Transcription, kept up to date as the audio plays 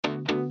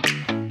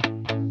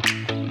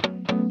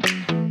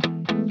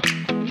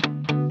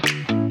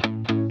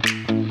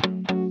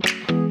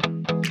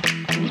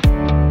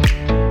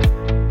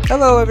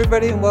Hello,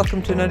 everybody, and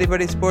welcome to Nutty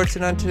Buddy Sports.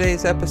 And on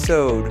today's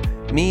episode,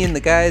 me and the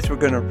guys, we're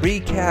going to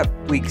recap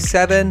Week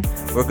 7.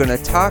 We're going to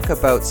talk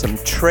about some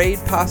trade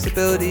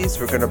possibilities.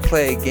 We're going to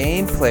play a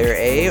game, Player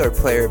A or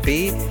Player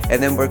B,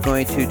 and then we're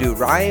going to do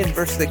Ryan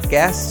versus the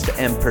guest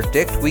and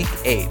predict Week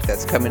 8.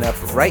 That's coming up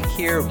right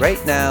here,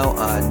 right now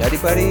on Nutty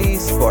Buddy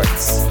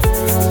Sports.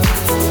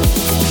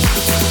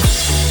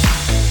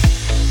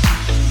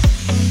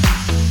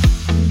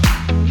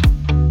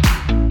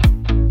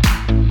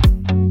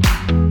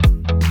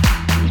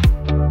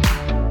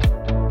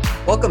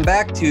 Welcome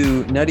back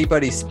to Nutty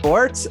Buddy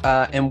Sports.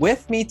 And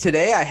with me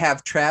today, I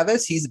have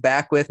Travis. He's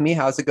back with me.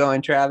 How's it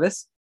going,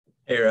 Travis?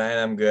 Hey, Ryan.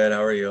 I'm good.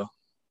 How are you?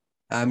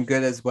 I'm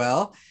good as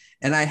well.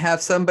 And I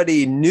have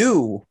somebody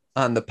new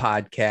on the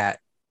podcast.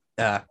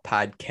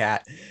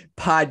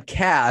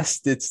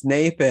 It's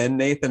Nathan.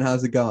 Nathan,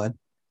 how's it going?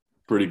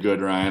 Pretty good,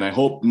 Ryan. I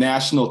hope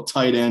National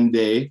Tight End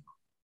Day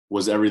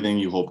was everything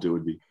you hoped it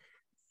would be.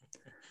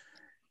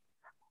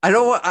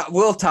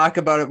 We'll talk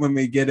about it when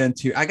we get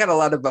into, I got a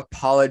lot of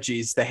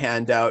apologies to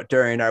hand out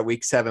during our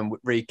Week 7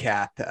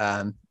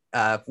 recap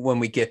when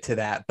we get to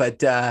that.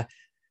 But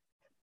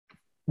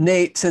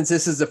Nate, since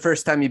this is the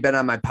first time you've been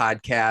on my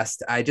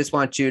podcast, I just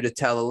want you to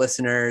tell the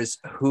listeners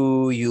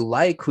who you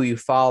like, who you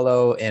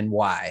follow, and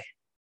why.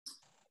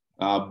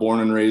 Born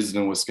and raised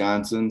in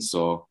Wisconsin,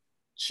 so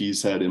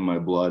cheesehead in my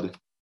blood.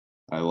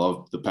 I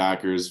love the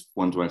Packers.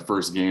 Went to my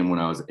first game when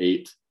I was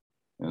 8.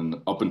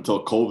 And up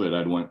until COVID,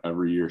 I'd went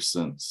every year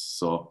since.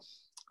 So,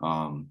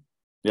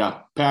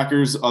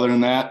 Packers. Other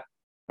than that,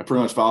 I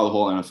pretty much follow the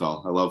whole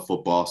NFL. I love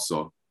football,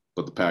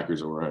 but the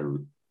Packers are where I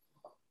root.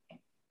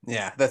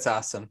 Yeah, that's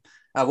awesome.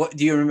 What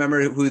do you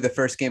remember who the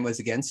first game was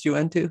against you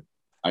went to?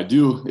 I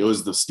do. It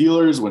was the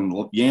Steelers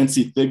when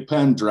Yancey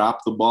Thigpen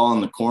dropped the ball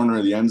in the corner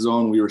of the end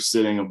zone. We were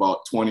sitting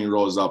about 20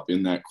 rows up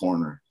in that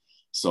corner.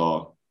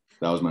 So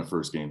that was my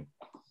first game.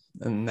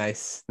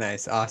 Nice.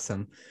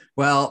 Awesome.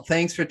 Well,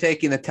 thanks for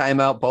taking the time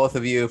out, both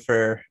of you,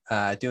 for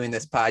doing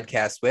this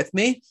podcast with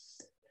me.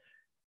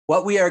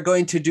 What we are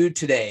going to do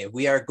today,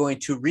 we are going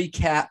to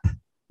recap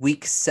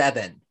Week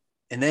 7,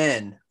 and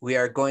then we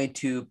are going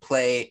to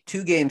play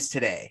 2 games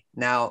today.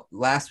 Now,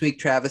 last week,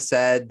 Travis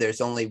said there's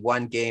only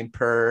 1 game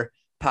per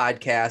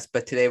podcast,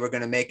 but today we're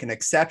going to make an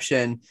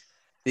exception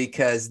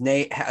because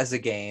Nate has a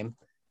game,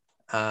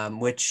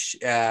 which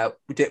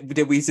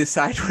did we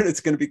decide what it's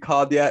going to be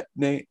called yet,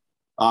 Nate?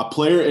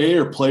 Player A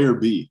or Player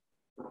B?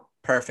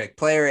 Perfect.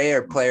 Player A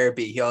or Player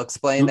B. He'll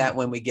explain that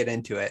when we get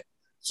into it.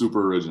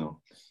 Super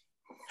original.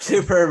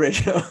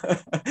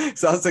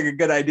 Sounds like a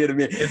good idea to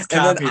me. It's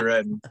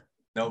copywritten.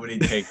 Nobody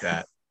take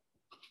that.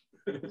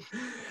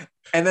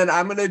 And then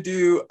I'm going to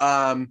do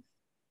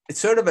it's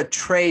sort of a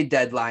trade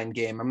deadline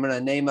game. I'm going to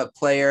name a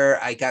player.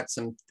 I got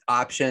some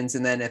options.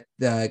 And then if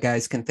the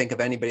guys can think of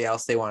anybody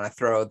else they want to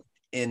throw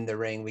in the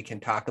ring, we can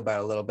talk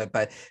about it a little bit.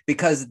 But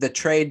because the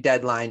trade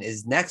deadline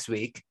is next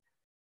week,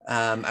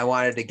 I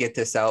wanted to get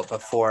this out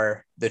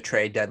before the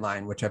trade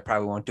deadline, which I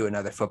probably won't do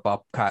another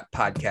football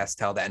podcast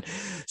till then.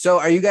 So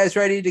are you guys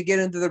ready to get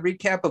into the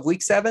recap of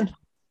Week 7?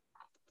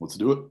 Let's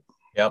do it.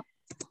 Yep.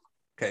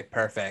 Okay,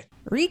 perfect.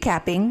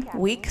 Recapping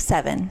Week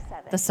 7,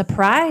 the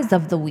surprise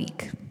of the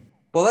week.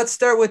 Well, let's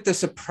start with the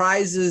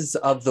surprises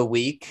of the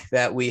week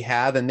that we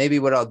have. And maybe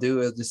what I'll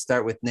do is just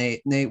start with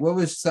Nate. Nate, what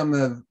was some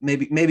of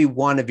maybe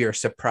one of your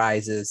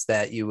surprises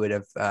that you would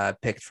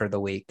have picked for the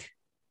week?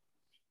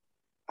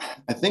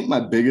 I think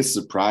my biggest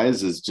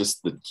surprise is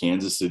just the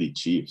Kansas City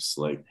Chiefs.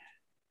 Like,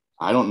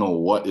 I don't know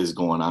what is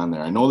going on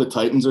there. I know the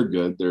Titans are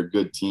good. They're a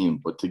good team,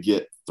 but to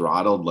get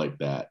throttled like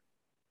that,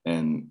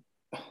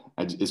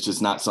 it's just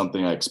not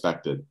something I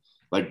expected.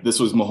 Like, this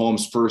was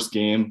Mahomes' first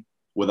game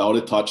without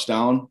a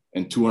touchdown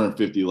and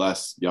 250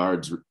 less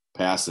yards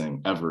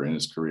passing ever in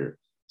his career.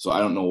 So I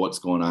don't know what's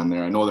going on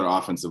there. I know their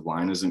offensive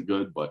line isn't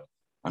good, but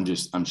I'm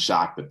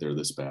shocked that they're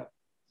this bad.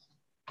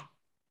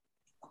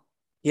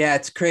 Yeah,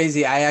 it's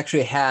crazy. I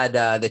actually had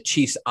the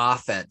Chiefs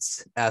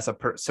offense as a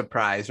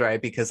surprise,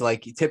 right? Because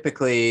like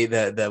typically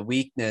the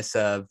weakness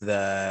of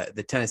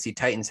the Tennessee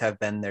Titans have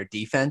been their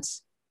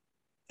defense.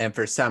 And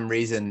for some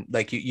reason,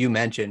 like you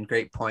mentioned,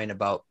 great point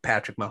about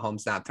Patrick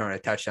Mahomes not throwing a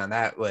touchdown.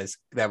 That was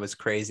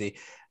crazy.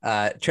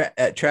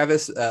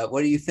 Travis,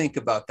 what do you think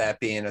about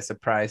that being a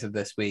surprise of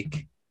this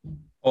week?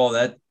 Well,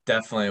 that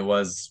definitely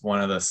was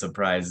one of the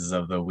surprises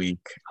of the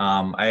week.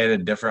 I had a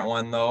different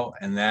one though,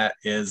 and that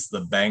is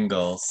the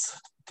Bengals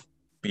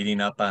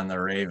beating up on the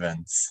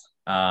Ravens.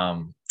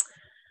 I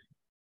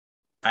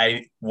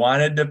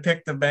wanted to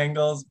pick the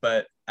Bengals,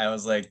 but I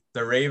was like,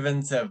 the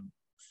Ravens have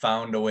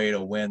found a way to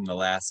win the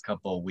last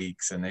couple of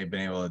weeks and they've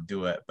been able to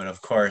do it. But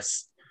of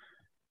course,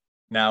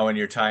 now when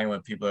you're talking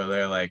with people,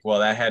 they're like,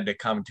 well, that had to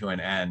come to an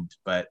end.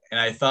 And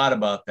I thought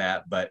about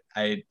that, but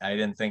I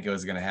didn't think it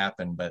was going to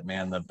happen. But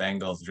man, the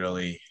Bengals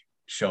really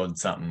showed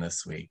something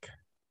this week.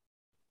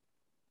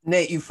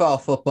 Nate, you follow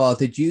football.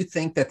 Did you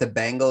think that the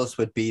Bengals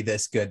would be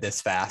this good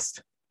this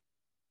fast?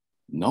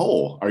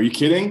 No. Are you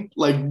kidding?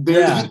 Like,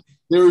 they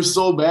were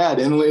so bad.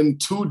 And in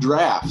 2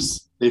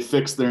 drafts, they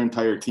fixed their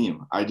entire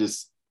team. I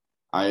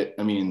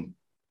mean,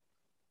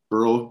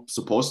 Burrow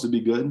supposed to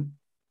be good.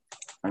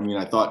 I mean,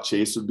 I thought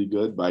Chase would be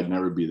good, but I'd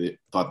never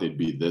thought they'd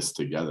be this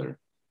together.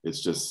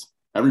 It's just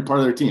every part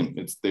of their team.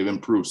 They've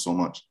improved so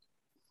much.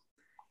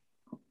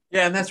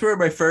 Yeah, and that's where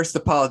my first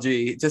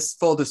apology, just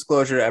full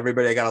disclosure to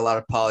everybody, I got a lot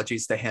of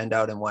apologies to hand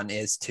out, and one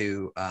is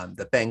to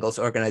the Bengals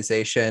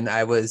organization.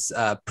 I was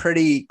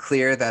pretty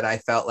clear that I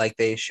felt like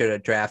they should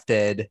have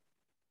drafted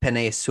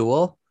Penei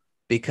Sewell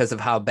because of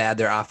how bad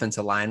their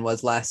offensive line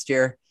was last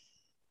year.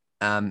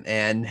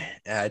 And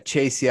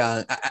Chase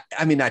Young,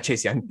 I mean, not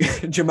Chase Young,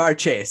 Jamar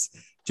Chase.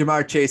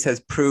 Jamar Chase has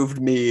proved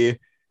me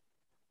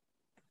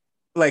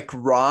like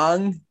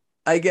wrong,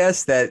 I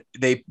guess, that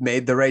they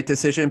made the right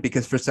decision,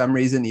 because for some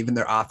reason, even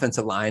their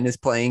offensive line is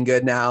playing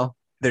good now.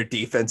 Their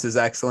defense is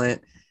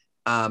excellent.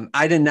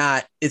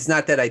 It's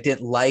not that I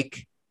didn't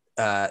like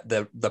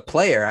the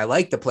player. I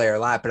like the player a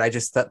lot, but I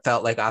just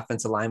felt like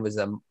offensive line was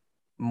a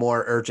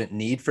more urgent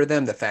need for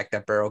them. The fact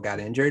that Burrow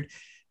got injured.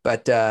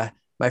 But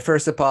my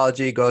first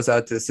apology goes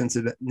out to the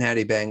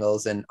Cincinnati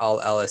Bengals and all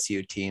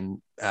LSU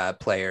team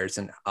players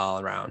and all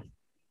around.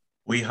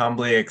 We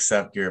humbly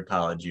accept your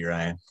apology,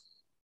 Ryan.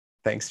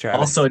 Thanks, Travis.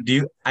 Also,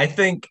 I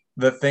think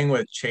the thing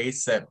with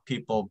Chase that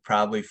people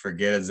probably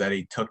forget is that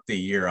he took the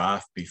year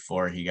off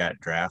before he got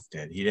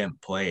drafted. He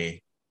didn't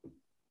play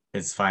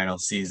his final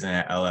season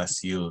at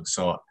LSU.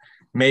 So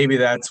maybe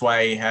that's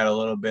why he had a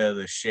little bit of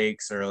the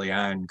shakes early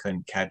on,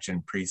 couldn't catch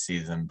in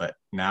preseason, but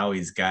now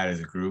he's got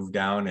his groove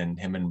down, and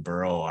him and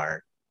Burrow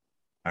are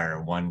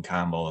one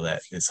combo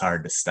that is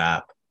hard to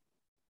stop.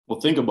 Well,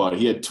 think about it.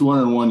 He had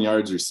 201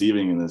 yards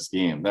receiving in this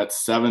game.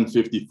 That's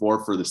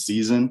 754 for the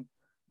season,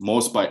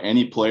 most by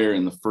any player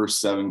in the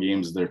first 7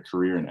 games of their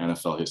career in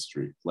NFL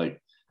history.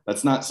 Like,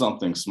 that's not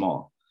something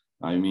small.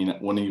 I mean,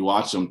 when you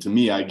watch them, to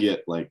me, I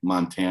get like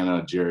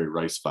Montana, Jerry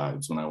Rice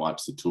vibes when I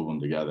watch the two of them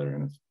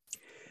together.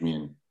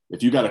 And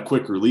if you got a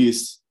quick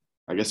release,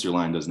 I guess your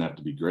line doesn't have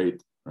to be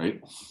great,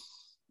 right?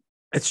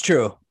 It's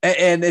true.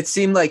 And it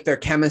seemed like their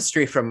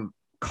chemistry from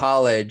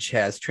college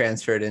has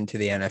transferred into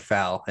the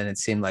NFL, and it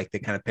seemed like they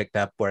kind of picked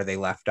up where they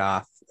left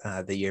off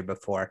the year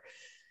before.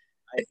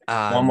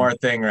 One more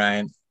thing,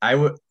 Ryan. I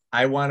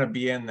want to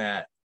be in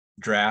that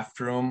draft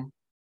room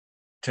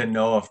to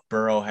know if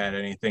Burrow had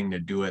anything to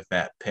do with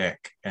that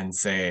pick and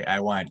say,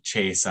 I want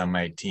Chase on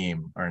my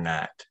team or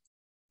not.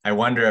 I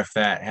wonder if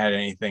that had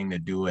anything to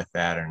do with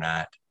that or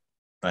not,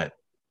 but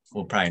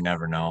we'll probably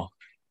never know.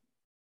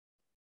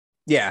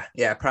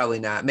 Yeah, probably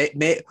not.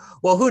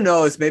 Well, who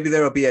knows? Maybe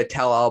there will be a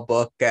tell-all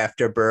book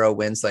after Burrow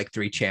wins like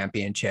 3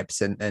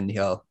 championships, and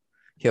he'll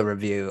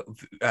reveal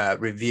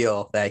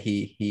that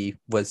he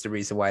was the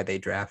reason why they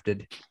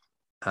drafted.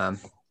 I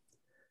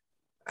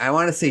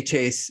want to say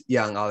Chase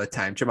Young all the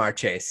time. Jamar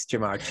Chase.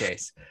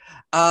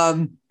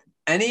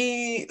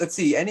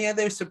 Any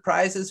other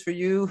surprises for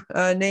you,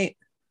 Nate?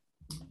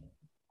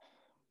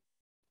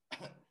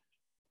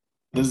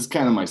 This is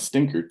kind of my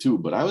stinker too,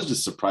 but I was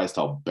just surprised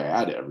how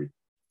bad every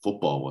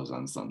football was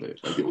on Sunday.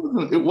 Like,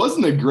 it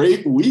wasn't a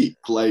great week.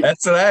 Like,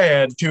 that's what I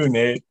had too,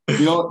 Nate.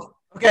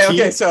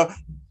 Okay. So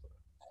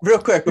real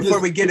quick before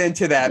we get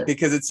into that,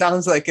 because it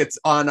sounds like it's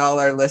on all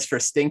our list for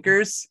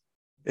stinkers.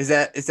 Is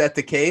that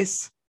the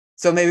case?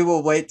 So maybe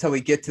we'll wait till we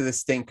get to the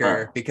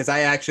stinker, because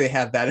I actually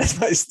have that as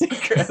my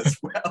stinker as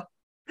well.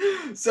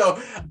 So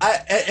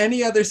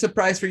any other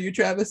surprise for you,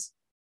 Travis?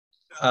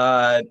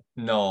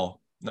 No.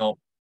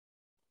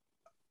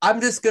 I'm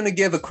just going to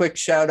give a quick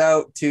shout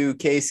out to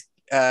Case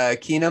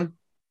Keenum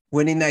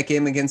winning that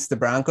game against the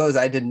Broncos.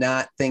 I did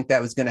not think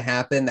that was going to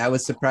happen. That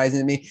was surprising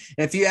to me.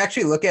 And if you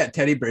actually look at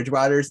Teddy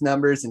Bridgewater's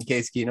numbers and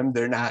Case Keenum,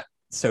 they're not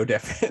so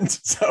different.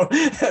 So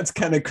that's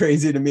kind of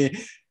crazy to me.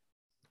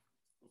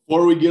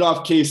 Before we get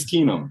off Case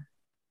Keenum,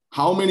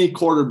 how many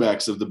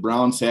quarterbacks have the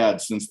Browns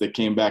had since they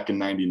came back in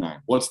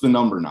 99? What's the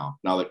number now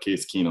that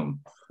Case Keenum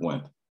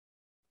went?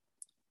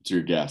 What's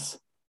your guess?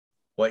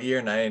 What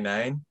year,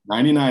 99?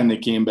 99, they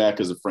came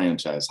back as a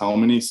franchise. How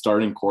many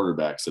starting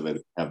quarterbacks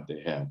have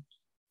they had?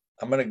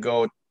 I'm going to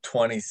go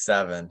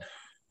 27.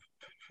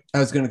 I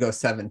was going to go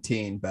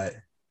 17, but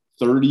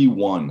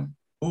 31.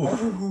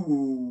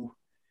 Ooh.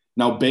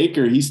 Now,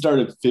 Baker, he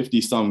started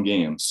 50-some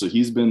games, so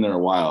he's been there a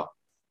while.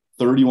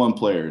 31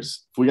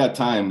 players. If we got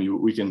time,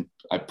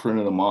 I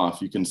printed them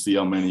off. You can see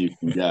how many you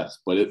can guess,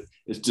 but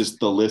it's just,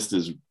 the list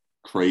is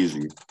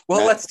crazy.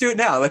 Well, let's do it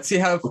now. Let's see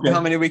how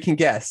many we can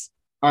guess.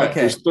 All right,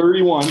 there's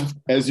 31.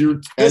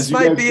 This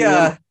might be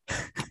a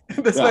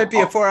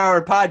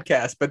 4-hour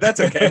podcast, but that's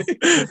okay.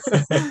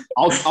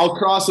 I'll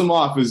cross them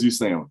off as you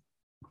say them.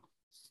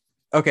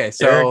 Okay,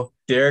 so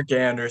Derek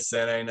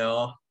Anderson, I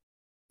know.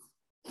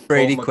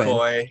 Brady Colt Quinn.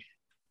 McCoy.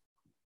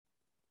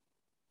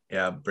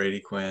 Yeah, Brady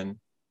Quinn.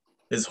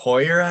 Is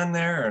Hoyer on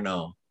there or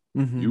no?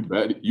 Mm-hmm.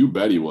 You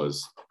bet he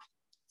was.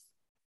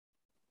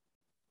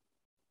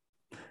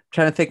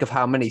 Trying to think of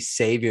how many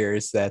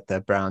saviors that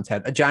the Browns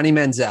had. Johnny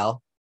Manziel.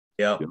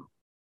 Yep.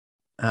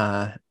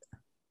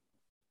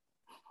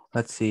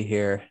 Let's see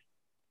here.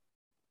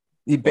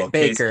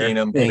 Baker.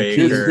 Keenum,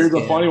 Here's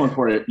a funny one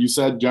for you. You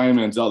said Johnny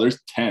Manziel. There's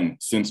 10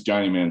 since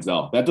Johnny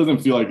Manziel. That doesn't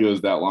feel like it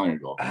was that long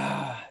ago.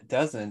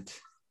 Doesn't.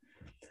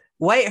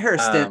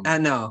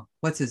 Whitehurst. No,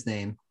 what's his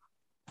name?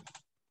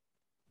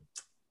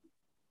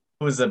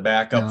 Who was the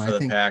backup No, for I the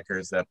think-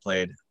 Packers that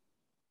played?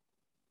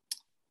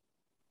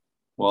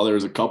 Well, there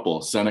was a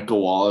couple. Seneca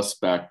Wallace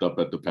backed up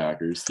at the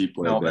Packers. He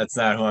played No, there. that's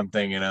not who I'm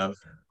thinking of.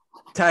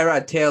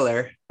 Tyrod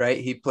Taylor, right?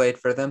 He played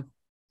for them.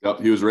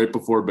 Yep, he was right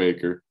before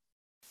Baker.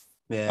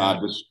 Yeah.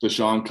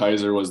 Deshaun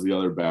Kaiser was the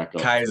other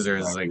backup. Kaiser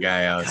is the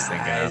guy I was thinking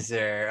of.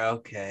 Kaiser.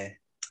 Okay.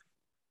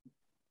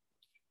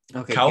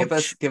 Okay.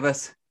 Couch? Give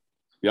us.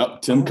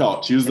 Yep, Tim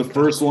Couch. He was the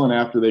first one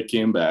after they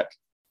came back.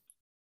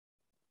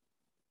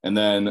 And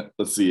then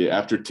let's see,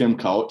 after Tim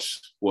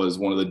Couch was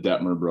one of the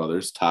Detmer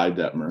brothers, Ty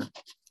Detmer.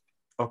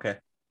 Okay.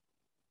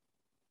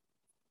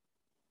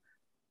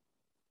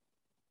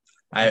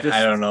 I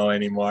don't know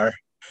anymore.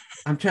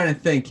 I'm trying to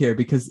think here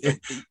because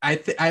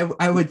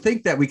I would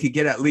think that we could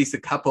get at least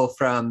a couple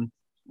from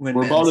when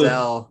We're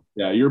Manziel.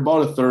 You're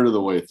about a third of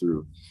the way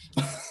through.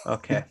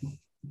 Okay.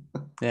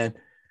 And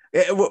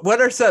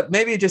what are some?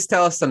 Maybe just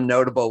tell us some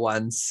notable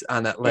ones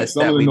on that list.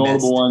 Some that of the we notable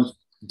missed. ones: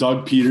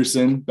 Doug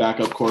Peterson,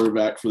 backup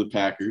quarterback for the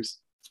Packers.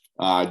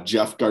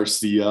 Jeff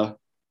Garcia.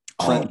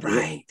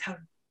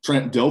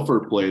 Trent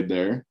Dilfer played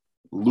there.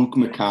 Luke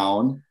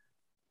McCown.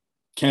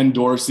 Ken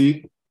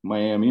Dorsey,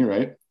 Miami,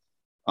 right?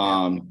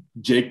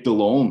 Jake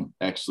Delhomme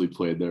actually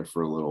played there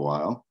for a little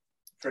while.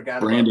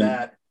 Forgot Brandon, about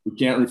that. We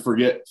can't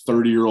forget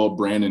 30-year-old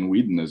Brandon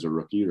Whedon as a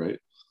rookie, right?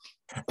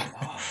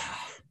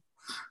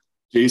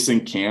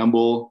 Jason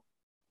Campbell,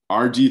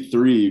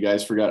 RG3. You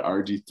guys forgot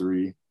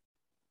RG3.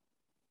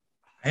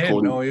 I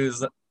didn't know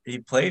he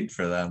played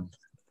for them.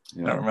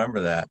 Yeah. I don't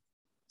remember that.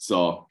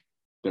 So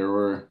there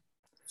were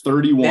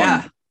 31.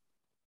 Yeah.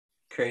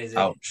 Crazy.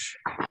 Ouch.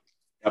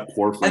 That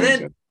poor And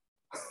then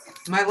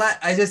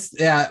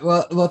franchise.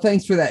 well,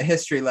 thanks for that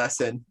history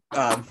lesson.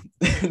 But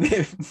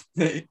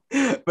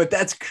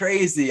that's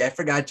crazy. I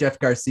forgot Jeff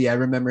Garcia. I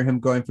remember him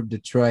going from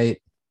Detroit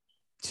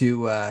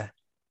to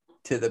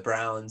the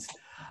Browns.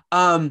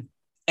 And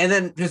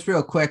then just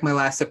real quick, my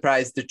last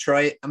surprise,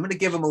 Detroit. I'm going to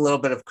give them a little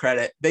bit of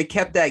credit. They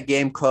kept that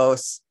game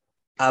close,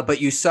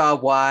 but you saw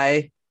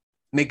why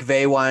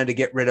McVay wanted to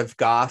get rid of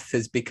Goff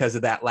is because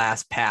of that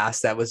last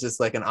pass. That was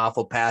just like an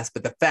awful pass.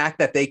 But the fact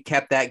that they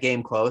kept that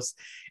game close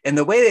and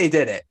the way they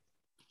did it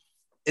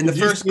in the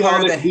first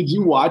quarter. Did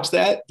you watch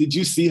that? Did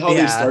you see how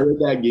they started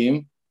that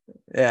game?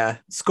 Yeah.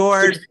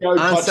 Scored,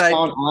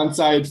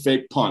 onside,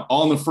 fake punt,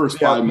 all in the first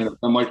 5 minutes.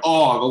 I'm like,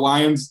 oh, the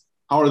Lions,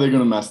 how are they going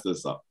to mess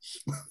this up?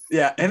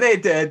 Yeah, and they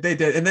did.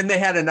 And then they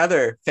had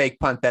another fake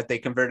punt that they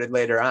converted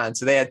later on.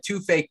 So they had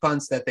two fake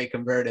punts that they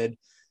converted.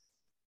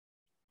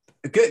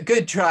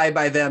 Good try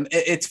by them.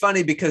 It's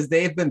funny because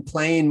they've been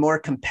playing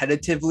more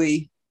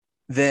competitively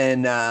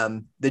than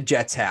the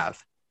Jets have.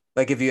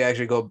 Like if you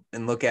actually go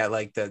and look at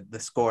like the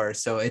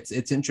scores. So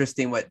it's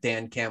interesting what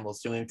Dan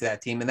Campbell's doing to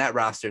that team. And that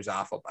roster's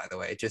awful, by the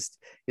way.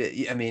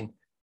 We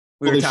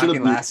were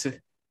talking last week.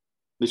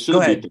 They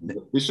should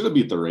have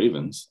beat the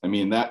Ravens. I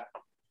mean, that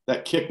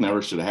kick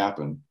never should have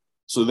happened.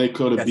 So they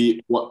could have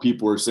beat what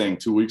people were saying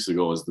 2 weeks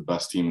ago was the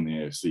best team in the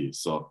AFC.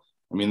 So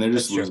I mean, they're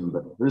just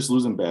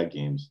losing bad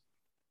games.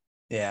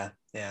 Yeah.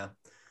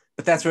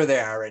 But that's where they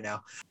are right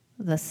now.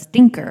 The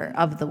stinker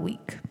of the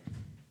week.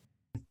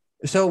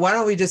 So why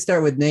don't we just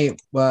start with Nate?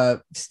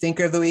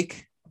 Stinker of the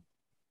week?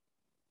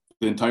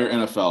 The entire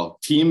NFL.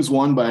 Teams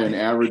won by an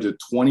average of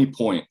 20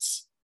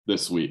 points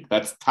this week.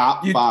 That's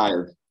top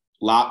 5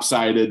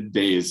 lopsided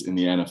days in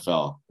the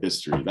NFL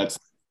history.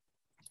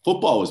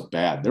 Football was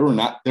bad. There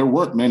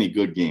weren't many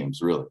good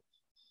games, really.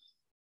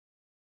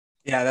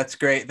 Yeah, that's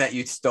great that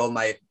you stole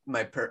I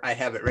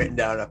have it written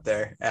down up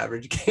there,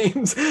 average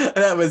games.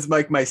 That was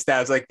like my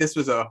stats. Like this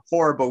was a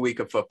horrible week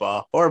of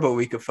football.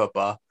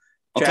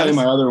 I'll tell you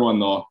my other one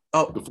though.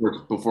 Oh,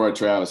 before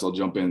Travis, I'll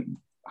jump in.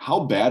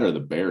 How bad are the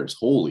Bears?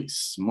 Holy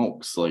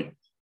smokes. Like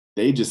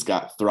they just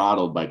got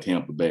throttled by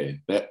Tampa Bay.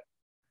 That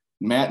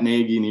Matt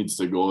Nagy needs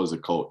to go as a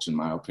coach, in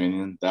my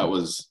opinion. That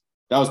was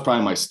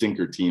probably my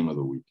stinker team of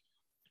the week.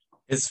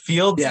 Is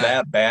Fields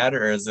that bad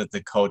or is it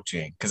the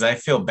coaching? Because I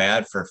feel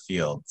bad for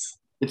Fields.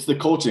 It's the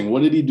coaching.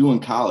 What did he do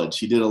in college?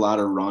 He did a lot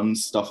of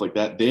runs, stuff like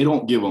that. They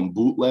don't give him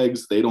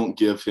bootlegs. They don't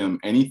give him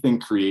anything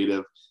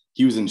creative.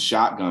 He was in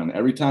shotgun.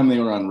 Every time they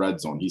were on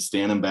red zone, he's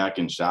standing back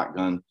in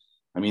shotgun.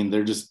 I mean,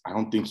 I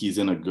don't think he's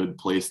in a good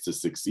place to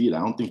succeed. I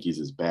don't think he's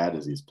as bad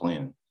as he's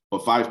playing.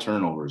 But 5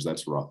 turnovers,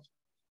 that's rough.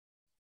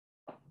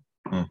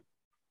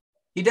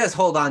 He does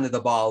hold on to the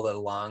ball a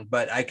little long,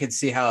 but I could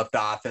see how if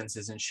the offense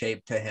isn't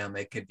shaped to him,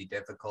 it could be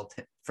difficult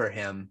for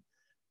him.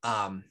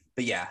 But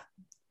yeah.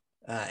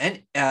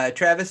 And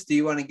Travis, do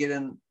you want to get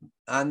in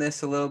on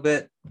this a little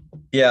bit?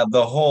 Yeah,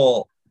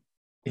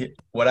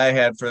 what I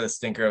had for the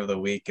stinker of the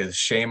week is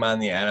shame on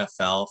the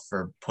NFL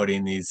for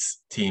putting these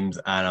teams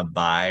on a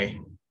bye.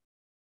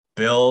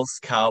 Bills,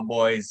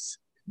 Cowboys,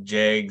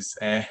 Jags,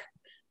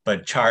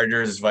 but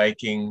Chargers,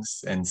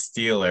 Vikings, and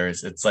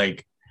Steelers. It's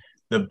like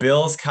the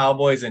Bills,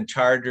 Cowboys, and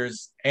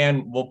Chargers,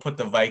 and we'll put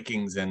the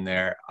Vikings in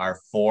there, are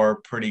 4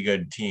 pretty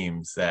good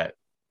teams that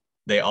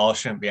they all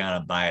shouldn't be on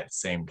a bye at the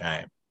same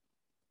time.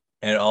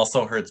 And it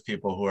also hurts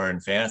people who are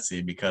in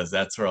fantasy because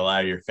that's where a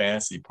lot of your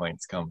fantasy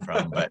points come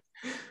from. But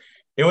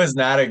it was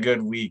not a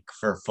good week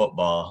for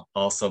football,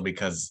 also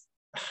because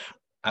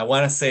I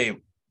want to say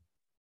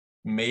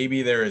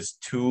maybe there is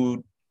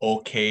two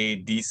okay,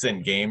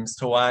 decent games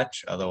to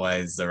watch.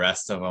 Otherwise, the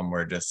rest of them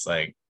were just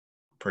like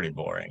pretty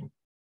boring.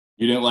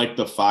 You didn't like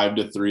the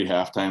 5-3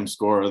 halftime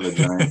score of the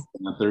Giants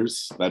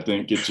Panthers? That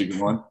didn't get you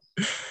going?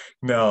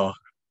 No.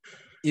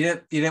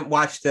 You didn't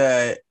watch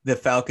the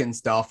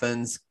Falcons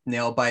Dolphins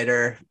nail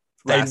biter.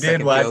 I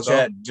did watch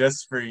that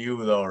just for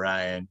you though,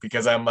 Ryan,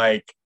 because I'm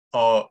like,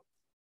 oh,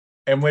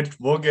 and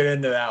we'll get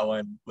into that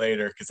one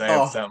later because I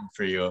have something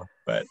for you.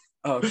 But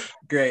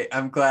great.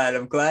 I'm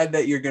glad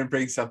that you're gonna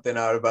bring something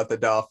out about the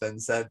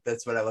Dolphins.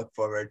 That's what I look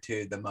forward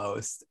to the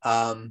most.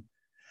 That's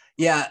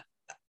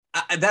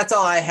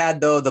all I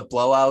had though, the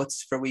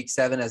blowouts for week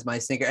 7 as my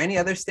stinker. Any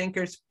other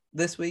stinkers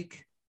this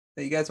week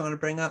that you guys want to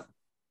bring up?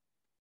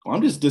 Well,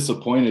 I'm just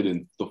disappointed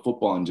in the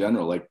football in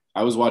general. Like,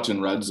 I was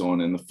watching Red Zone,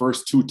 and the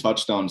first 2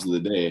 touchdowns of the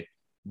day,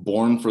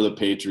 Bourne for the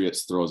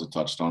Patriots throws a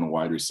touchdown, a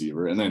wide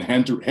receiver, and then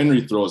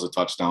Henry throws a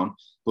touchdown.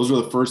 Those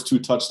were the first 2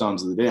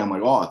 touchdowns of the day. I'm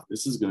like, oh,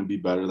 this is going to be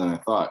better than I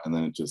thought. And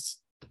then it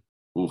just,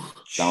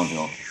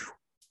 downhill.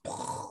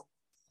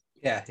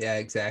 Yeah,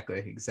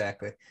 exactly.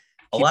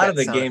 A lot of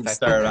the games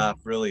started off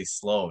really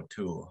slow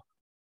too.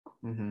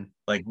 Mm-hmm.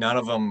 Like none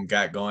of them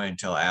got going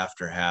until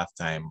after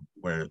halftime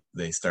where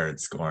they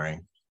started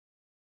scoring.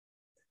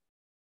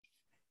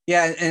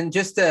 Yeah, and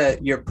just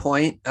your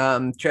point,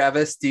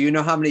 Travis, do you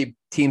know how many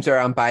teams are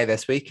on bye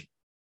this week?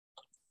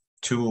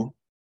 2.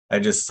 I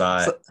just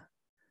saw it.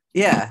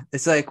 Yeah,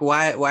 it's like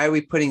why are we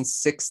putting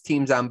 6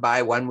 teams on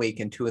bye one week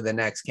and 2 of the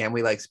next? Can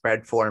we like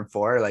spread 4 and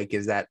 4? Like,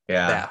 is that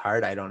that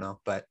hard? I don't know,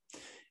 but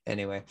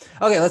anyway.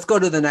 Okay, let's go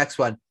to the next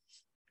one.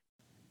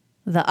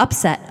 The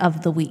upset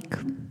of the week.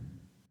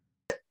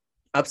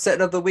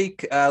 Upset of the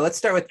week. Let's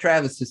start with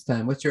Travis this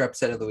time. What's your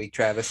upset of the week,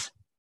 Travis?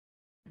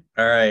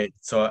 All right,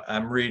 so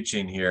I'm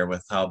reaching here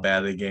with how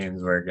bad the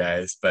games were,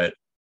 guys, but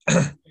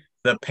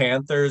the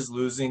Panthers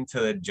losing to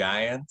the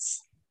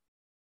Giants.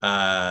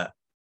 The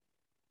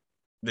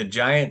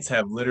Giants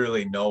have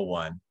literally no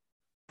one.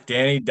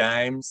 Danny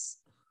Dimes,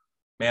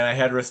 man, I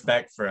had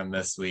respect for him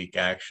this week,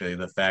 actually,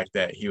 the fact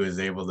that he was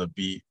able to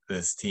beat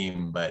this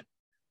team. But,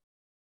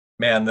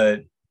 man,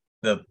 the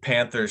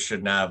Panthers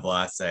should not have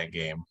lost that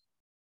game.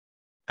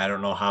 I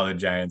don't know how the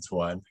Giants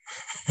won.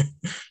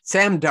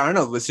 Sam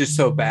Darnold was just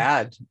so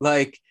bad.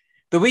 Like,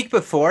 the week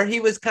before, he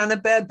was kind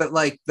of bad, but,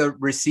 like, the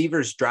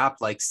receivers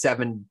dropped, like,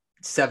 7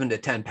 to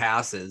 10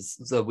 passes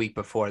the week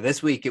before.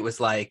 This week, it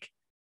was like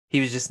he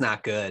was just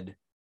not good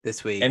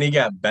this week. And he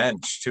got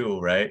benched,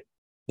 too, right?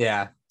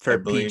 Yeah, for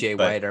PJ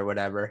White or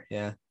whatever.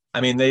 Yeah.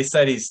 I mean, they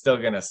said he's still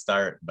going to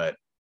start, but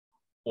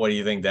what do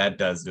you think that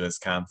does to his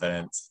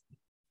confidence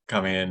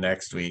coming in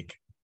next week?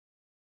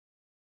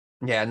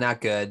 Yeah, not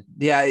good.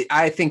 Yeah,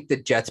 I think the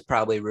Jets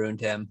probably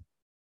ruined him.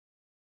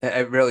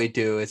 I really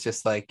do. It's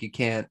just like you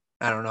can't,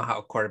 I don't know how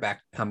a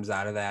quarterback comes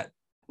out of that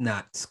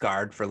not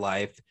scarred for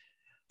life.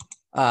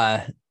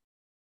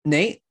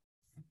 Nate,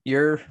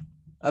 you're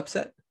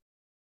upset?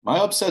 My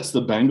upset's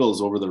the Bengals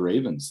over the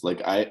Ravens.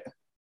 Like,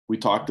 we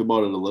talked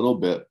about it a little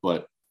bit,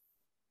 but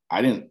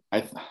I didn't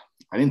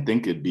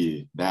think it'd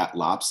be that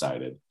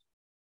lopsided.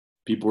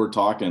 People were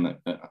talking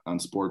on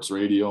sports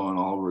radio and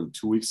all over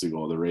 2 weeks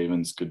ago, the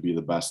Ravens could be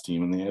the best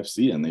team in the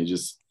AFC, and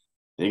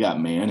they got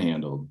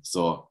manhandled.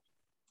 So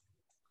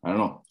I don't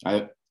know.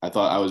 I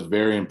thought I was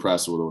very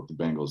impressed with what the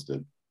Bengals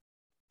did.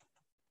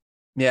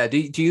 Yeah. Do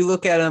you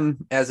look at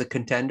them as a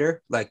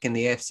contender, like in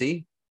the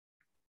AFC?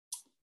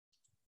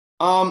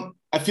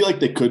 I feel like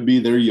they could be.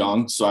 They're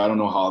young, so I don't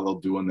know how they'll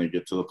do when they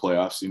get to the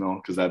playoffs,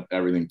 because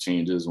everything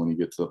changes when you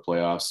get to the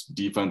playoffs.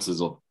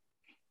 Defenses will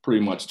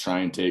pretty much try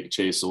and take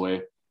Chase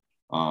away.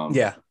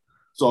 Yeah.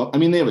 So, I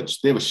mean, they have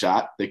a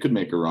shot. They could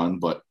make a run,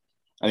 but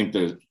I think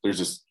there's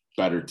just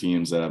better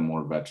teams that have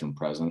more veteran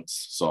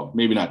presence. So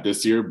maybe not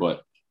this year,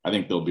 but I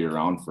think they'll be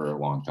around for a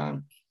long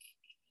time.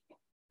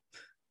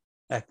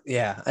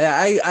 Yeah,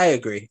 I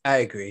agree.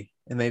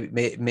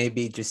 And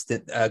maybe just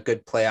a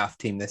good playoff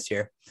team this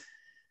year.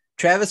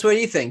 Travis, what do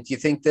you think? Do you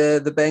think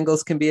the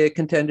Bengals can be a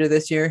contender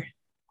this year?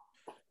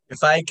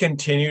 If I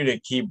continue to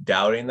keep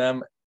doubting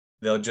them,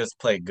 they'll just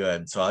play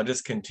good. So I'll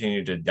just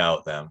continue to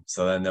doubt them.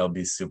 So then they'll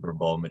be Super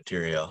Bowl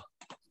material.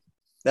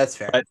 That's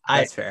fair. But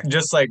That's fair.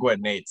 Just like what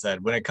Nate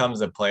said, when it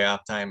comes to playoff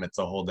time, it's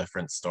a whole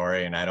different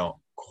story. And I don't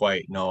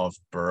quite know if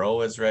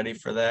Burrow is ready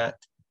for that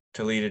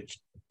to lead a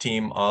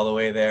team all the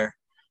way there.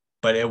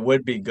 But it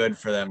would be good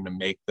for them to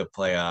make the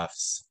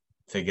playoffs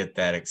to get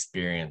that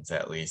experience,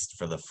 at least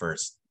for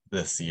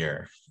this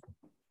year.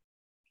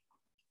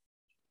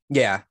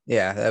 Yeah,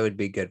 that would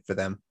be good for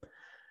them.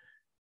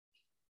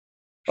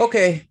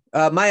 Okay,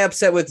 my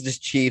upset with the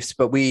Chiefs,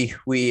 but we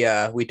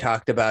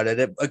talked about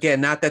it.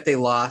 Again, not that they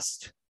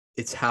lost,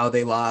 it's how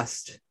they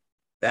lost.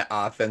 That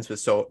offense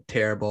was so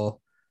terrible.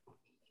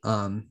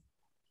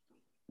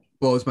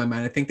 Blows my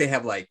mind. I think they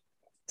have like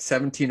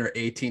 17 or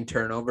 18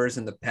 turnovers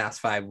in the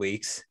past 5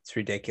 weeks. It's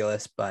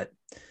ridiculous, but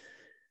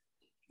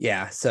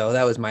Yeah, so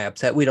that was my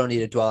upset. We don't need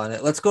to dwell on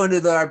it. Let's go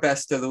into our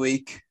best of the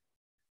week.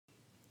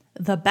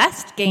 The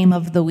best game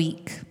of the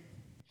week.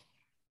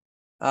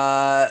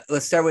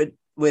 Let's start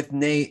with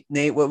Nate.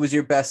 Nate, what was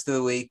your best of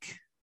the week?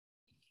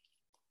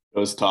 It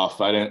was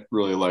tough. I didn't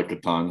really like a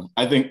ton.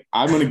 I think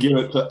I'll give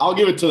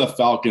it to the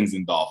Falcons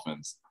and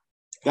Dolphins.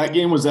 That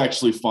game was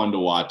actually fun to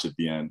watch at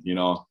the end.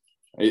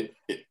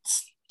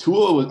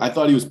 Tua I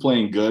thought he was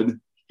playing good.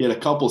 He had a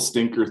couple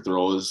stinker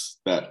throws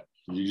that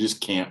you just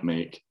can't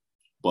make.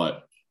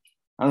 But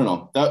I don't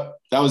know.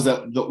 That was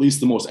at least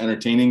the most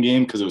entertaining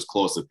game because it was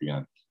close at the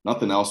end.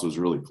 Nothing else was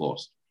really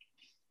close.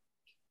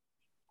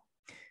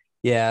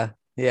 Yeah,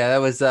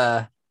 that was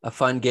a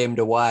fun game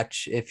to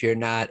watch if you're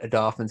not a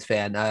Dolphins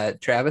fan.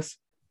 Travis?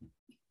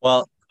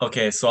 Well,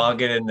 okay, so I'll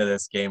get into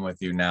this game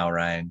with you now,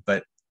 Ryan,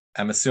 but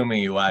I'm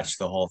assuming you watched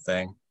the whole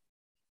thing.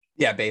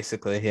 Yeah,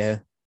 basically, yeah.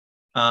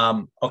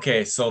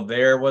 Okay, so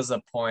there was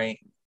a point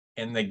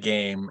in the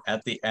game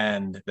at the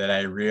end that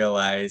I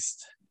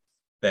realized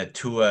that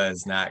Tua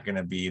is not going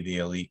to be the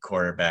elite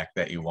quarterback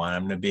that you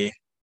want him to be.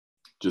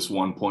 Just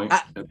 1 point.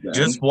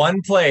 Just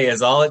one play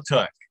is all it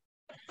took.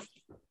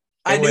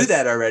 I knew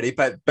that already,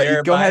 but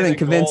you go ahead and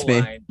convince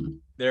me.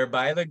 They're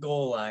by the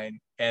goal line,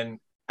 and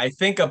I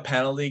think a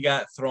penalty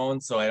got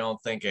thrown, so I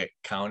don't think it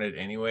counted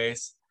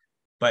anyways.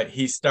 But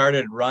he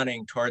started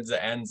running towards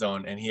the end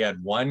zone, and he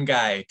had one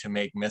guy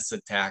to miss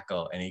a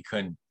tackle, and he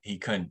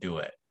couldn't do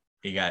it.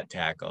 He got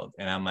tackled,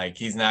 and I'm like,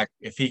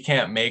 if he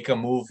can't make a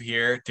move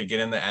here to get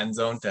in the end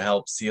zone to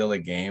help seal the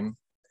game.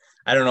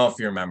 I don't know if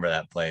you remember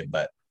that play,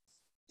 but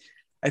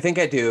I think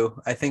I do.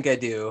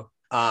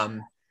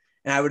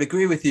 And I would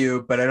agree with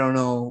you, but I don't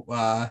know.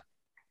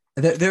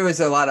 There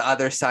was a lot of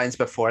other signs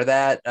before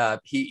that.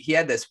 He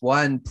had this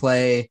one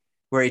play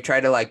where he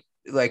tried to like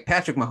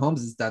Patrick Mahomes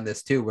has done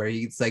this too, where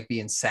he's like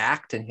being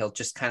sacked and he'll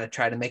just kind of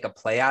try to make a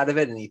play out of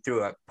it. And he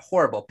threw a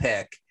horrible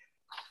pick.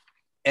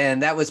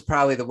 And that was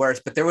probably the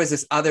worst. But there was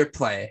this other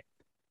play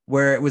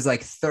where it was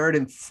like 3rd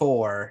and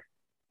 4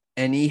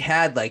 and he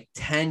had like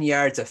 10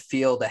 yards of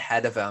field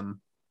ahead of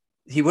him.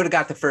 He would have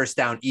got the first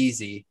down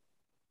easy.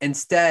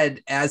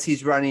 Instead, as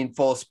he's running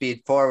full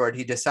speed forward,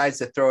 he decides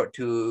to throw it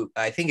to,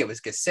 I think it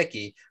was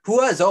Gesicki, who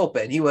was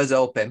open. He was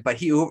open, but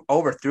he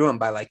overthrew him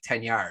by like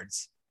 10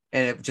 yards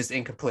and it was just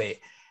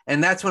incomplete.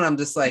 And that's when I'm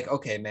just like,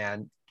 okay,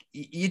 man,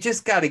 you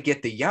just got to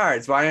get the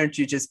yards. Why aren't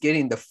you just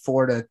getting the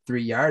 4 to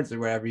 3 yards or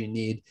whatever you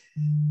need?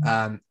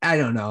 I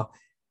don't know.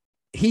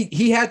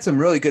 He had some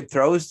really good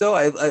throws though.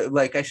 I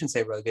shouldn't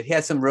say really good.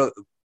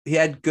 He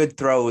had good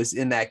throws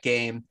in that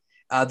game.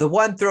 The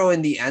one throw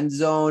in the end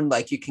zone,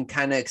 like you can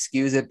kind of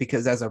excuse it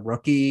because as a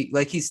rookie,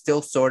 like he's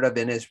still sort of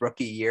in his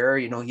rookie year,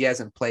 he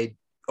hasn't played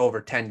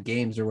over 10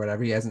 games or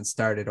whatever. He hasn't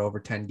started over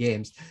 10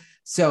 games.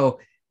 So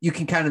you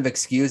can kind of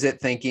excuse it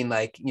thinking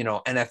like,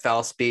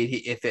 NFL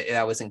speed. If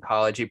that was in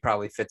college, he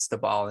probably fits the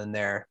ball in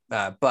there.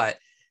 But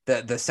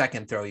the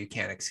second throw you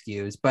can't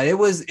excuse, but it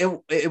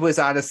was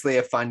honestly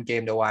a fun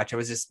game to watch. I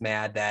was just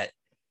mad that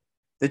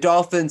the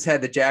Dolphins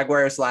had the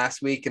Jaguars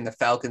last week and the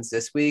Falcons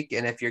this week.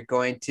 And if you're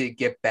going to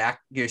get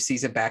your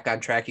season back on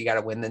track, you got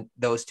to win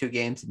those 2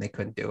 games, and they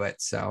couldn't do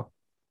it. So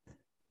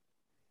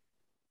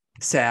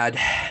sad.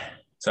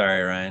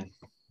 Sorry, Ryan.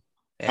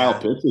 Yeah. Kyle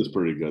Pitts is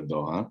pretty good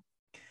though, huh?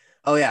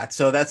 Oh yeah.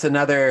 So that's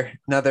another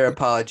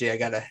apology. I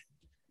gotta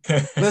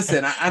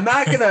listen. I'm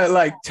not gonna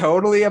like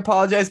totally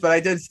apologize, but I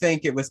did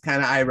think it was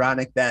kind of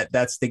ironic that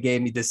that's the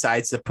game he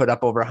decides to put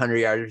up over 100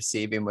 yards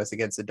receiving was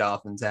against the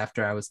Dolphins.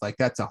 After I was like,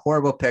 that's a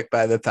horrible pick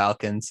by the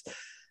Falcons.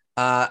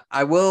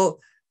 I will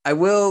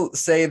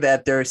say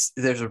that there's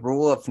a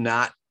rule of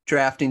not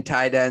drafting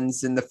tight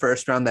ends in the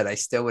first round that I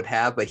still would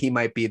have, but he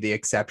might be the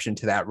exception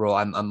to that rule.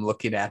 I'm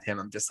looking at him.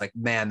 I'm just like,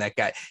 man, that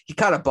guy. He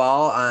caught a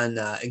ball on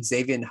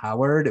Xavier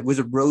Howard. It was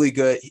a really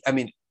good. I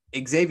mean,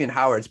 Xavier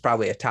Howard's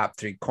probably a top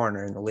 3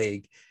 corner in the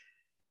league.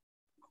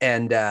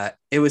 And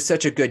it was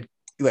such a good,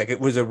 it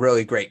was a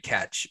really great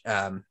catch.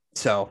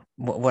 So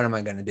what am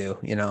I going to do?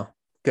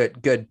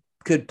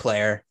 Good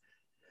player.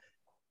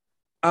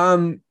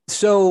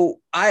 So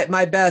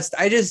my best,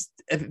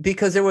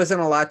 because there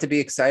wasn't a lot to be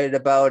excited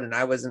about, and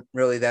I wasn't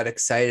really that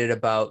excited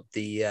about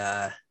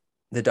the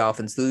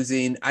Dolphins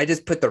losing. I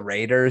just put the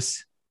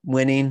Raiders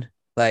winning,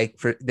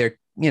 for their,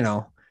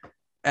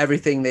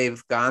 everything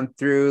they've gone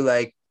through,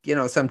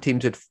 some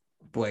teams would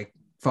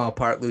fall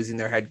apart losing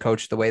their head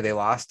coach the way they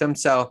lost him.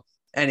 So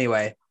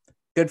anyway,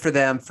 good for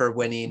them for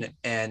winning.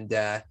 And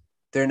they're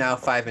now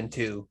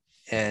 5-2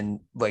 and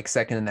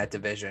second in that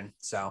division.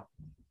 So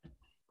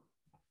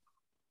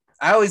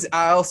I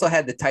also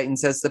had the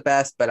Titans as the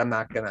best, but I'm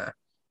not gonna,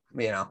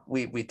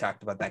 we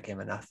talked about that game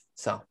enough.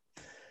 So,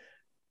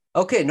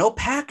 okay. No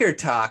Packer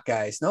talk,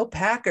 guys. No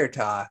Packer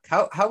talk.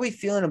 How are we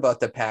feeling about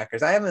the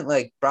Packers? I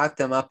haven't brought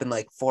them up in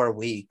 4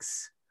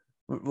 weeks.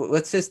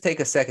 Let's just take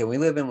a second. We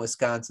live in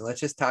Wisconsin. Let's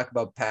just talk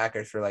about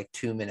Packers for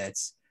 2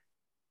 minutes.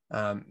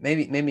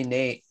 Maybe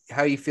Nate,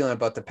 how are you feeling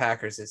about the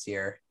Packers this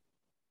year?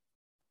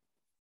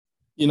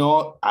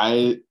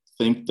 I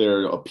think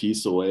they're a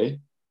piece away.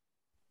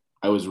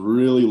 I was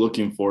really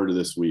looking forward to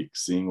this week,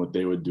 seeing what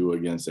they would do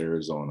against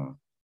Arizona.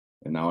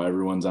 And now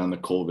everyone's on the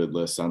COVID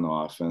list on the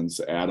offense.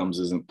 Adams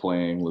isn't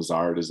playing.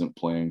 Lazard isn't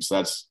playing. So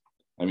that's,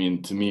 I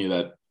mean, to me,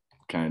 that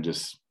kind of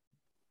just,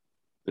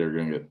 they're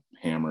going to get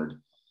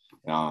hammered.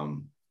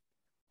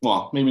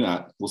 Well, maybe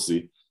not. We'll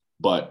see.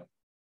 But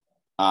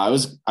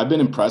I've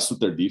been impressed with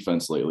their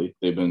defense lately.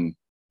 They've been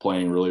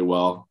playing really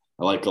well.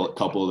 I like a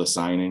couple of the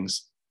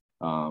signings.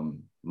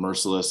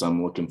 Merciless,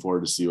 I'm looking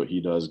forward to see what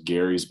he does.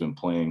 Gary's been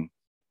playing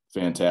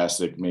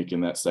fantastic,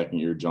 making that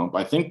second-year jump.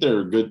 I think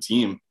they're a good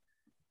team.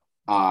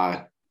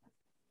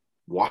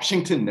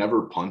 Washington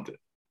never punted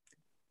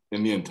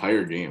in the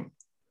entire game,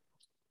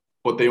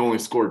 but they only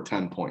scored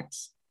 10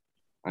 points.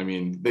 I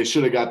mean, they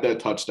should have got that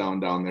touchdown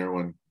down there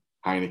when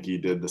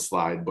Heineke did the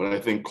slide, but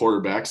I think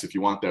quarterbacks, if you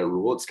want that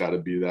rule, it's got to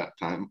be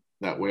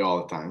that way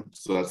all the time.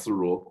 So that's the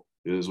rule.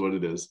 It is what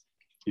it is.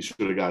 He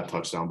should have got a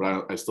touchdown,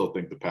 but I still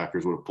think the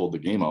Packers would have pulled the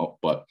game out.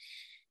 But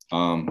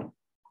I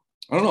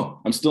don't know.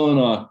 I'm still in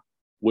a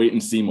wait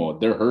and see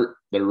mode. They're hurt.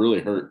 They're really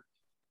hurt.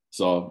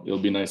 So it'll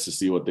be nice to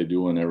see what they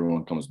do when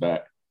everyone comes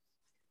back.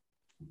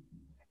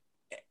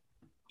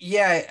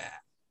 Yeah,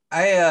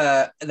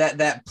 I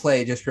that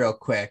play just real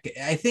quick.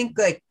 I think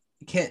like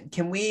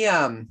can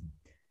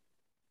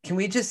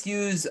we just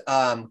use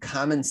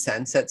common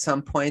sense at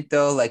some point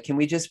though? Like, can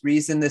we just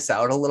reason this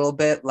out a little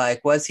bit?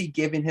 Like, was he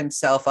giving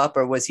himself up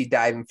or was he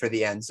diving for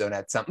the end zone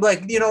at some,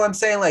 like, you know what I'm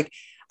saying? Like,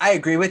 I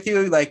agree with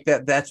you. Like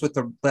that's what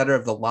the letter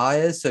of the law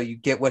is. So you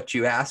get what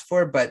you asked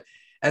for, but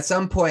at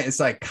some point it's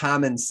like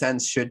common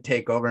sense should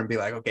take over and be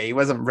like, okay, he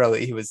was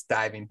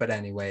diving, but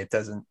anyway, it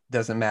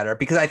doesn't matter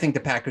because I think the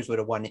Packers would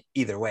have won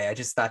either way. I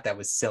just thought that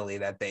was silly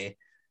that they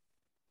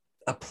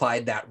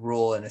applied that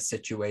rule in a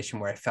situation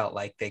where I felt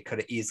like they could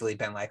have easily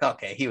been like,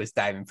 okay, he was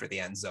diving for the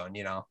end zone,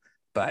 you know.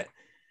 But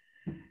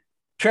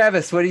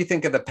Travis, what do you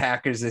think of the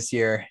Packers this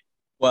year?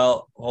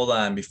 Well, hold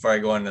on before I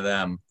go into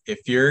them.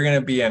 If you're going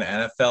to be an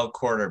NFL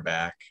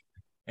quarterback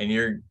and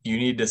you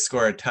need to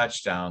score a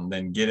touchdown,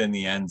 then get in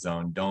the end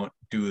zone. Don't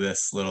do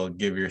this little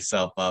give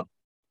yourself up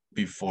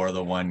before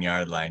the 1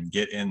 yard line.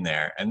 Get in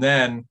there. And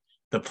then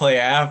the play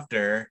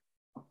after,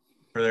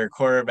 for their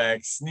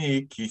quarterback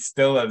sneak, he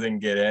still doesn't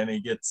get in. He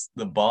gets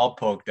the ball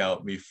poked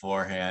out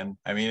beforehand.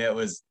 I mean, it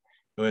was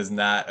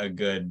not a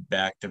good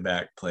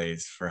back-to-back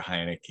plays for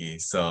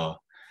Heineke. So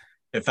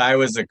if I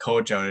was a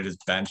coach, I would have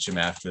just benched him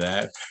after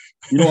that.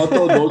 You know what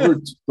though?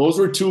 Those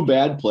were two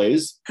bad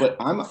plays, but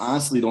I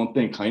honestly don't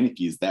think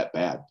Heineke is that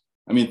bad.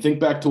 I mean,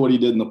 think back to what he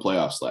did in the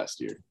playoffs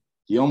last year.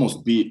 He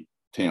almost beat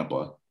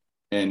Tampa,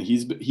 and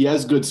he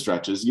has good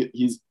stretches.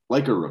 He's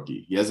like a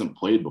rookie. He hasn't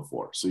played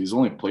before, so he's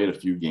only played a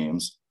few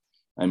games.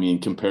 I mean,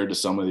 compared to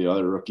some of the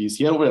other rookies,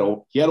 he had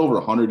over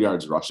 100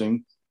 yards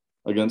rushing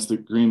against the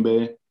Green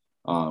Bay.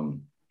 I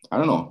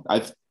don't know.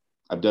 I've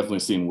definitely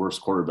seen worse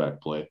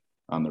quarterback play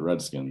on the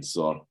Redskins.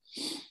 So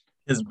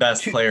his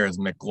best player is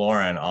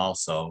McLaurin,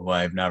 also, who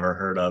I've never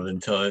heard of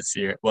until this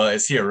year. Well,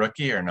 is he a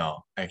rookie or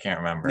no? I can't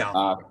remember.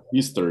 No,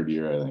 he's third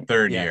year, I think.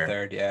 Third year.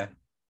 Third, yeah.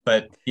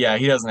 But yeah,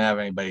 he doesn't have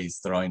anybody he's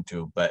throwing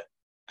to. But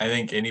I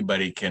think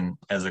anybody can,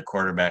 as a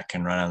quarterback,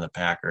 can run on the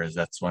Packers.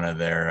 That's one of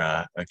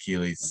their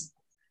Achilles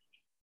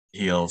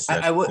heels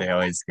that they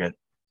always get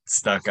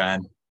stuck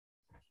on.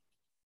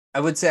 I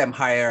would say I'm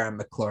higher on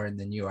McLaurin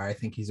than you are. I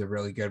think he's a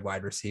really good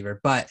wide receiver.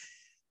 But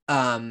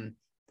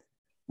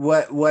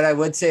what I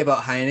would say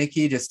about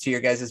Heineke, just to your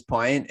guys'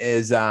 point,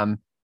 is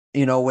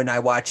you know, when I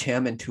watch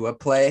him and Tua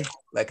play,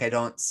 like I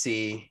don't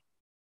see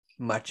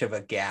much of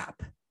a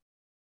gap.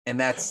 And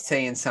that's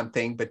saying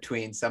something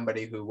between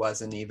somebody who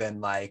wasn't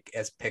even like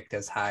as picked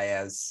as high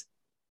as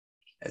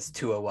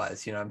Tua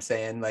was, you know what I'm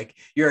saying? Like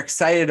you're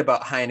excited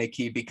about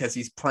Heineke because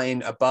he's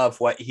playing above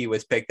what he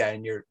was picked at,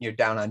 and you're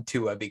down on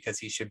Tua because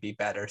he should be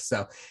better.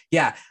 So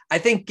yeah, I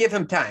think give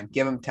him time,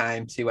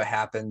 see what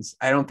happens.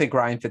 I don't think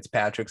Ryan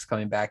Fitzpatrick's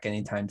coming back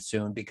anytime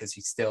soon because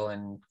he's still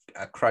in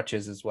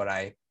crutches is what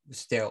I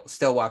still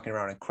walking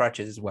around in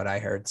crutches is what I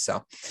heard.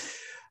 So,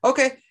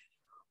 okay,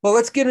 well,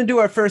 let's get into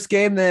our first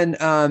game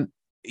then.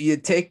 You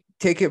take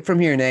it from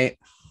here, Nate.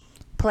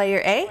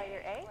 Player A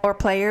or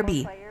player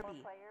B?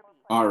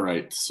 All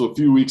right. So a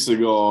few weeks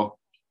ago,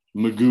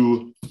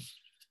 Magoo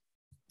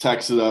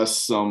texted us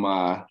some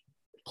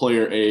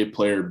player A,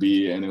 player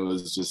B, and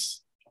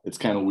it's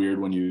kind of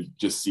weird when you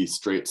just see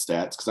straight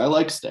stats because I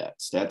like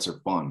stats. Stats are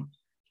fun,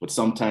 but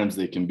sometimes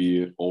they can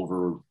be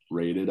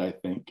overrated, I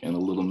think, and a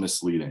little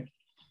misleading.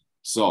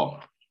 So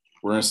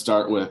we're going to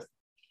start with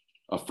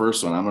a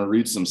first one. I'm going to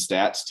read some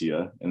stats to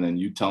you, and then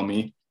you tell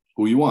me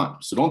who you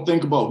want. So don't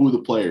think about who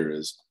the player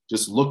is.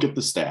 Just look at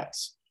the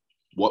stats.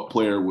 What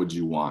player would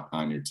you want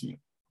on your team?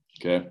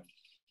 Okay.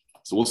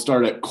 So we'll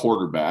start at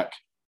quarterback.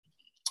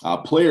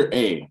 Player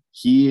A,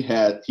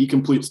 he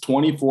completes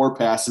 24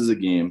 passes a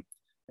game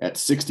at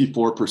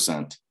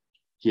 64%.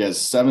 He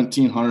has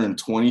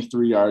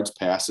 1,723 yards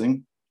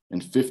passing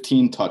and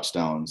 15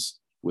 touchdowns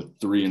with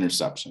 3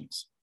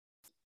 interceptions.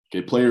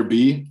 Okay. Player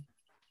B,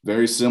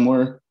 very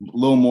similar, a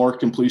little more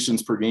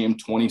completions per game,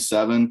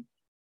 27,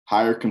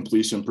 higher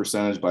completion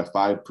percentage by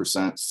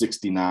 5%,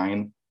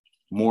 69,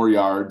 more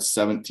yards,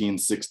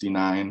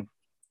 1,769,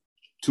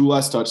 2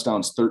 less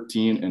touchdowns,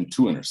 13, and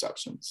 2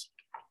 interceptions.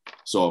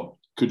 So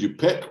could you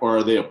pick, or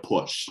are they a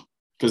push?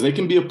 Because they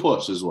can be a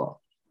push as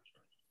well.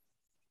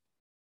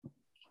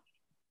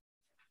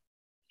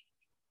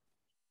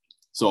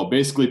 So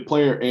basically,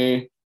 player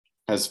A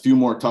has few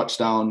more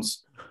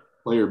touchdowns.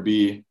 Player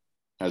B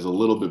has a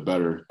little bit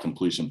better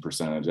completion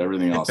percentage.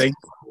 Everything else.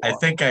 I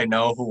think I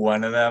know who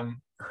one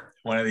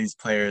of these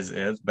players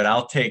is, but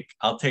I'll take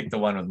the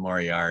one with more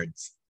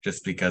yards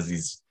just because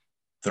he's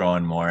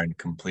throwing more and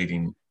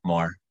completing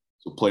more.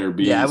 So player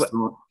B is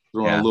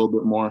throwing a little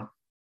bit more.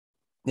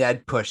 Yeah,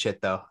 I'd push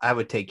it though. I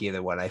would take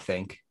either one, I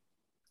think.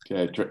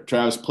 Okay,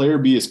 Travis, player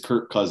B is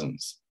Kirk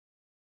Cousins.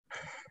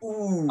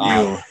 Ooh.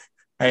 I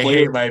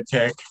hate my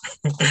pick.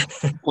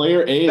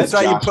 Player A is That's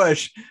why you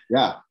push.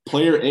 Yeah,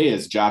 player A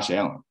is Josh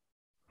Allen.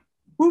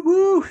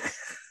 Woo-woo.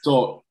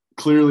 So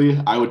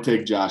clearly, I would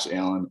take Josh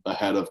Allen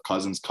ahead of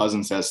Cousins.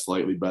 Cousins has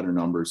slightly better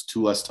numbers,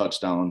 2 less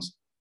touchdowns,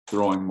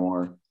 throwing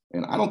more,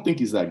 and I don't think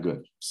he's that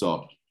good.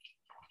 So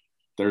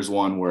there's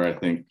one where I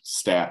think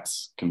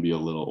stats can be a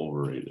little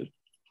overrated.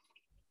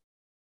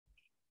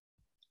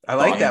 I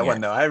like that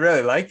one, though. I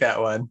really like that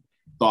one.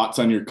 Thoughts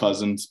on your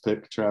Cousins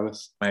pick,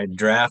 Travis? My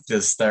draft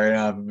is starting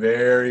off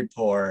very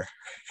poor.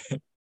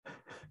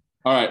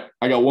 All right,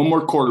 I got one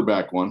more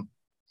quarterback one.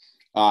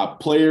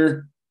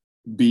 Player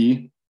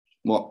A.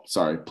 We'll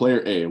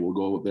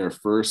go there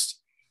first.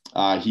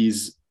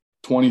 He's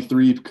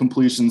 23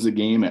 completions a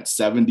game at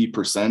 70%,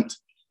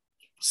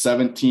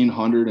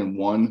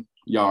 1,701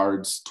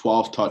 yards,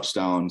 12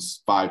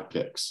 touchdowns, 5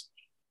 picks.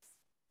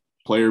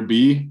 Player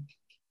B,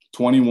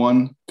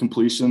 21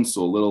 completions,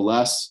 so a little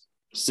less,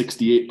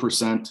 68%,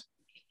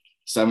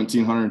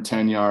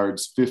 1,710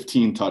 yards,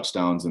 15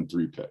 touchdowns, and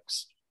 3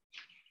 picks.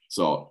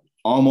 So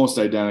almost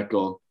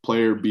identical.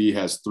 Player B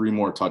has 3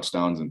 more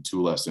touchdowns and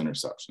 2 less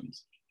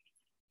interceptions.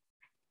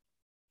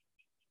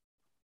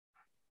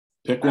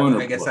 Pick one.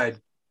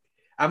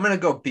 I'm going to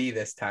go B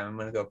this time. I'm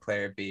going to go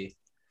player B.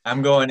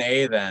 I'm going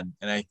A then,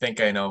 and I think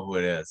I know who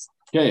it is.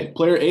 Okay,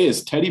 player A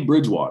is Teddy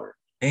Bridgewater.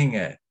 Dang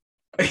it.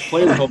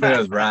 Player hope it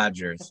was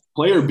Rodgers.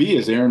 Player B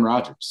is Aaron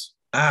Rodgers.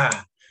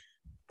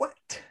 What?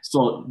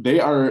 So they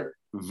are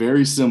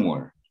very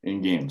similar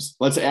in games.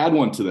 Let's add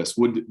one to this.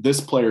 Would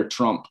this player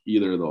trump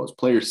either of those?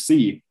 Player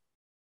C,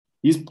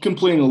 he's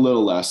completing a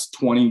little less,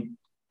 20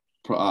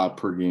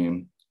 per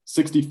game,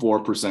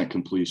 64%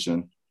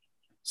 completion,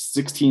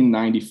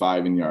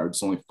 1,695 in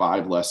yards, only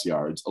 5 less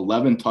yards,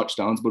 11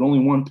 touchdowns, but only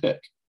 1 pick.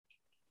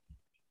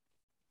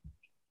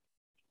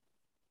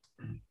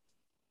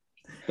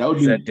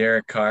 Is that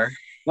Derek Carr?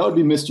 That would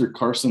be Mr.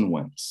 Carson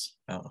Wentz.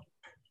 Oh.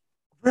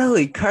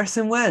 Really?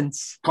 Carson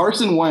Wentz?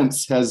 Carson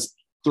Wentz has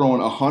thrown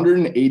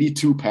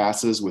 182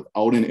 passes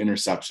without an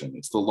interception.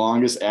 It's the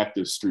longest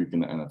active streak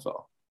in the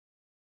NFL.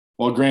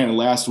 Well, granted,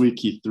 last week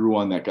he threw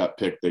one that got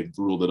picked. They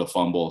ruled it a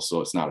fumble,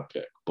 so it's not a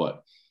pick.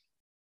 But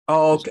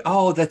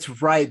that's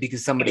right,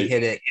 because somebody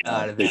hit it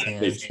out of his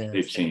hands.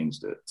 They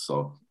changed it.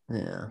 So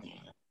yeah.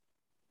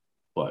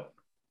 But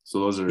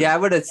so those are. Yeah, I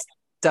would have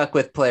stuck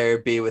with player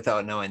B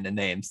without knowing the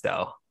names,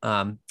 though.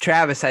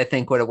 Travis, I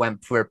think, would have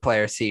went for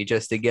player C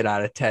just to get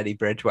out of Teddy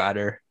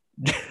Bridgewater.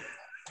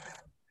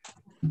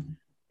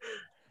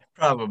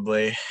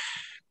 Probably.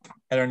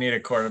 I don't need a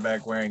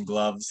quarterback wearing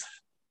gloves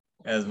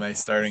as my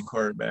starting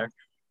quarterback.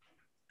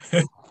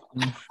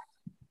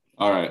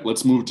 All right,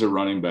 let's move to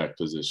running back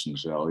position,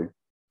 shall we?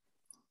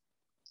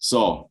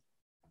 So,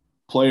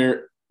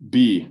 player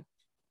B,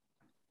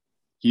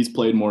 he's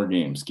played more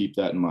games. Keep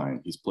that in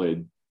mind. He's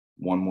played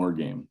 1 more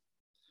game.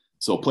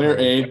 So, player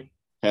A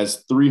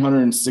has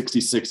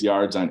 366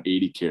 yards on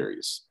 80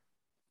 carries.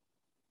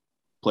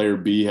 Player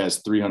B has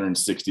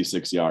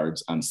 366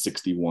 yards on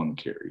 61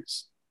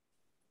 carries.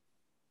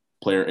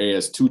 Player A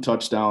has 2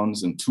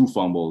 touchdowns and 2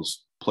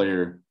 fumbles.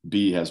 Player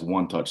B has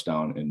 1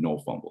 touchdown and no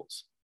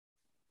fumbles.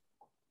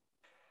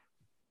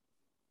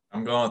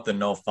 I'm going with the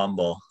no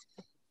fumble.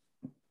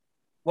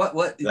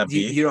 What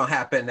you don't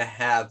happen to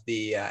have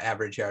the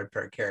average yard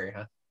per carry,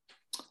 huh?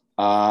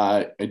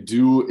 I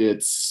do.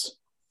 It's,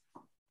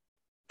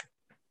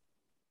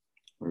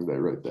 where did I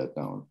write that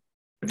down?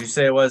 Would you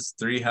say it was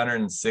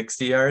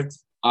 360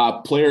 yards?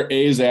 Player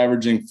A is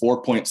averaging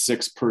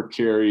 4.6 per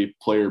carry.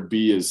 Player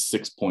B is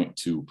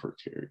 6.2 per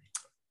carry.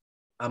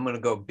 I'm going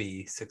to go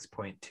B,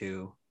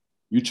 6.2.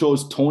 You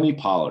chose Tony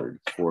Pollard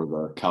for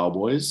the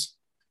Cowboys.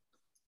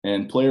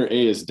 And player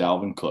A is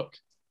Dalvin Cook.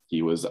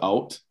 He was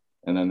out,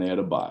 and then they had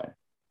a bye.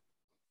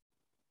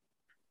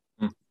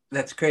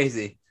 That's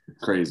crazy.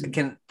 Crazy.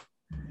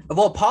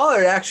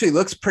 Pollard actually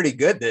looks pretty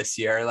good this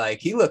year. Like,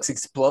 he looks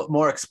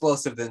more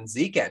explosive than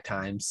Zeke at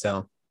times.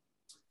 So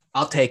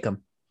I'll take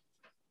him.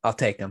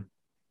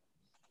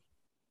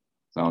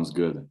 Sounds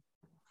good.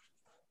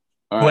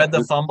 Who had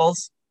the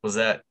fumbles? Was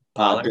that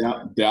Pollard?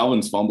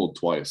 Dalvin's fumbled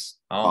twice.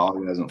 Oh.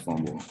 Pollard hasn't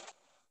fumbled.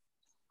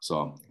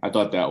 So I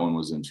thought that one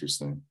was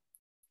interesting.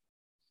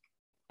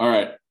 All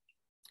right.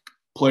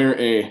 Player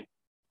A,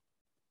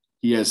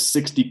 he has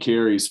 60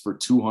 carries for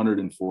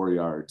 204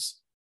 yards,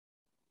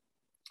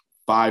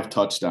 5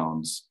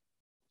 touchdowns,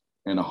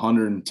 and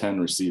 110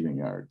 receiving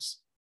yards.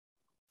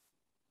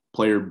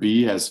 Player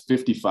B has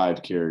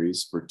 55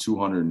 carries for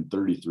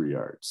 233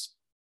 yards,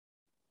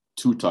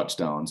 2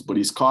 touchdowns, but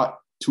he's caught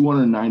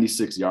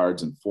 296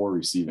 yards and 4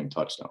 receiving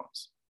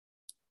touchdowns.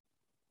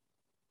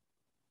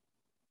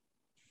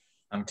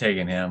 I'm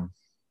taking him.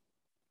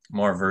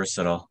 More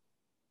versatile.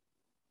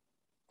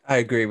 I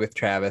agree with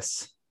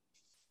Travis.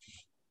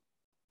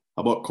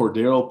 How about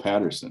Cordero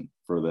Patterson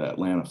for the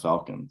Atlanta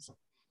Falcons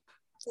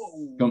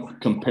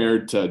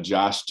compared to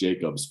Josh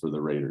Jacobs for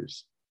the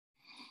Raiders?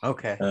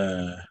 Okay.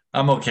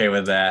 I'm okay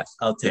with that.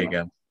 I'll take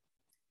him.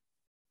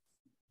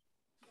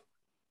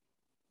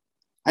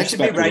 We should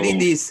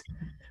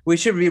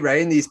be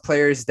writing these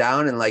players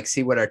down and like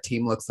see what our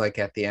team looks like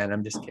at the end.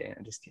 I'm just kidding.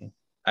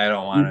 I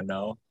don't want to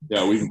know.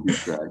 Yeah, we can keep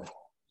track.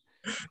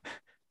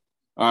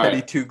 All Teddy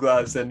right. Two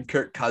Gloves and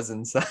Kirk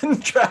Cousins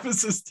on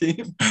Travis's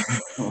team.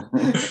 All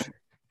right.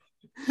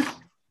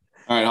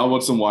 How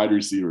about some wide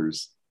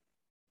receivers?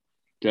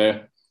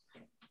 Okay.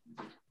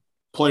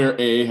 Player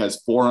A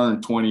has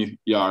 420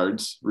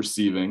 yards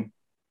receiving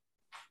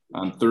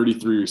on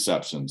 33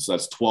 receptions. So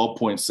that's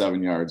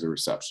 12.7 yards a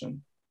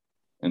reception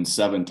and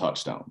 7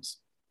 touchdowns.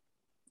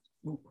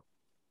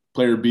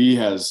 Player B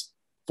has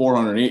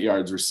 408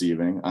 yards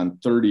receiving on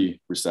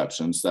 30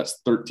 receptions.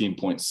 That's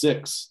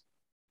 13.6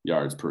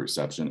 yards per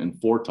reception and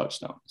 4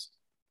 touchdowns.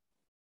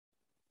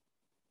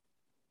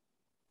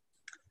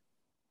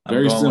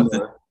 Very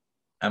similar.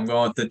 I'm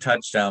going with the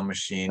touchdown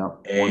machine.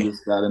 Yep. One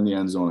just got in the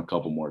end zone a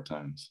couple more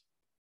times.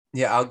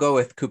 Yeah, I'll go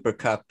with Cooper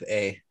Kupp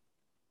A.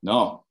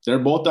 No, they're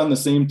both on the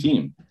same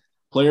team.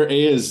 Player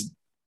A is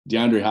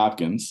DeAndre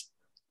Hopkins,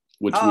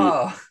 which we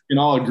can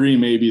all agree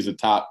maybe is a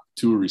top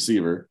 2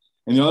 receiver.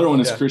 And the other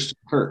one is Christian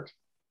Kirk.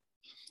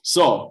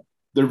 So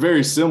they're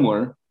very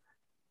similar.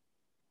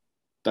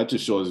 That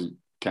just shows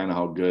kind of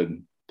how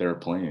good they're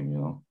playing, you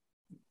know?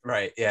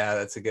 Right. Yeah,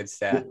 that's a good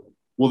stat.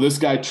 Will this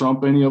guy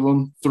trump any of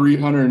them?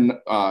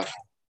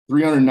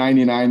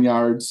 399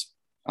 yards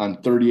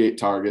on 38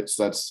 targets.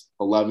 That's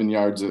 11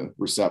 yards a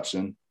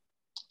reception,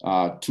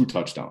 2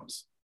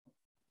 touchdowns.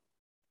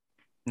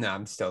 No,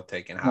 I'm still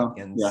taking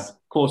Hopkins. Yeah,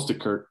 close to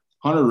Kirk.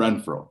 Hunter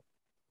Renfrow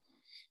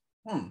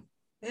for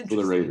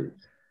the Raiders.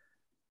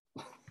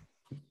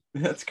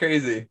 That's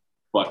crazy.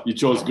 But you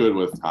chose good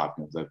with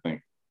Hopkins, I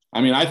think.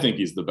 I mean, I think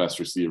he's the best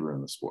receiver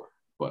in the sport,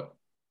 but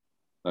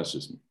that's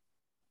just me.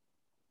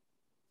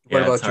 Yeah,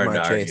 what about it's hard Jamar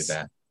to argue Chase?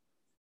 that.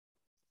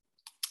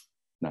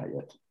 Not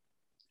yet.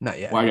 Not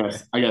yet. Well,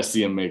 I got to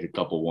see him make a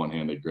couple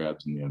one-handed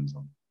grabs in the end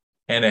zone.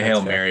 And a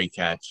Hail Mary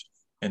catch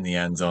in the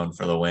end zone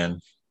for the win.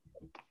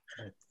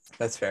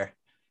 That's fair.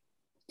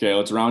 Okay,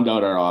 let's round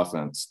out our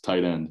offense.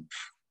 Tight end.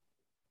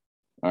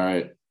 All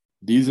right.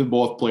 These have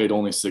both played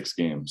only 6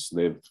 games.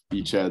 They've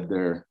each had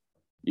their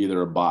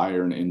either a bye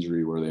or an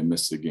injury where they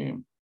missed a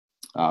game.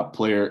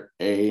 Player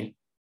A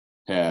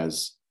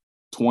has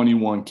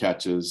 21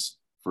 catches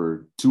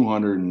for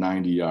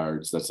 290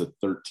 yards. That's a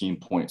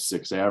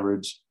 13.6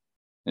 average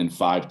and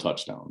 5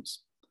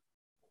 touchdowns.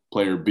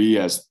 Player B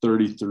has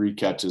 33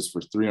 catches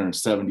for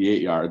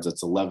 378 yards.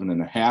 That's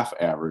 11.5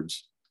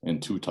 average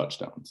and 2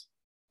 touchdowns.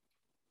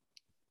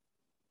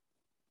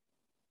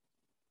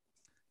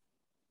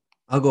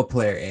 I'll go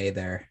player A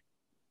there.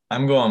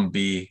 I'm going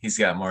B. He's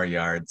got more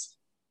yards.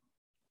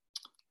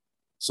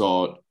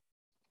 So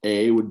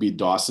A would be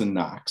Dawson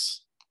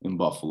Knox in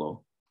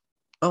Buffalo.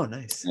 Oh,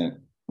 nice. And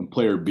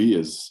player B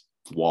is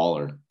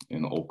Waller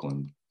in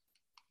Oakland.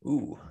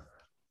 Ooh.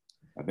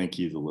 I think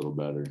he's a little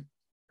better.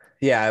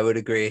 Yeah, I would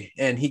agree.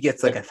 And he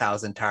gets like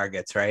 1,000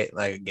 targets, right?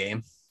 Like a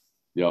game.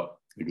 Yep,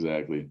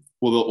 exactly.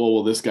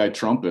 Well, this guy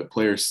trump it?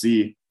 Player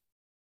C,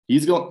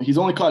 he's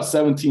only caught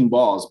 17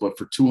 balls, but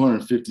for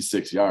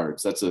 256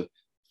 yards. That's a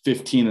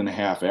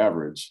 15.5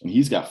 average, and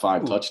he's got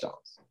 5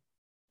 touchdowns.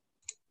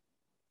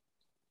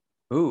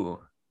 Ooh.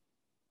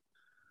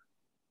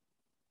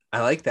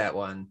 I like that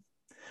one.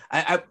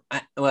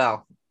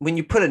 Well, when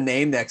you put a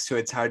name next to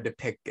it, it's hard to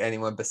pick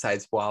anyone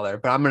besides Waller,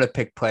 but I'm going to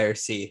pick player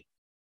C.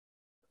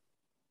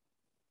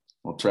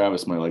 Well,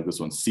 Travis might like this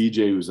one.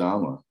 CJ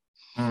Uzomah.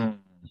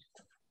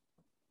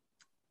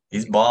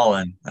 He's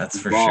balling. That's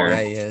for sure.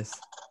 Yeah, he is.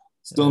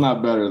 Still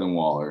not better than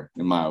Waller,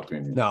 in my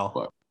opinion.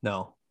 No.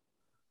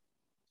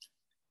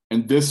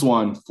 And this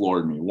one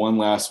floored me. One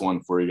last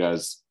one for you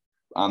guys.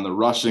 On the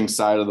rushing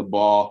side of the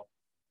ball,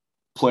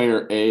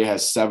 player A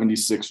has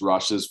 76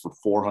 rushes for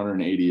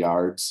 480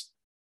 yards.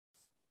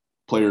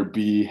 Player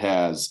B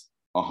has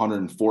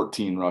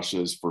 114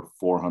 rushes for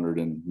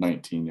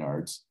 419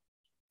 yards.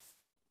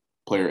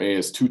 Player A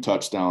has 2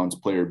 touchdowns.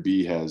 Player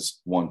B has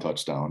 1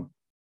 touchdown.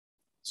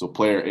 So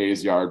player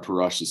A's yard per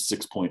rush is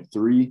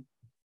 6.3.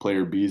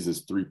 Player B's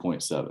is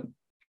 3.7.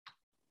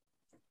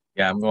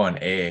 Yeah, I'm going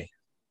A.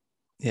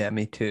 Yeah,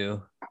 me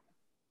too.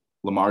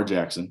 Lamar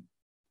Jackson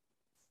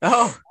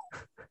Oh,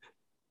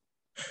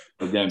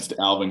 against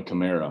Alvin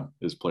Kamara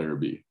is player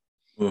B.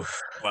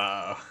 Oof.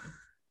 wow.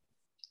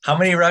 How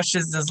many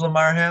rushes does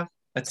Lamar have?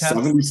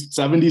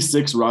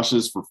 76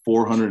 rushes for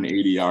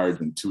 480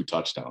 yards and 2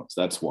 touchdowns.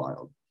 That's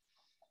wild.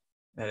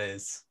 That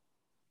is.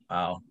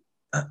 Wow.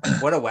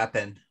 What a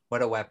weapon.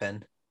 What a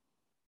weapon.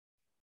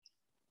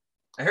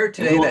 I heard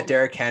today that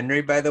Derrick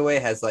Henry, by the way,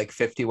 has like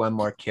 51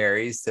 more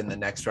carries than the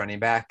next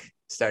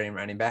starting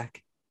running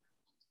back.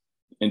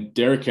 And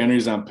Derrick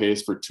Henry's on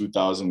pace for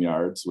 2,000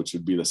 yards, which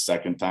would be the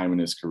second time in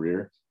his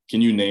career.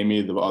 Can you name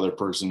me the other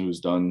person who's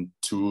done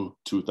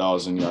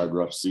 2,000-yard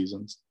rush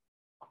seasons?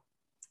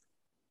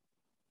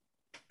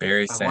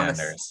 Barry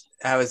Sanders.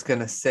 I was going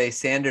to say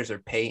Sanders or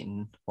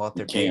Peyton,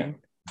 Walter Payton.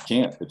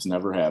 Can't. It's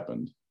never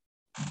happened.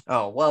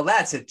 Oh, well,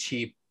 that's a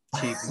cheap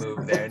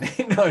move there.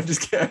 No, I'm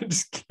just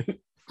kidding.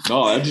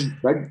 No,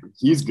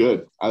 he's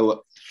good.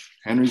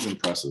 Henry's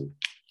impressive.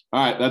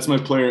 All right, that's my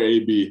player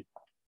AB.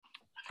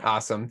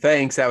 Awesome.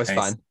 Thanks. That was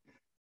fun.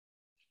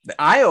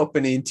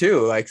 Eye-opening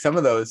too. Like some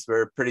of those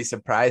were pretty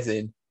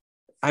surprising.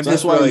 I'm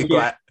just really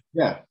glad.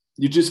 Yeah.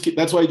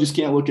 That's why you just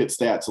can't look at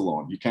stats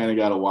alone. You kind of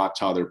got to watch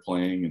how they're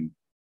playing, and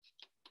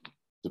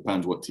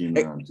depends what team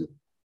they're on too.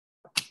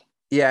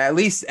 Yeah, at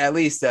least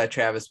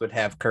Travis would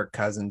have Kirk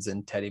Cousins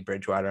and Teddy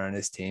Bridgewater on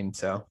his team.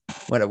 So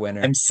what a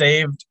winner. I'm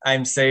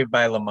saved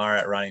by Lamar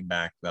at running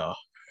back though.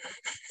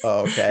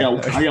 Oh, okay.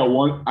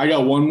 I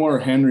got one more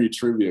Henry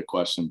trivia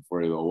question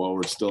for you though, while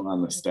we're still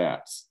on the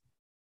stats.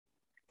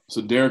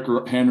 So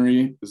Derrick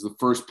Henry is the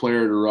first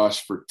player to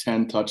rush for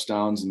 10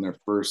 touchdowns in their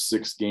first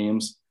 6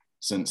 games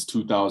since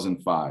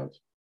 2005.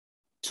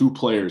 2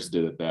 players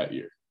did it that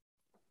year.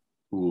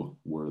 Who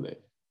were they?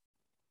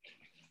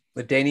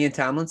 LaDainian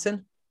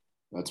Tomlinson?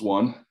 That's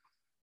one.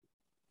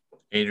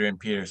 Adrian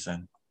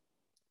Peterson.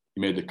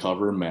 He made the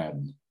cover of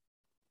Madden.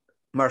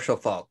 Marshall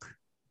Faulk.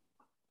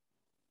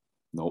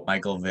 Nope.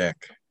 Michael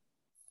Vick.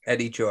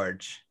 Eddie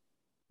George.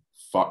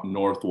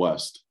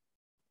 Northwest.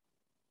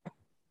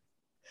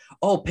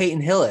 Oh,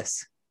 Peyton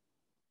Hillis.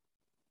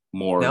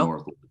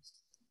 Northwest.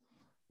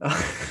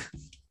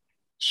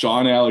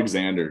 Sean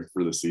Alexander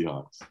for the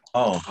Seahawks.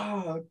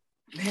 Oh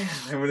man,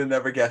 I would have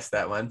never guessed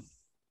that one.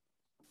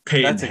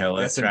 Peyton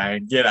Hillis,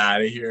 Ryan. Get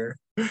out of here.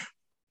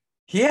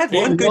 He had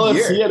one good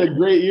year. He had a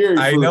great year.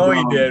 I know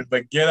he did,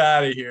 but get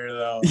out of here,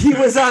 though. He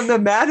was on the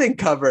Madden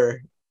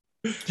cover.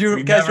 Do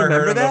you guys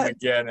remember that?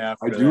 Again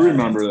after I do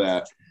remember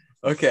that.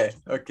 Okay.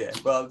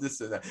 Well, this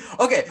is that.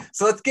 Okay,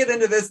 so let's get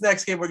into this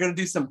next game. We're going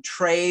to do some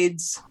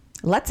trades.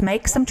 Let's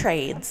make some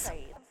trades.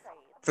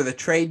 For the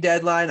trade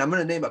deadline, I'm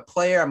going to name a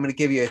player. I'm going to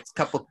give you a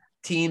couple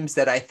teams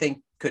that I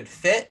think could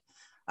fit.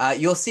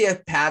 You'll see a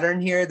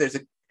pattern here. There's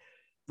a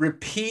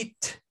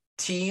repeat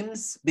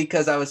teams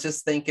because I was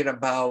just thinking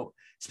about,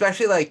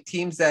 especially like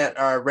teams that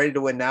are ready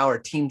to win now or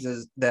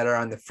teams that are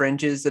on the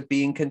fringes of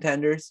being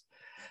contenders.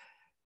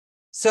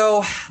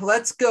 So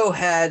let's go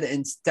ahead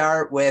and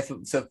start with,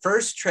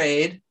 first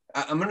trade,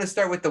 I'm going to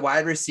start with the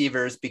wide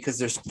receivers because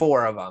there's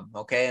 4 of them.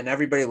 Okay. And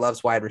everybody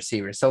loves wide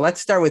receivers. So let's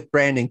start with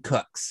Brandon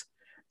Cooks.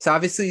 So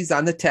obviously he's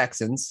on the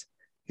Texans.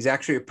 He's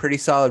actually a pretty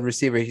solid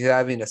receiver. He's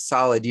having a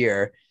solid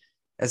year.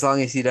 As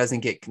long as he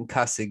doesn't get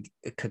concussed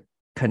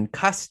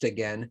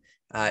again,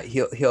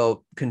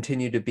 he'll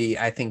continue to be,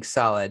 I think,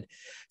 solid.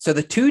 So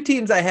the 2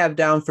 teams I have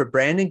down for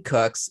Brandon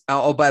Cooks.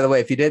 Oh, by the way,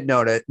 if you didn't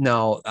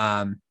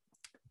know,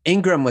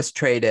 Ingram was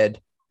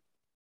traded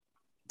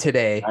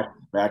today.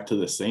 Back to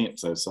the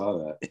Saints. I saw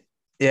that.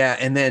 Yeah,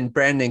 and then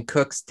Brandon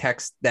Cooks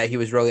text that he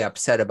was really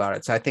upset about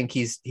it. So I think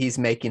he's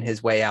making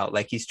his way out,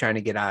 like he's trying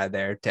to get out of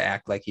there to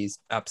act like he's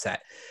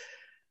upset.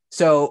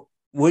 So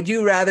would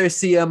you rather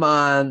see him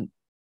on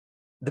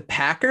the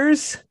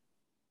Packers,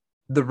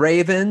 the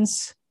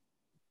Ravens,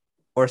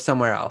 or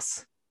somewhere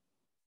else?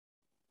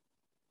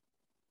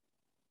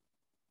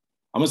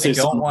 I'm gonna say I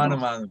don't want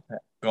him on.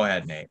 Go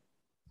ahead, Nate.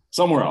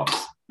 Somewhere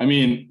else. I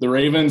mean, the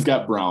Ravens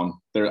got Brown.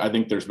 I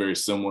think there's very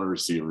similar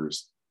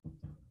receivers.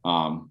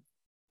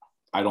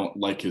 I don't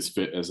like his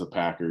fit as the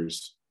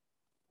Packers.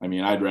 I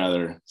mean, I'd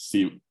rather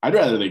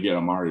they get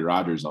Amari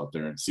Rodgers out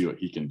there and see what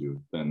he can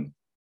do than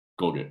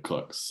go get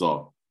Cooks.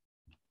 So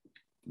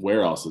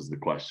where else is the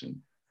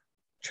question?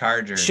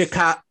 Chargers.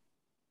 Chicago.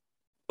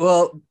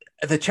 Well,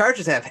 the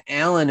Chargers have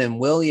Allen and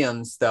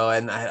Williams, though,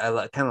 and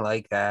I kind of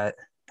like that.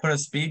 Put a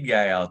speed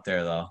guy out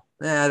there, though.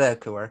 Yeah, that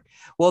could work.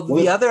 Well,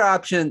 the other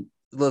option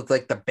looked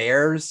like the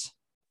Bears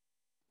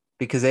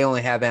because they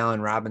only have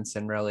Allen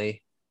Robinson,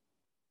 really.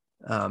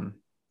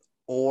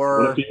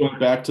 Or what if he went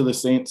back to the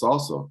Saints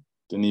also?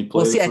 Didn't he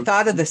play? Well, see, I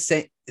thought of the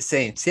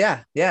Saints.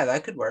 Yeah,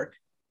 that could work.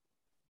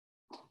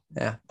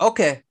 Yeah.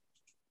 Okay.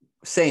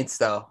 Saints,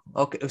 though.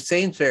 Okay,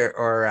 Saints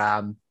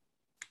or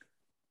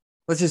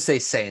let's just say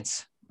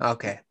Saints.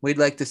 Okay, we'd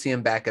like to see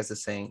him back as the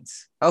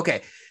Saints.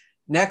 Okay.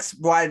 Next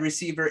wide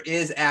receiver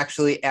is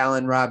actually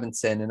Allen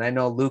Robinson. And I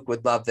know Luke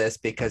would love this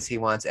because he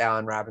wants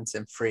Allen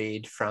Robinson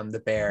freed from the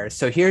Bears.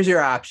 So here's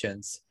your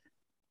options.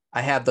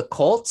 I have the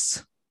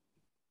Colts,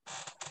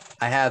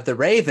 I have the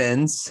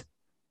Ravens,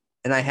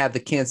 and I have the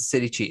Kansas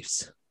City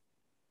Chiefs.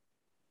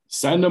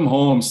 Send him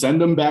home.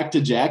 Send him back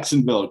to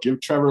Jacksonville. Give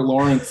Trevor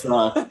Lawrence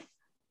a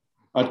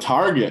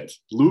target.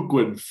 Luke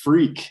would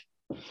freak.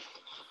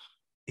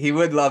 He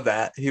would love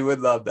that. He would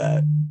love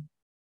that.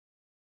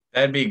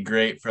 That'd be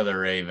great for the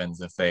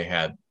Ravens if they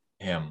had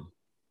him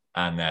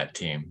on that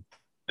team.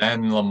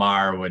 Then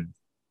Lamar would,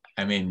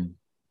 that'd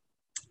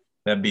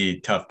be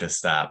tough to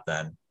stop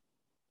then.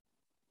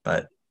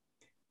 but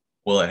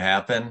will it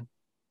happen?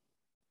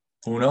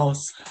 Who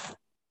knows?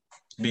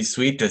 Be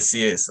sweet to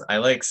see it. I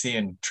like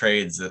seeing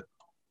trades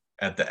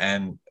at the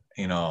end,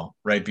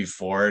 right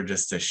before,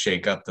 just to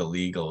shake up the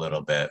league a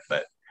little bit.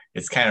 But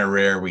it's kind of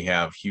rare we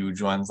have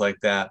huge ones like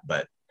that.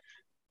 But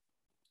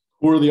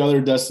who are the other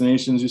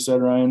destinations you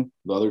said, Ryan?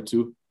 The other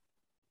two?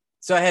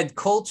 So I had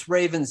Colts,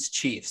 Ravens,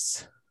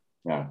 Chiefs.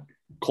 Yeah.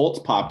 Colts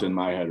popped in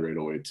my head right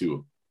away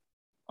too.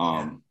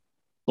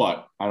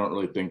 But I don't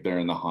really think they're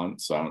in the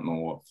hunt, so I don't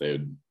know if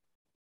they'd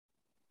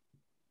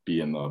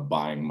be in the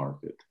buying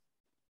market.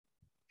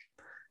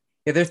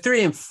 Yeah, they're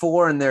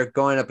 3-4, and they're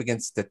going up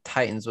against the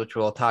Titans, which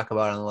we'll talk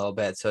about in a little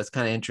bit. So it's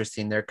kind of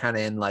interesting. They're kind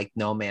of in like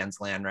no man's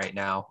land right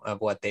now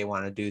of what they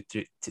want to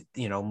do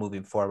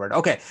moving forward.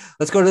 Okay,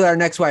 let's go to our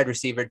next wide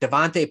receiver,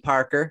 Devontae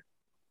Parker.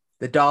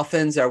 The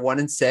Dolphins are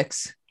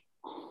 1-6.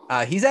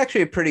 He's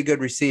actually a pretty good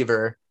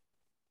receiver.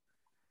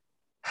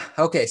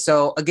 Okay,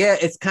 so again,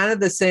 it's kind of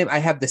the same. I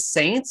have the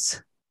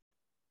Saints,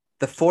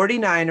 the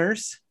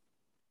 49ers,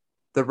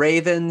 the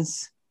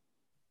Ravens,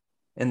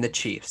 and the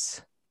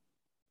Chiefs.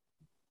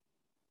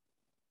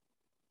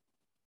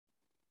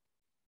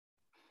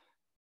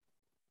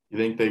 You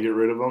think they get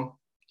rid of him?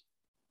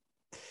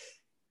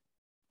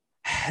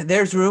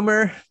 There's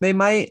rumor they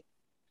might.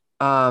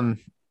 I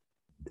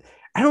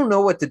don't know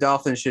what the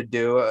Dolphins should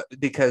do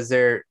because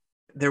they're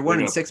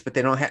 1-6, but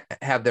they don't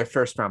have their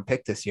first round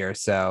pick this year,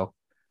 so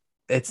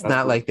it's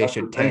not like they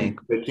should tank.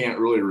 They can't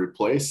really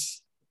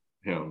replace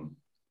him.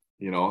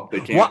 They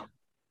can't.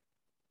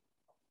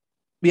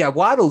 Yeah,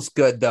 Waddle's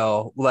good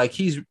though. Like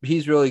he's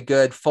really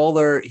good.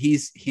 Fuller,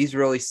 he's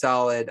really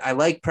solid. I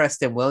like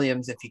Preston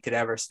Williams if he could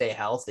ever stay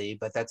healthy,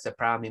 but that's the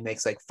problem. He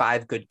makes like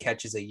 5 good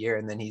catches a year,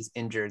 and then he's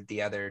injured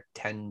the other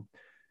 10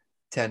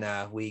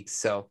 weeks.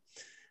 So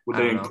would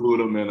they include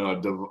him in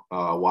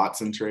a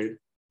Watson trade?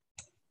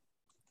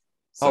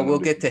 We'll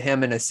get to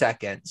him in a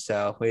second.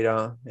 So we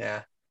don't.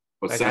 Yeah,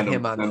 I got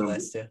him on the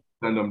list too.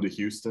 Send him to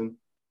Houston.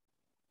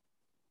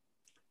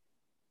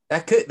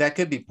 That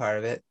could be part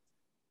of it.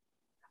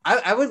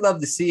 I would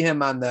love to see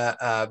him on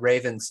the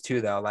Ravens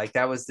too, though. Like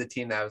that was the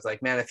team that I was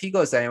like, man, if he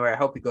goes anywhere, I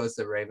hope he goes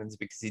to the Ravens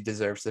because he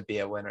deserves to be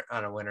a winner.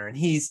 And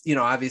he's,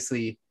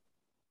 obviously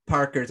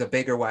Parker's a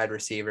bigger wide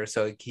receiver,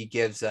 so he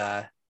gives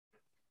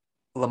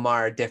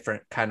Lamar a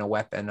different kind of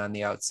weapon on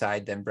the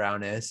outside than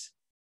Brown is.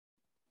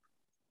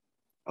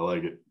 I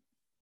like it.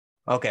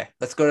 Okay,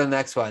 let's go to the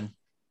next one.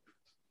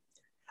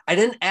 I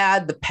didn't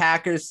add the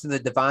Packers to the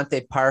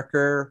Devontae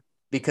Parker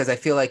because I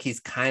feel like he's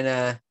kind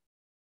of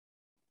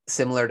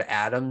similar to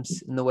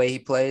Adams in the way he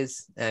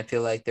plays. And I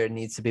feel like there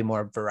needs to be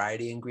more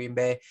variety in Green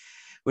Bay,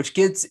 which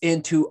gets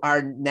into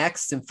our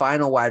next and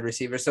final wide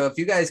receiver. So if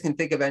you guys can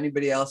think of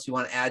anybody else you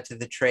want to add to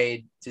the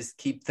trade, just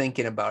keep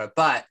thinking about it.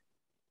 But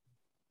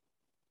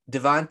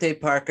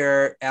Devontae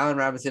Parker, Allen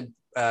Robinson,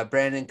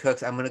 Brandon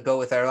Cooks. I'm going to go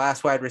with our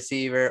last wide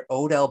receiver,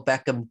 Odell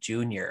Beckham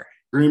Jr.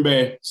 Green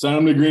Bay. Send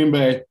him to Green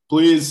Bay,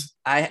 please.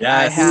 I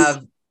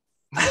have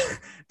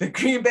the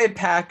Green Bay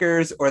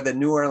Packers or the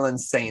New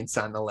Orleans Saints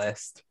on the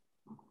list.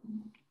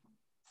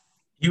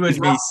 He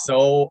would be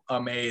so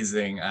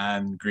amazing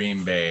on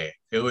Green Bay.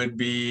 It would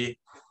be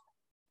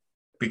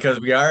because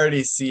we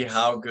already see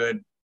how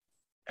good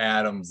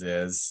Adams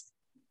is,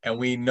 and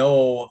we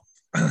know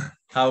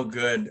how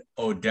good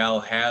Odell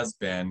has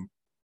been.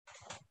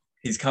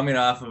 He's coming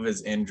off of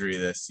his injury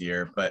this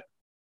year, but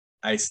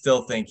I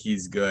still think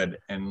he's good.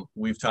 And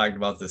we've talked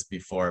about this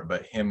before,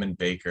 but him and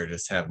Baker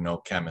just have no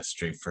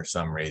chemistry for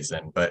some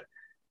reason. But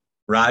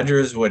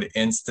Rodgers would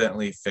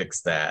instantly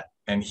fix that,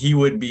 and he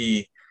would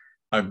be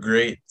a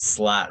great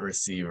slot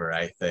receiver,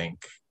 I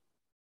think.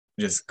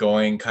 Just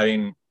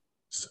cutting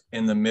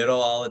in the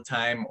middle all the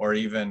time, or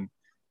even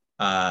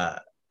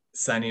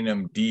sending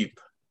him deep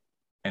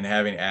and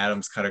having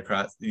Adams cut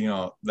across.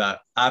 The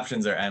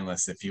options are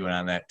endless if he went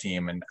on that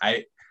team. And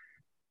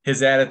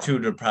his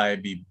attitude would probably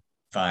be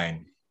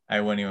fine. I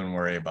wouldn't even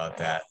worry about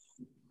that.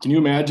 Can you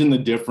imagine the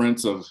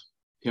difference of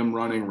him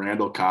running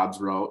Randall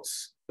Cobb's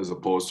routes as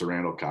opposed to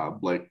Randall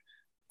Cobb? Like,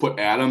 put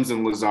Adams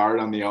and Lazard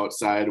on the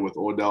outside with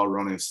Odell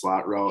running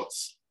slot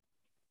routes.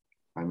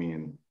 I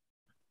mean,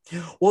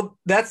 well,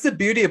 that's the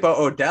beauty about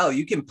Odell.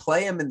 You can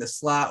play him in the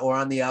slot or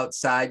on the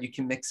outside. You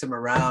can mix him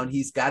around.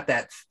 He's got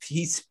that.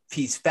 He's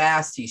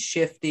fast. He's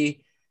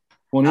shifty.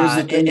 Well,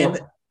 here's the thing.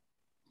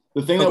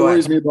 The thing that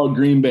worries me about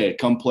Green Bay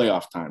come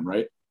playoff time,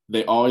 right?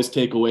 They always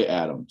take away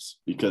Adams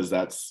because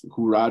that's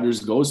who Rodgers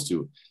goes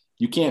to.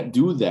 You can't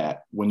do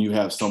that when you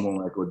have someone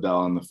like Odell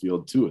on the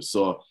field too.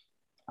 So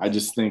I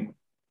just think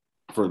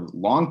for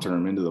long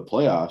term into the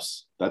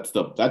playoffs, that's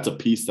a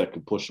piece that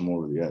could push them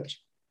over the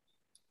edge.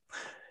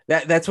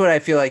 That's what I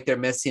feel like they're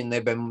missing.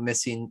 They've been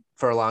missing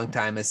for a long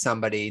time is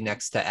somebody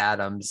next to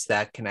Adams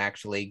that can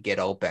actually get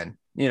open,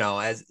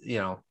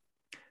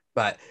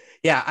 but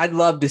yeah, I'd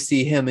love to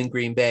see him in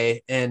Green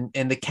Bay and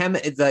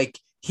it's like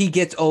he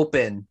gets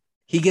open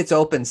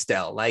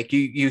still. Like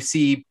you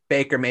see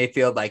Baker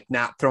Mayfield like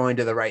not throwing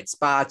to the right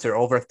spots or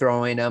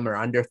overthrowing him or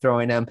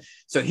underthrowing him.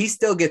 So he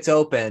still gets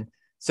open.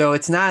 So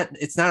it's not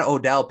an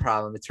Odell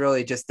problem. It's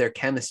really just their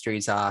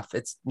chemistry's off.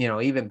 It's,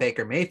 even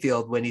Baker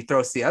Mayfield, when he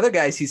throws to the other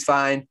guys, he's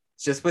fine.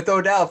 It's just with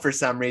Odell for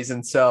some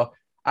reason. So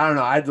I don't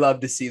know. I'd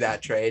love to see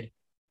that trade.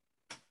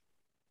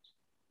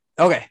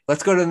 Okay,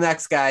 let's go to the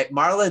next guy,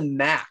 Marlon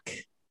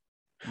Mack.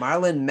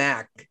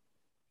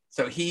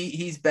 So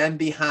he's been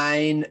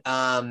behind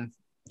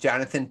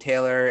Jonathan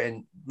Taylor,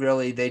 and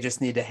really they just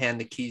need to hand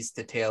the keys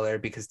to Taylor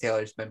because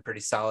Taylor's been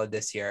pretty solid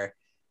this year.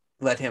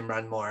 Let him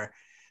run more.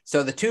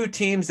 So the two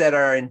teams that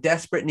are in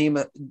desperate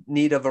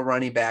need of a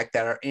running back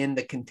that are in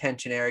the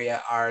contention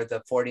area are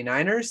the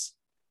 49ers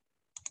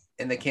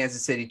and the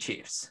Kansas City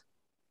Chiefs.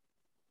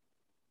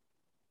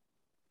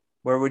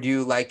 Where would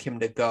you like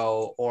him to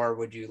go, or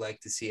would you like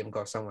to see him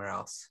go somewhere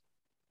else?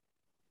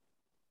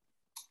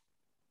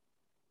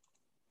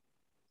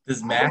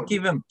 Does Mack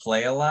even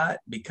play a lot?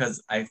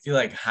 Because I feel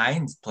like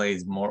Hines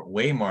plays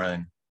way more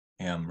than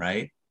him,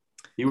 right?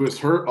 He was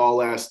hurt all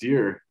last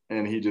year,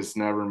 and he just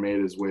never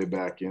made his way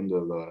back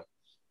into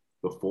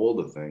the fold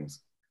of things.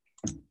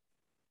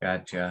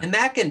 Gotcha. And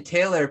Mack and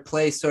Taylor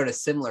play sort of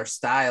similar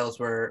styles,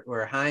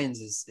 where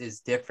Hines is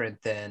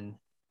different than,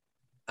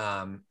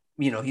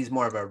 he's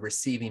more of a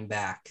receiving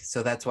back.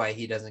 So that's why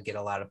he doesn't get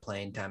a lot of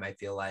playing time, I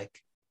feel like.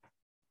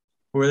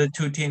 Who are the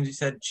two teams you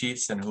said?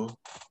 Chiefs and who?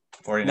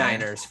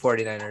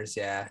 49ers,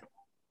 yeah.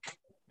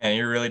 And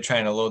you're really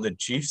trying to load the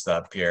Chiefs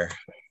up here.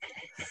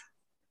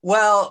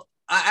 Well,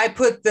 I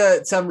put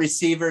some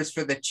receivers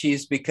for the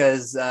Chiefs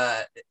because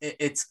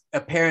it's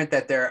apparent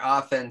that their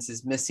offense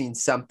is missing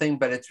something,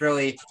 but it's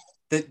really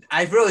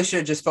I really should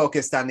have just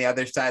focused on the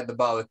other side of the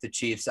ball with the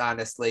Chiefs,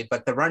 honestly.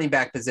 But the running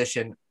back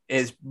position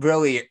is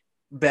really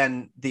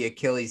been the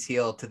Achilles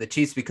heel to the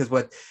Chiefs, because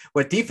what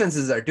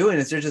defenses are doing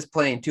is they're just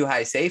playing too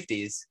high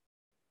safeties.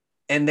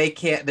 And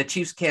the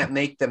Chiefs can't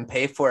make them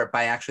pay for it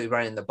by actually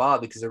running the ball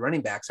because the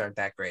running backs aren't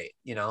that great,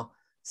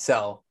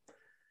 So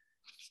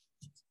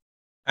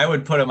I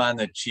would put them on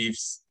the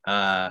Chiefs.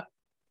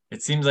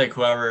 It seems like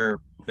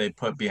whoever they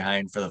put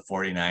behind for the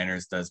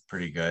 49ers does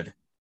pretty good,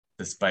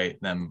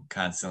 despite them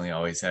constantly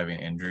always having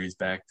injuries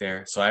back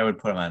there. So I would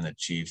put them on the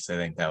Chiefs. I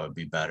think that would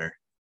be better.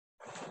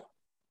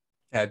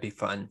 That'd be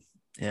fun.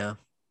 Yeah.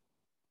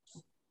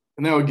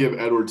 And that would give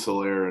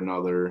Edwards-Helaire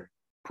another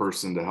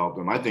person to help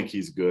him. I think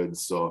he's good.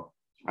 So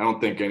I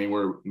don't think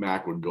anywhere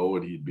Mack would go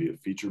would he'd be a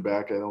feature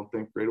back, I don't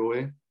think, right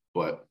away.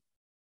 But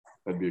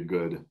that'd be a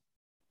good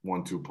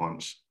 1-2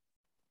 punch.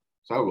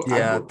 So I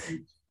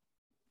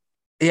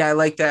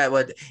like that.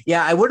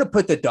 I would have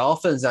put the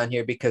Dolphins on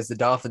here because the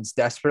Dolphins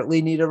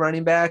desperately need a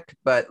running back,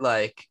 but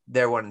like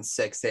they're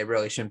 1-6. They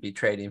really shouldn't be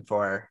trading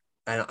for.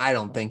 I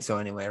don't think so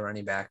anyway. A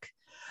running back.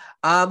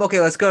 Okay,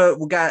 let's go.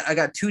 I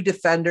got two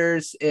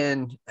defenders,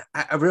 and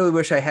I really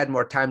wish I had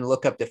more time to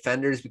look up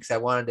defenders because I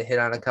wanted to hit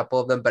on a couple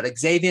of them, but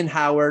Xavier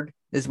Howard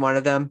is one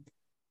of them.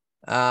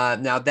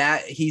 Now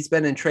that he's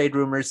been in trade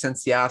rumors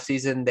since the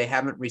offseason, they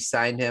haven't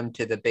re-signed him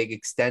to the big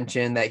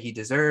extension that he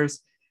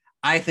deserves.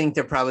 I think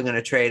they're probably going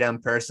to trade him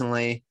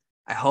personally.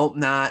 I hope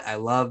not. I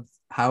love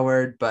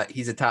Howard, but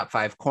he's a top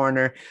 5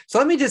 corner. So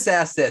let me just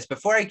ask this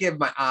before I give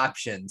my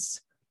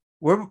options.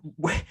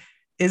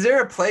 Is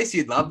there a place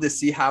you'd love to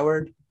see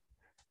Howard?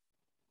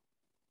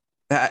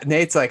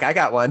 Nate's like, I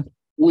got one.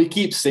 We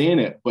keep saying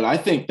it, but I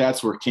think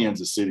that's where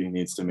Kansas City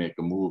needs to make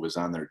a move, is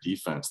on their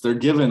defense. They're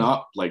giving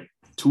up like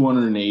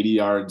 280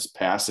 yards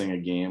passing a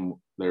game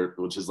there,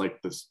 which is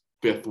like the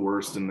 5th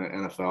worst in the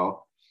NFL.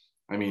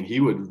 I mean,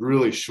 he would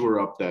really shore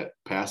up that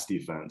pass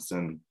defense.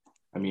 And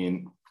I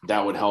mean,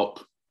 that would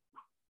help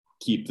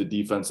keep the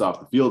defense off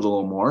the field a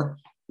little more,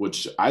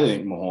 which I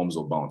think Mahomes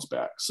will bounce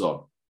back.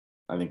 So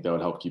I think that would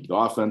help keep the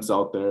offense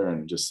out there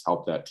and just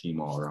help that team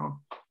all around.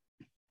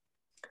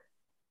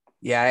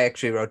 Yeah, I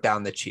actually wrote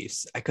down the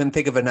Chiefs. I couldn't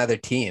think of another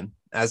team.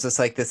 I was just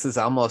like, this is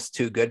almost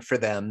too good for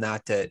them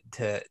not to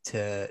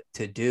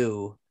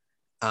do.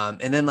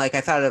 And then like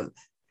I thought of,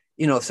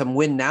 some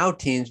win now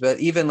teams,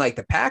 but even like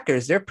the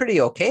Packers, they're pretty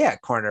okay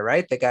at corner,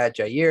 right? They got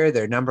Jair,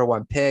 their number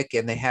 1 pick,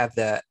 and they have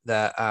they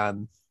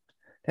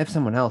have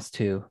someone else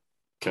too.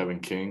 Kevin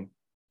King.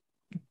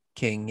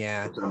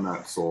 Yeah. Which I'm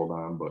not sold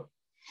on, but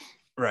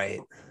right.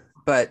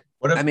 But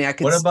what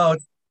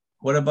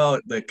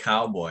about the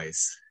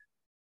Cowboys?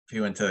 If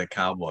he went to the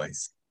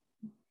Cowboys,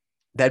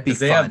 that'd be fun.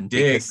 They have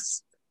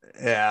Diggs,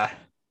 yeah,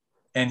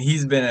 and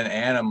he's been an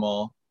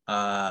animal.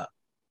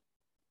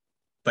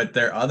 But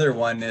their other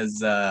one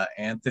is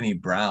Anthony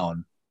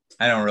Brown.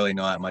 I don't really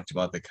know that much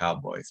about the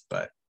Cowboys,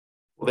 but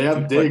they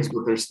have Diggs,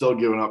 but they're still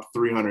giving up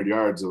 300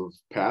 yards of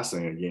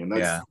passing a game.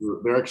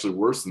 They're actually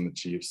worse than the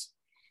Chiefs.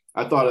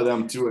 I thought of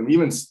them too, and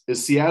even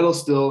is Seattle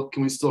still?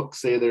 Can we still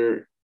say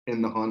they're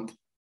in the hunt?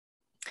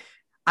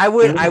 I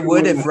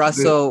would if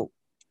Russell.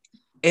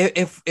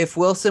 If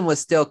Wilson was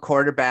still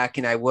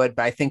quarterbacking, I would,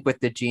 but I think with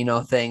the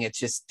Geno thing, it's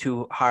just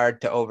too hard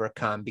to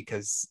overcome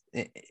because,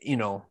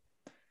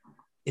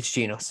 it's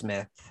Geno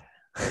Smith,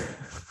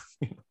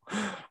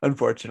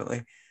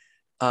 unfortunately.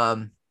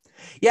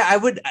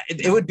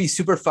 It would be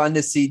super fun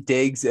to see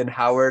Diggs and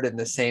Howard in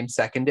the same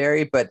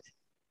secondary, but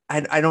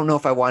I don't know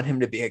if I want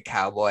him to be a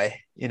Cowboy,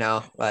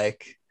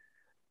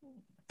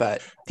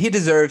 but he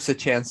deserves a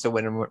chance to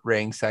win a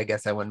ring. So I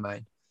guess I wouldn't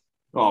mind.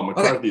 Oh,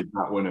 McCarthy's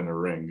not winning a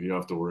ring. You don't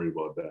have to worry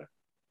about that.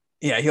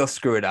 Yeah, he'll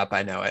screw it up.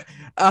 I know it.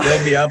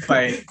 They'll be up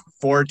by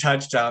 4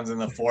 touchdowns in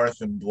the fourth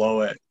and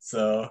blow it.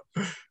 So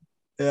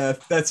yeah,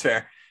 that's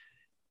fair.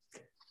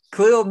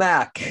 Khalil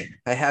Mack,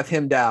 I have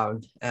him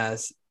down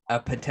as a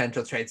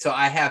potential trade. So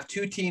I have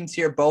 2 teams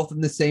here, both in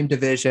the same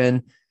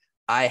division.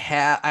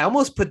 I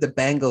almost put the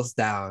Bengals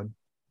down,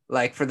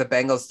 like for the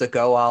Bengals to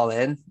go all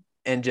in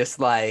and just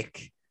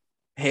like,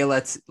 hey,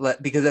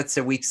 because that's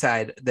their weak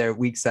side. Their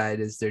weak side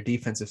is their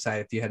defensive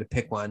side. If you had to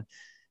pick one,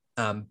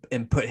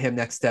 and put him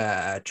next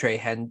to Trey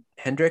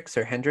Hendricks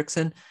or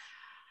Hendrickson.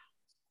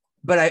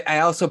 But I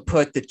also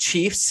put the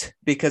Chiefs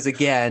because,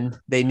 again,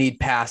 they need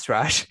pass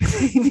rush.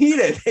 They need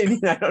it.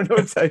 I don't know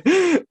what to say.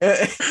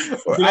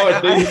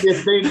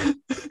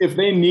 If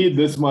they need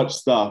this much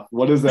stuff,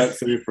 what does that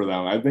say for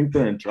them? I think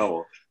they're in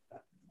trouble.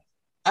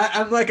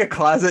 I'm like a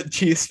closet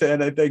Chiefs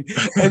fan, I think,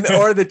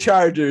 or the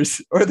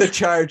Chargers. Or the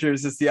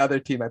Chargers is the other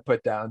team I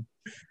put down.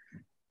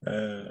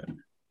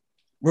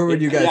 Where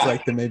would you guys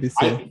like to maybe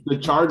see? The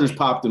Chargers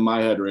popped in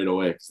my head right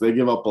away because they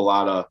give up a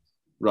lot of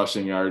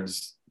rushing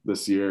yards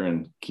this year.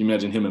 And can you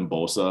imagine him and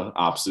Bosa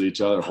opposite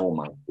each other? Oh,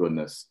 my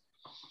goodness.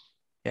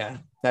 Yeah,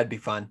 that'd be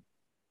fun.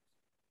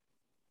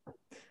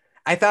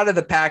 I thought of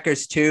the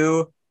Packers,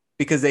 too,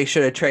 because they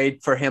should have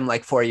traded for him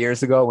like 4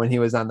 years ago when he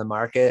was on the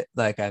market.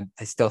 Like, I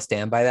still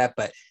stand by that.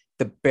 But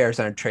the Bears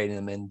aren't trading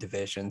him in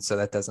division, so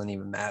that doesn't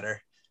even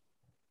matter.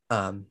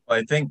 Well,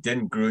 I think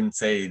didn't Gruden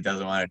say he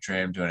doesn't want to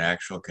trade him to an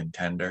actual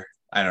contender?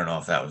 I don't know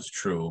if that was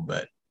true,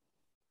 but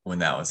when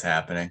that was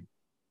happening,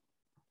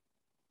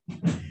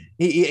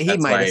 he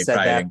might have said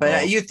that.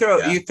 But you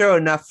throw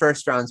enough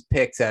first round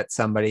picks at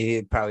somebody,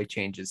 he probably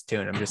changes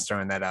tune. I'm just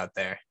throwing that out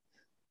there.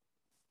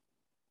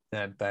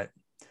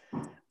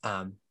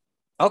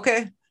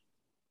 Okay.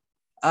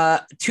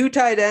 2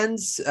 tight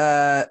ends,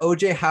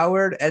 OJ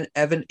Howard and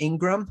Evan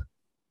Ingram.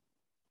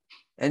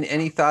 And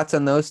any thoughts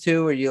on those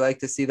 2? Would you like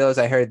to see those?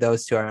 I heard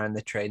those 2 are on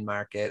the trade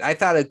market. I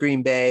thought of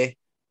Green Bay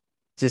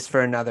just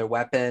for another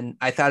weapon.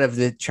 I thought of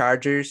the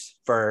Chargers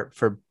for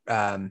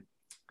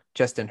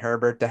Justin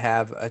Herbert to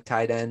have a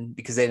tight end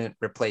because they didn't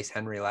replace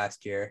Henry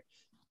last year.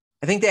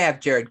 I think they have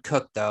Jared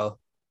Cook, though.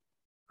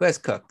 Who has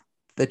Cook?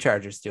 The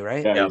Chargers do,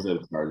 right? Yeah, he's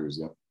at the Chargers,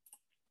 yeah.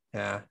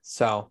 Yeah,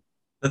 so.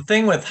 The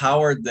thing with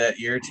Howard that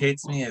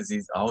irritates me is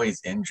he's always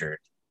injured.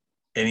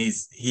 And he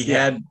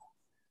had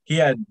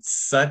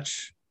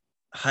such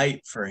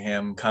hype for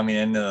him coming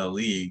into the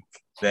league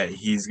that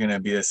he's going to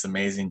be this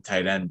amazing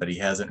tight end, but he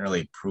hasn't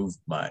really proved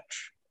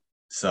much.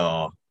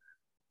 So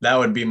that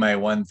would be my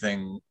one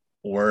thing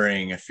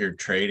worrying if you're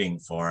trading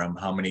for him.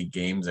 How many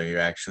games are you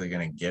actually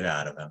going to get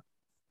out of him?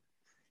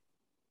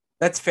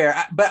 That's fair.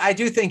 But I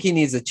do think he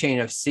needs a change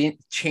of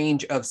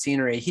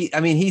scenery.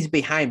 He's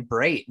behind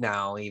Brate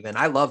now even.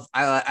 I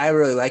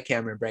really like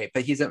Cameron Brate,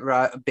 but he's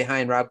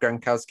behind Rob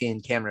Gronkowski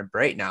and Cameron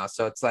Brate now.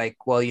 So it's like,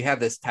 well, you have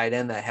this tight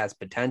end that has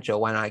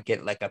potential. Why not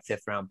get like a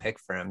 5th round pick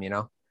for him, you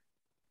know?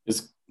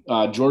 Is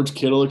George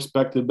Kittle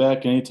expected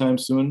back anytime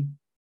soon?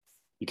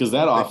 Because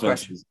that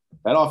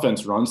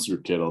offense runs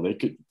through Kittle.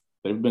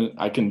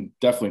 I can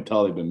definitely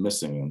tell they've been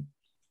missing him,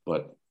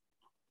 but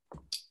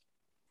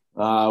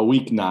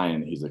week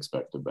 9 he's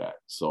expected back.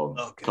 So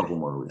a couple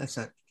more weeks.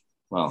 That's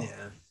not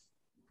yeah.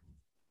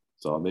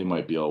 So they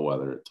might be all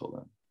weather it till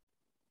then.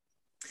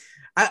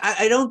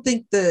 I don't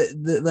think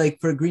the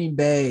like for Green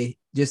Bay,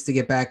 just to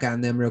get back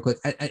on them real quick,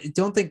 I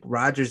don't think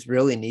Rodgers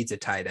really needs a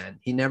tight end.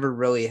 He never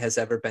really has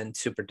ever been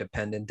super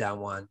dependent on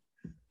one.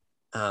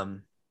 I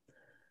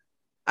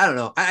don't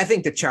know. I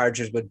think the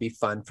Chargers would be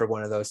fun for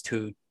one of those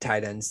 2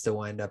 tight ends to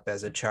wind up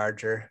as a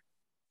Charger.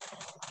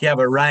 Yeah,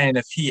 but Ryan,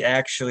 if he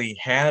actually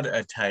had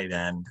a tight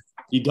end.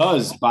 He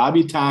does.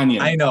 Bobby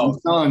Tonyan. I know. I'm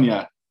telling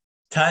you.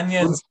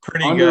 Tonyan's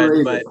pretty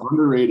underrated, good, but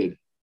underrated.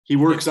 He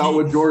works out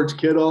with George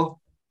Kittle.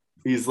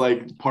 He's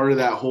like part of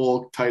that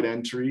whole tight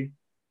end tree.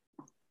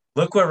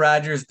 Look what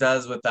Rodgers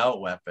does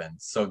without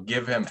weapons. So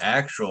give him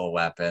actual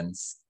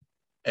weapons,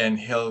 and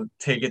he'll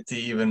take it to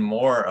even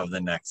more of the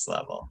next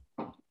level.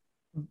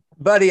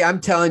 Buddy, I'm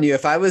telling you,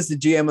 if I was the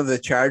GM of the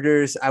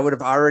Chargers, I would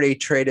have already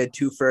traded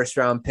 2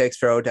 first-round picks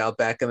for Odell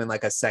Beckham and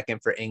like a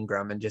 2nd for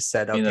Ingram and just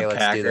said, okay,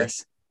 let's do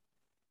this.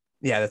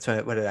 Yeah, that's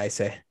what did I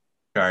say?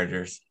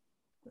 Chargers.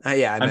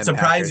 Yeah, I'm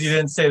surprised Packers. You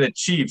didn't say the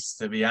Chiefs,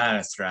 to be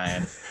honest,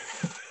 Ryan.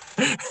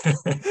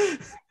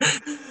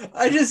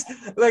 I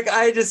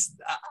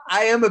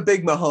am a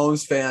big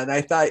Mahomes fan.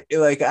 I thought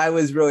like I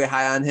was really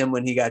high on him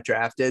when he got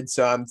drafted.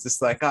 So I'm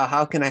just like, oh,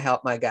 how can I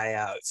help my guy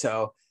out?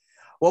 So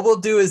what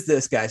we'll do is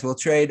this, guys. We'll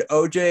trade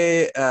Odell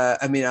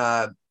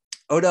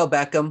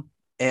Beckham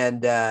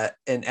and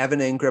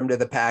Evan Ingram to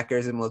the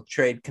Packers, and we'll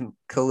trade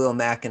Khalil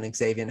Mack and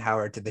Xavier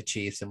Howard to the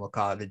Chiefs, and we'll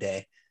call it a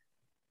day.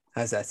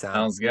 How's that sound?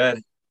 Sounds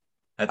good.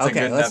 That's a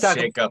good enough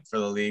shake-up for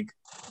the league.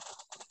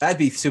 That'd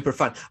be super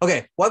fun.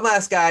 Okay, one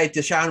last guy,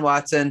 Deshaun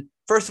Watson.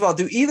 First of all,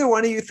 do either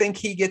one of you think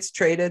he gets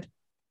traded?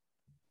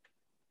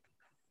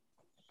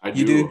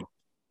 You do?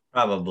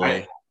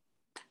 Probably.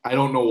 I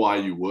don't know why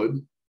you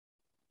would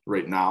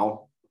right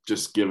now.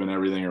 just given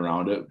everything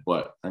around it.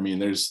 But I mean,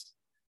 there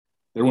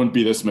wouldn't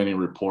be this many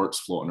reports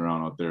floating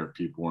around out there if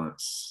people weren't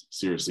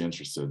seriously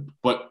interested.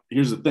 But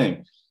here's the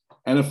thing.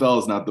 NFL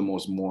is not the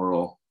most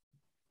moral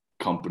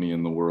company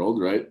in the world,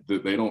 right?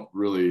 They don't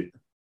really,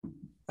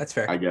 that's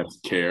fair, I guess,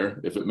 care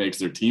if it makes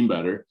their team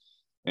better.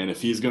 And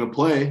if he's going to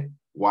play,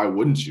 why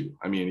wouldn't you?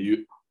 I mean,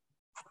 you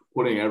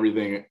putting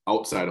everything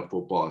outside of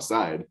football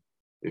aside,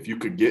 if you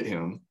could get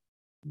him,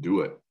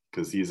 do it,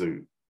 because he's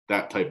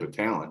that type of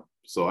talent.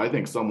 So I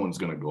think someone's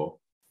going to go.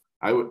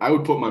 I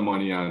would put my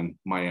money on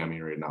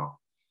Miami right now.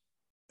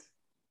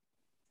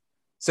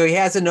 So he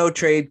has a no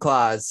trade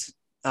clause.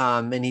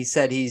 And he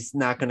said he's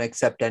not going to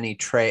accept any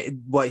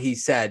trade. What he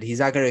said, he's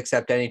not going to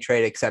accept any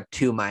trade except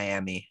to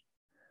Miami.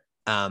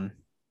 The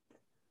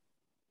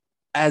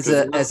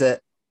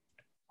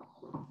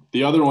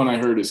other one I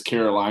heard is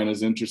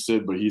Carolina's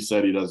interested, but he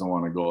said he doesn't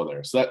want to go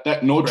there. So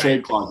that no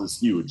trade clause is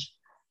huge.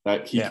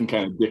 That he can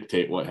kind of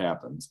dictate what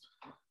happens.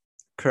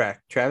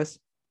 Correct. Travis?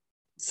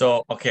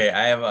 So, okay,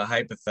 I have a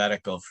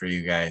hypothetical for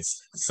you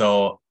guys.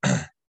 So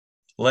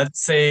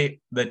let's say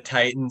the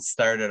Titans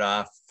started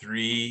off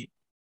 3-3,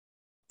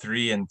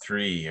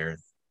 or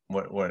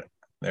what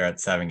they're at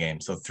 7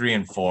 games. So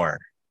 3-4.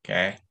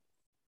 Okay.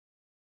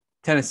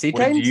 Tennessee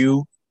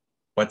Titans?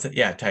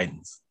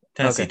 Titans.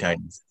 Tennessee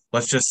Titans.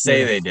 Let's just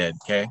say they did.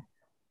 Okay.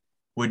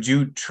 Would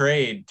you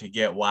trade to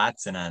get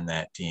Watson on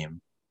that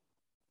team?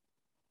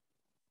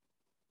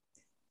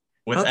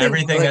 With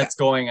everything that's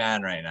going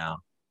on right now.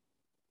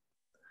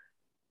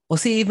 Well,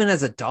 see, even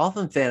as a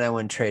Dolphin fan, I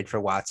wouldn't trade for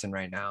Watson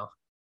right now.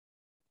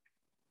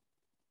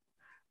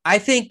 I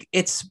think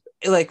it's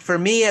like, for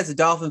me as a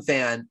Dolphin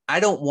fan, I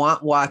don't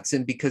want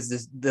Watson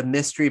because the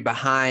mystery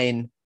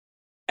behind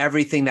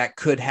everything that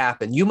could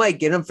happen. You might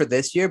get him for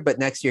this year, but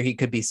next year he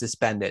could be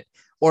suspended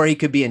or he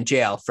could be in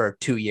jail for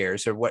 2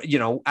 years or what,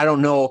 I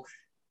don't know,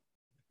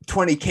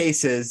 20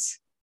 cases.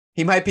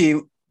 He might be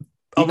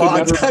a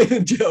long time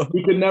in jail.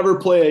 He could never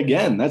play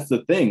again. That's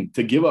the thing.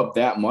 To give up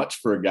that much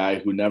for a guy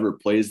who never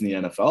plays in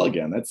the NFL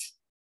again,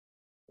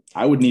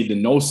 I would need to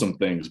know some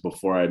things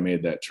before I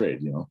made that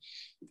trade,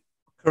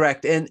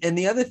 Correct. And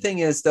the other thing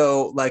is,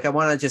 though, like, I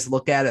want to just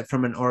look at it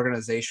from an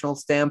organizational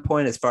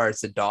standpoint, as far as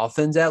the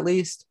Dolphins, at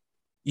least.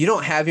 You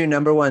don't have your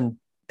number one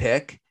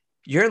pick.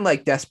 You're in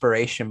like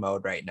desperation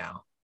mode right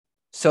now.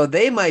 So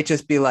they might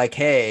just be like,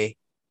 hey,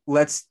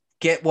 let's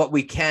get what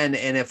we can.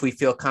 And if we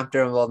feel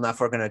comfortable enough,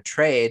 we're going to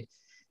trade.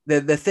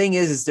 The thing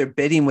is they're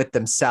bidding with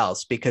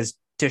themselves, because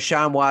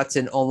Deshaun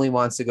Watson only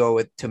wants to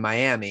go to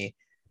Miami.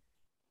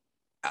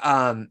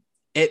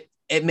 It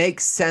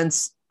makes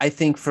sense, I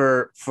think,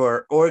 for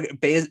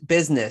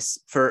business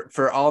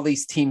for all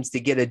these teams to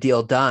get a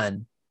deal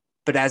done.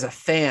 But as a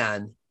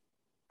fan,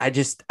 I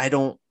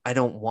don't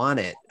want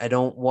it. I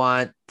don't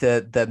want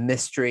the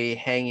mystery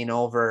hanging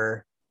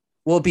over.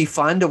 Will it be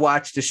fun to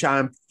watch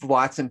Deshaun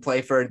Watson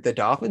play for the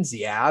Dolphins?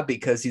 Yeah,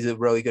 because he's a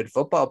really good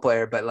football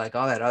player. But like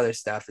all that other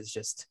stuff is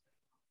just,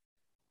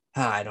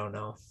 I don't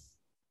know.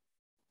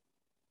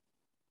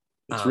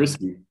 It's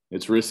risky.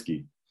 It's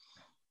risky.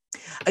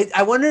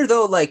 I wonder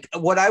though, like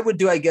what I would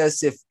do, I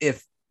guess,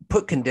 if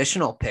put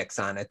conditional picks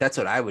on it, that's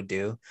what I would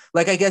do.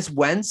 Like, I guess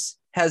Wentz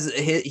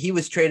he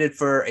was traded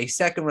for a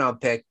 2nd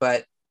round pick,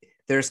 but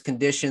there's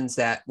conditions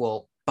that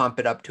will bump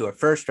it up to a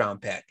 1st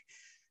round pick.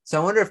 So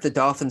I wonder if the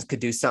Dolphins could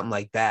do something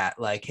like that.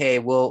 Like, hey,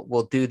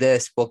 we'll do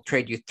this. We'll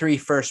trade you 3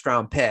 1st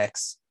round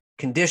picks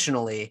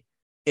conditionally.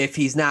 If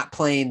he's not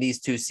playing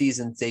these 2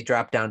 seasons, they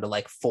drop down to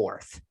like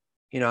 4th.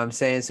 You know what I'm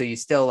saying? So you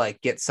still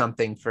like get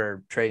something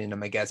for trading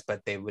them, I guess,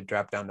 but they would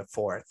drop down to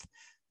 4th.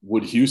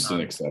 Would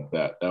Houston accept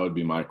that? That would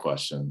be my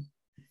question.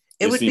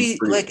 It would be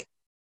like,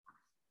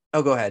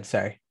 oh, go ahead.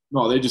 Sorry.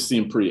 No, they just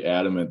seem pretty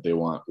adamant. They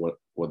want what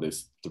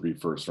this 3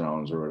 1st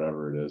rounds or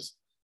whatever it is.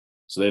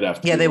 So they'd have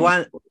to. Yeah, they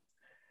want.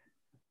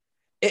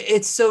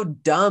 It's so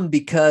dumb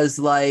because,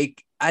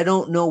 like, I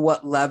don't know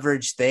what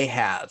leverage they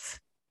have.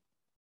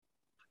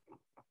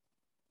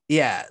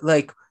 Yeah,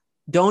 like,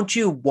 don't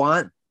you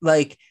want,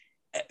 like,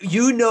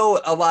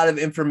 a lot of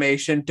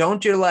information.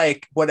 Don't you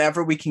like,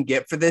 whatever we can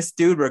get for this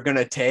dude, we're going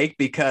to take,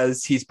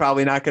 because he's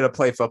probably not going to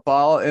play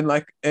football in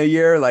like a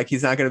year. Like,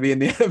 he's not going to be in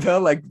the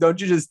NFL. Like,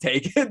 don't you just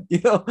take it?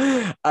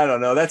 I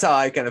don't know. That's how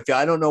I kind of feel.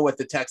 I don't know what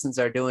the Texans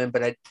are doing,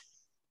 but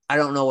I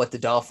don't know what the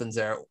Dolphins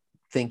are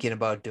thinking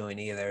about doing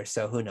either.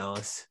 So who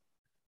knows?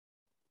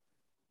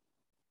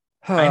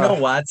 I know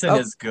Watson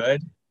is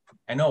good.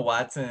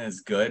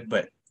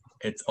 But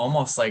it's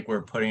almost like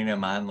we're putting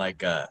him on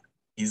like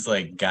he's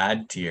like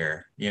God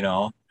tier,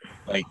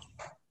 like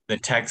the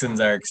Texans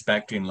are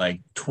expecting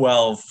like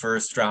 12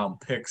 1st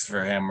round picks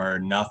for him or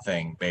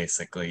nothing,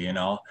 basically, and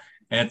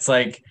it's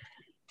like,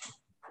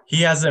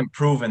 he hasn't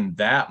proven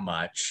that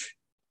much,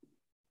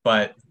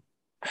 but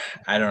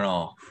I don't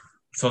know.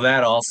 So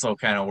that also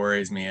kind of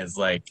worries me, is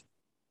like,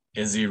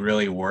 is he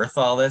really worth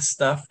all this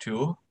stuff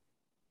too?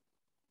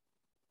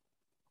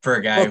 For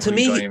a guy who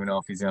you don't even know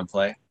if he's going to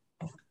play?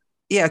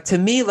 Yeah, to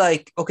me,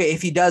 like, okay,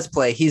 if he does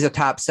play, he's a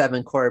top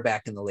 7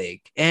 quarterback in the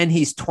league, and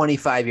he's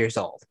 25 years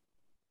old.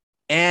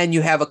 And you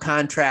have a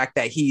contract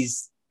that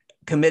he's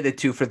committed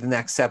to for the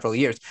next several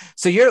years.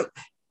 So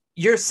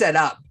you're set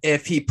up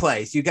if he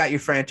plays. You got your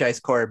franchise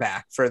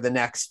quarterback for the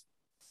next,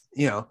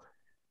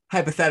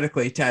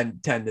 hypothetically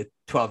 10 to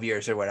 12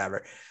 years or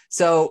whatever.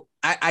 So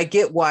I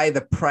get why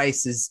the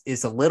price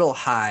is a little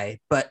high,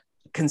 but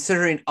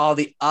considering all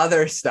the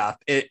other stuff,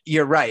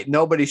 you're right.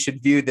 Nobody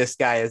should view this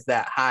guy as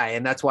that high.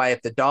 And that's why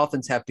if the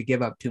Dolphins have to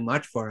give up too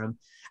much for him,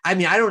 I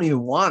mean, I don't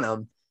even want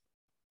him,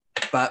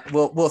 but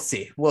we'll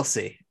see. We'll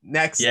see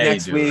next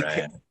week.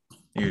 Ryan.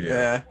 You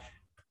do.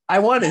 I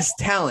want his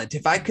talent.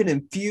 If I could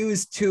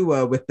infuse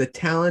Tua with the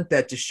talent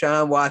that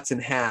Deshaun Watson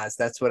has,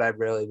 that's what I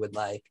really would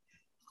like.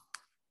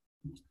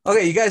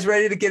 Okay, you guys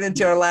ready to get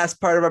into our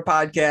last part of our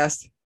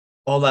podcast?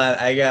 Hold on.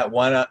 I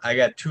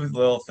got two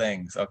little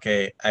things.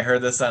 Okay. I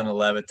heard this on the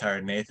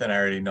Levitard. Nathan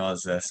already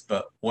knows this,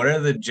 but what are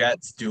the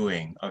Jets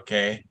doing?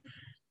 Okay.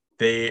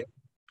 They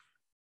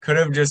could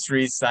have just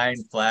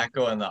re-signed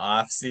Flacco in the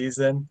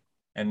offseason.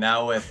 And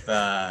now with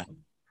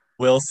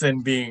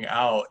Wilson being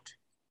out,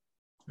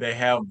 they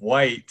have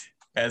White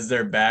as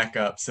their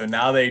backup. So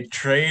now they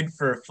trade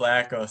for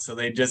Flacco. So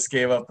they just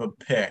gave up a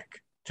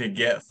pick to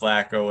get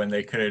Flacco when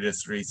they could have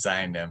just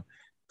re-signed him.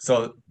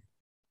 So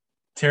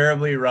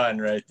terribly run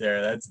right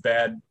there. That's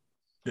bad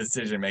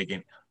decision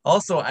making.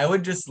 Also, I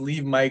would just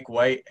leave Mike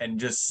White and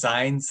just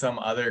sign some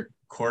other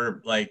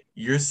quarter. Like,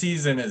 your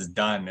season is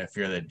done if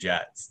you're the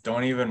Jets.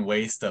 Don't even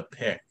waste a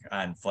pick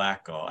on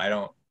Flacco. I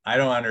don't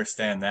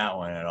understand that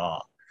one at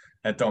all.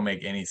 That don't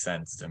make any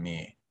sense to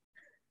me.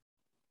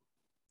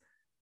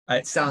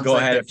 Go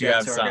ahead if you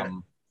have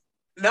something.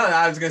 No,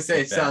 I was going to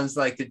say, it sounds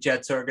like the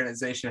Jets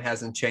organization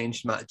hasn't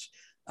changed much.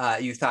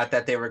 You thought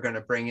that they were going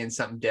to bring in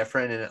something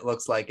different, and it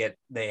looks like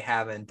they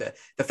haven't.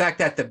 The fact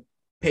that the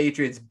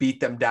Patriots beat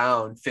them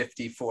down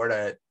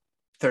 54-13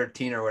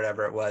 or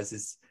whatever it was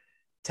is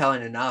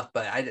telling enough.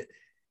 But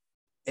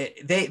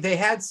they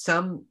had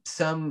some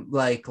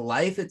like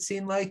life, it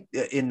seemed like,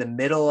 in the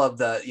middle of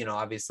the,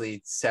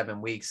 obviously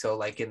 7 weeks. So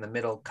like in the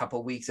middle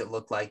couple weeks, it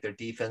looked like their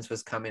defense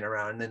was coming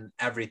around, and then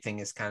everything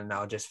is kind of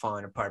now just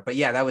falling apart. But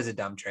yeah, that was a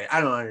dumb trade. I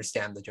don't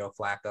understand the Joe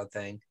Flacco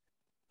thing.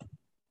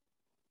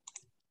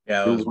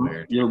 Yeah, that was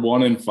weird. You're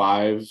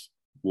 1-5.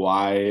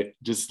 Why?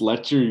 Just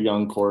let your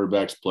young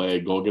quarterbacks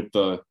play. Go get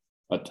a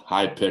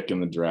high pick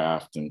in the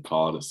draft and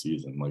call it a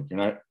season. Like, you're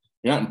not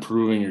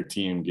improving your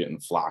team getting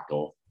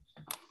Flacco.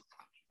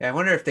 Yeah, I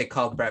wonder if they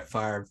called Brett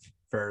Favre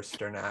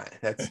first or not.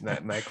 That's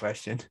not my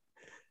question.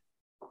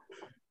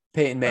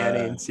 Peyton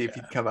Manning and see if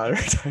he'd come out of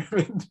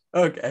retirement.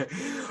 Okay,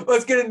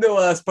 let's get into the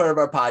last part of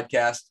our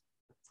podcast.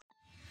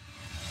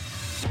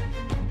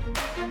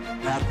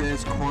 At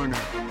this corner,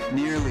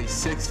 nearly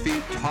 6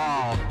 feet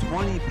tall,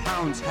 20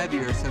 pounds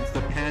heavier since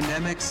the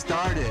pandemic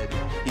started.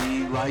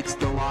 He likes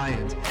the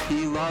Lions,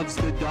 he loves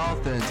the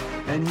Dolphins,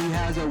 and he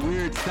has a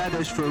weird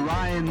fetish for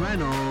Ryan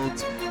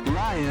Reynolds,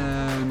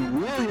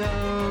 Ryan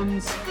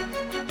Williams.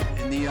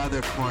 In the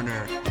other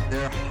corner,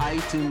 their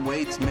height and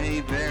weights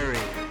may vary,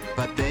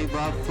 but they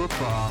love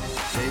football,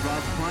 they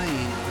love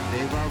playing,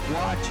 they love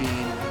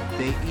watching,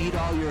 they eat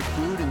all your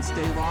food and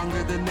stay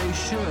longer than they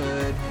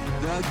should.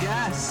 The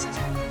guest.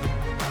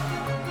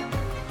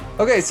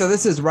 Okay, so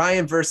this is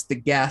Ryan versus the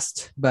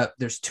guest, but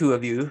there's two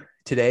of you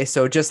today.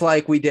 So just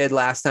like we did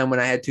last time when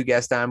I had two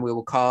guests on, we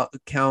will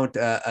count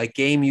a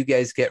game you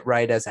guys get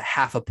right as a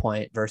half a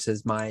point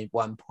versus my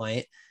 1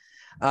 point.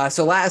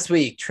 So last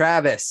week,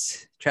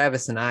 Travis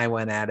and I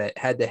went at it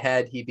head to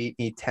head. He beat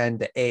me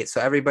 10-8.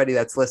 So everybody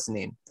that's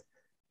listening,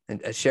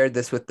 and I shared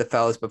this with the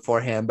fellas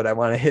beforehand, but I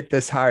want to hit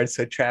this hard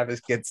so Travis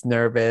gets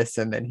nervous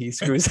and then he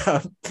screws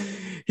up.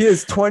 He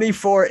is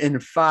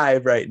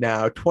 24-5 right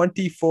now,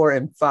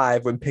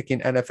 24-5 when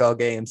picking NFL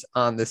games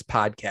on this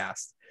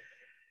podcast.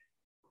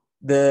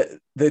 The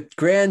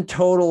grand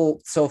total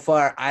so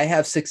far, I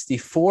have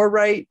 64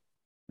 right.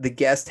 The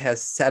guest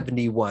has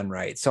 71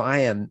 right. So I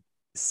am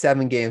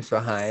 7 games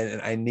behind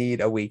and I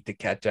need a week to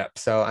catch up.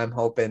 So I'm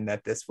hoping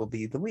that this will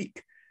be the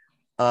week.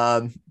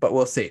 But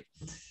we'll see.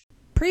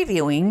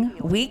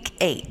 Previewing Week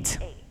 8.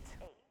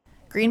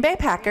 Green Bay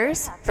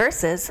Packers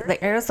versus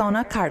the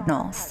Arizona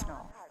Cardinals.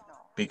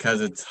 Because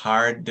it's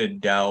hard to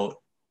doubt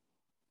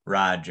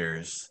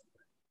Rodgers,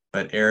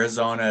 but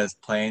Arizona is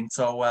playing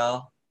so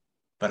well.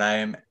 But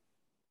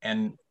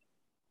and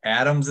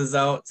Adams is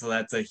out, so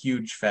that's a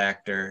huge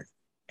factor,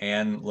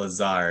 and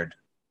Lazard.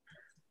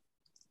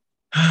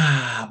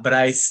 But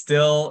I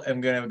still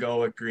am going to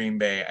go with Green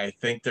Bay. I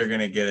think they're going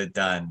to get it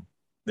done.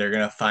 They're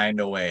going to find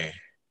a way.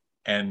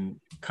 And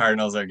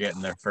Cardinals are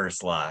getting their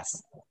first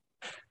loss.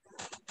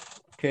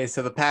 Okay,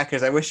 so the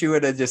Packers, I wish you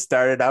would have just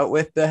started out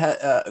with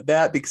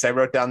that because I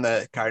wrote down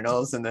the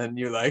Cardinals and then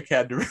you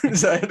had to,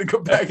 so I had to go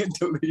back and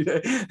delete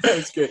it.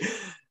 That's great.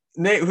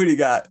 Nate, who do you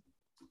got?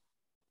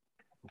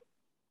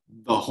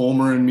 The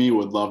homer in me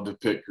would love to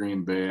pick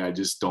Green Bay. I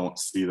just don't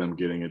see them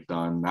getting it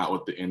done. Not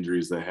with the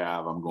injuries they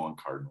have. I'm going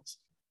Cardinals.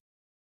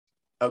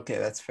 Okay,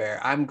 that's fair.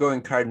 I'm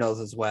going Cardinals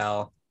as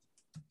well.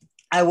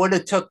 I would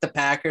have took the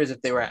Packers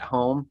if they were at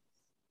home,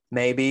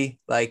 maybe.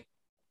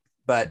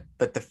 But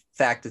the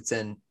fact it's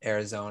in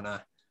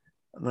Arizona,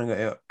 I'm going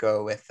to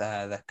go with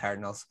the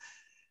Cardinals.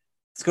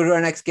 Let's go to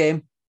our next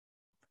game.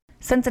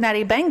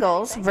 Cincinnati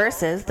Bengals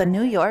versus the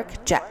New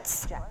York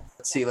Jets.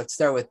 Let's see. Let's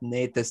start with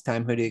Nate this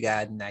time. Who do you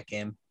got in that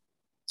game?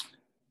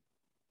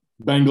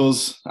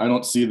 Bengals, I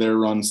don't see their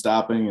run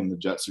stopping, and the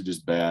Jets are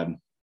just bad.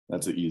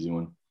 That's an easy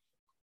one.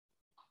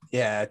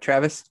 Yeah,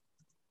 Travis?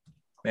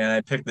 Man,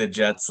 I picked the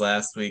Jets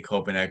last week,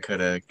 hoping I could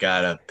have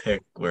got a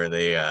pick where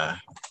they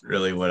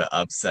really would have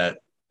upset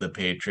the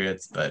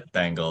Patriots, but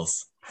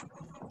Bengals.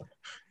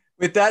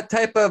 With that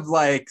type of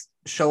like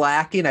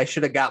shellacking, I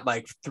should have got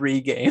like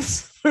 3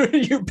 games for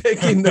you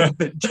picking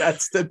the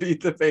Jets to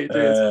beat the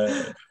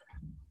Patriots.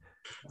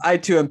 I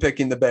too am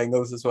picking the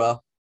Bengals as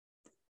well.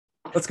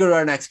 Let's go to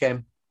our next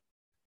game.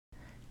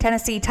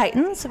 Tennessee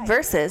Titans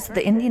versus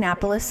the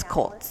Indianapolis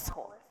Colts.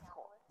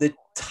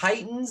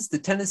 The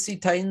Tennessee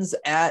Titans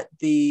at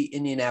the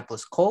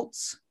Indianapolis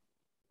Colts.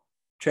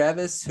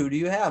 Travis, who do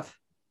you have?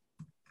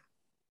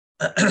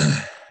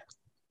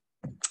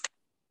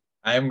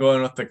 I am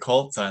going with the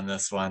Colts on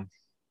this one.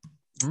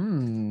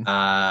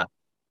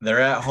 They're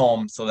at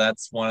home, so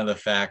that's one of the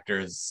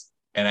factors.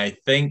 And I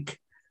think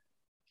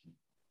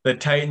the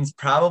Titans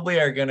probably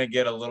are going to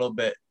get a little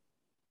bit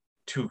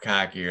too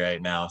cocky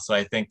right now. So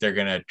I think they're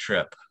going to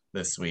trip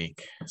this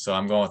week. So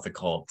I'm going with the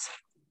Colts.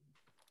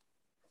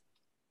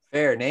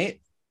 Fair,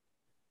 Nate.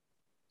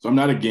 So I'm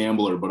not a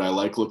gambler, but I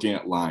like looking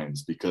at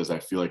lines because I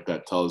feel like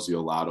that tells you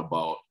a lot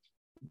about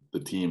the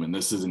team. And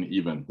this isn't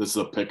even. This is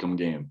a pick 'em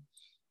game.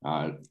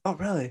 Oh,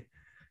 really?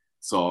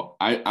 So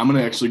I'm going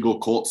to actually go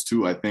Colts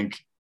too. I think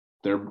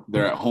they're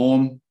at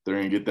home. They're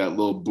going to get that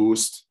little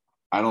boost.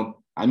 The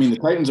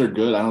Titans are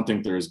good. I don't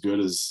think they're as good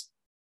as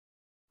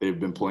they've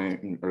been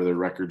playing or their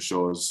record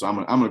shows. So I'm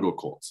going to go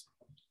Colts.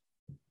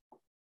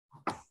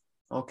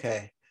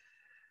 Okay.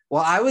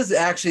 Well, I was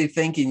actually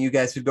thinking you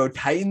guys would go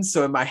Titans.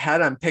 So in my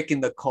head, I'm picking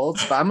the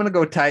Colts, but I'm going to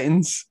go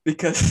Titans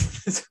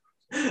because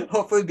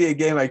hopefully be a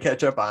game I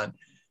catch up on.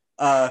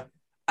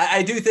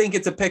 I do think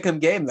it's a pick 'em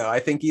game, though. I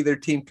think either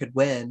team could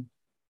win.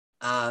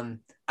 I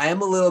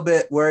am a little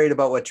bit worried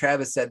about what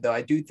Travis said, though.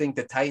 I do think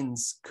the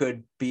Titans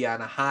could be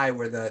on a high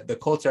where the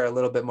Colts are a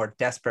little bit more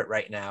desperate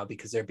right now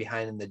because they're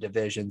behind in the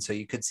division. So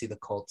you could see the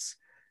Colts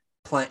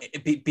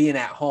being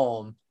at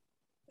home,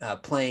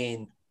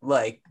 playing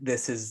like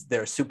this is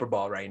their Super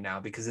Bowl right now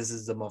because this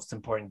is the most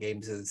important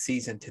games of the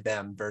season to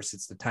them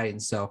versus the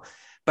Titans. So,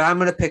 but I'm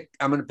gonna pick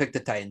the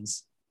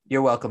Titans.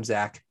 You're welcome,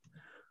 Zach.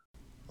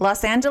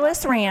 Los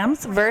Angeles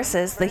Rams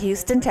versus the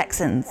Houston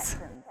Texans.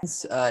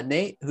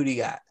 Nate, who do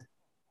you got?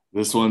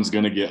 This one's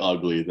going to get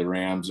ugly. The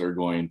Rams are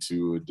going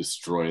to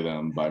destroy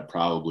them by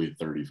probably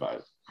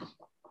 35.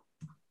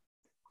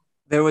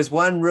 There was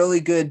one really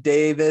good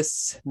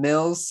Davis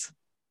Mills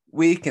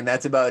week, and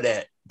that's about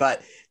it.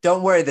 But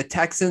don't worry, the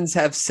Texans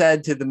have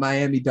said to the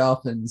Miami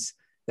Dolphins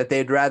that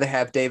they'd rather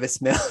have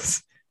Davis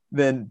Mills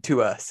than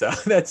Tua. So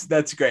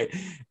that's great.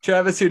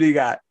 Travis, who do you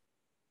got?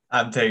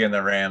 I'm taking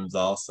the Rams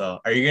also.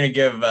 Are you going to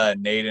give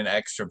Nate an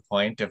extra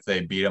point if they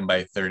beat him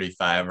by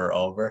 35 or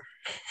over?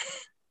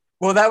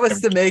 Well, that was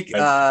to make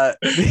that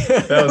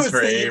was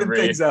for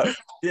Avery.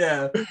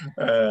 Yeah.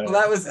 Well,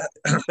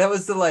 that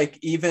was to like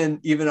even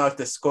out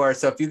the score.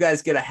 So if you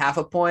guys get a half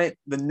a point,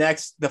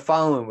 the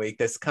following week,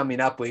 this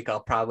coming up week,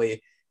 I'll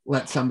probably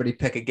let somebody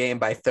pick a game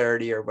by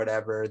 30 or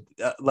whatever,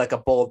 like a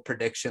bold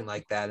prediction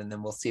like that, and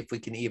then we'll see if we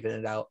can even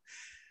it out.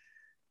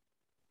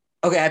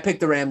 Okay, I picked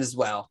the Rams as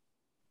well.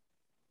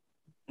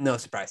 No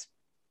surprise.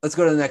 Let's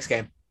go to the next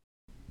game.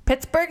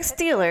 Pittsburgh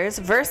Steelers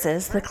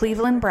versus the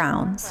Cleveland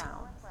Browns.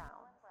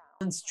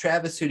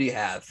 Travis, who do you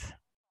have?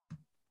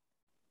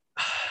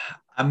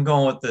 I'm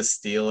going with the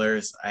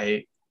Steelers.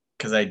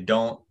 Because I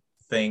don't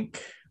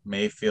think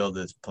Mayfield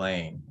is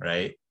playing,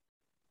 right?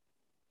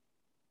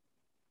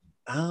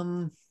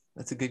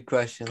 That's a good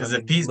question. Because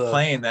if he's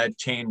playing, that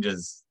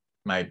changes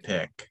my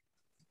pick.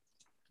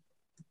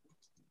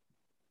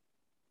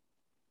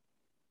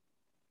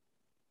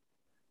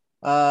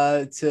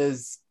 It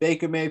says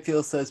Baker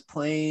Mayfield says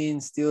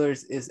playing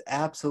Steelers is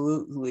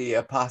absolutely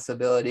a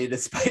possibility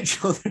despite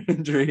shoulder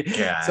injury.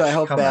 Gosh, so I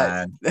hope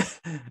that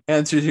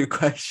answers your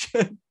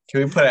question.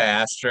 Can we put an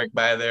asterisk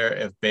by there?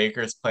 If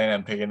Baker's playing,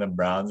 I'm picking the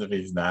Browns. If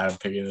he's not, I'm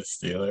picking the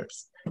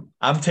Steelers.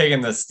 I'm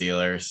taking the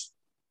Steelers.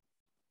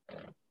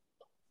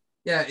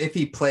 Yeah, if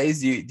he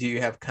plays, do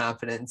you have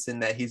confidence in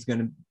that he's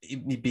going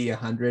to be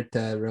 100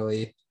 to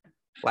really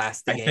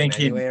last the game? I think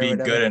he'd be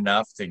good good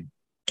enough to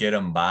get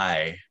him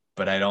by.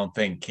 But I don't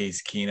think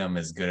Case Keenum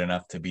is good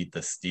enough to beat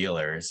the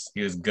Steelers.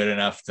 He was good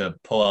enough to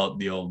pull out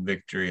the old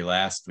victory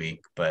last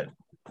week, but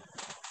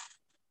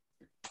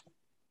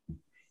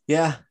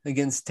yeah,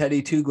 against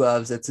Teddy Two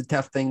Gloves, that's a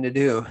tough thing to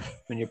do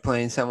when you're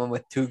playing someone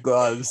with 2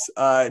 gloves.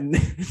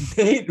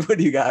 Nate, what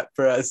do you got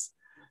for us?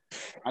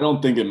 I don't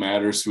think it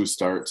matters who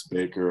starts,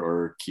 Baker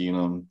or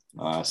Keenum.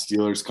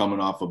 Steelers coming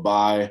off a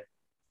bye.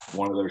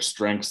 One of their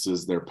strengths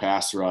is their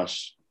pass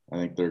rush. I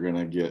think they're going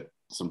to get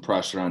some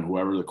pressure on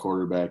whoever the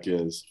quarterback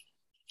is.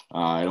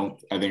 I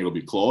think it'll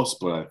be close,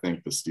 but I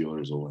think the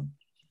Steelers will win.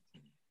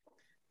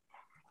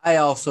 I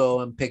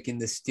also am picking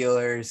the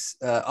Steelers.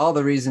 All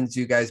the reasons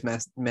you guys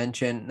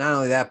mentioned, not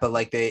only that, but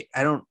like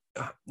I don't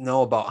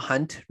know about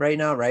Hunt right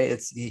now,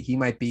 right? He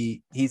might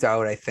be, he's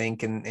out, I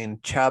think.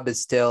 And Chubb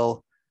is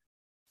still,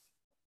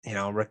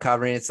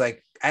 recovering. It's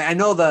like, I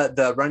know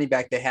the running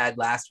back they had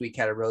last week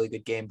had a really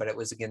good game, but it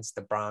was against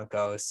the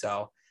Broncos.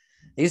 So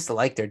I used to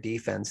like their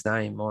defense, not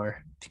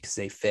anymore because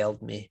they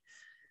failed me.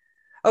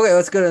 Okay,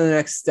 let's go to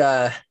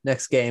the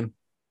next game.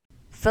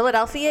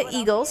 Philadelphia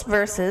Eagles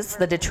versus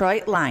the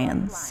Detroit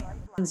Lions.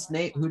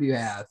 Nate, who do you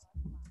have?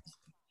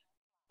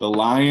 The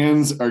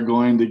Lions are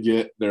going to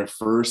get their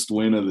first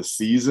win of the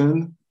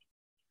season.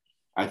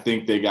 I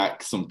think they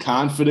got some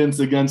confidence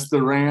against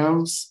the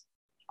Rams.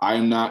 I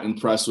am not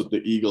impressed with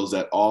the Eagles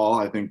at all.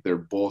 I think they're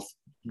both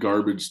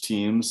garbage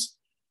teams.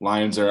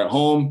 Lions are at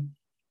home.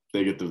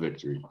 They get the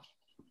victory.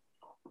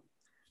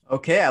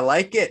 Okay, I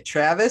like it.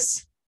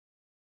 Travis?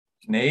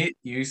 Nate,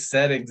 you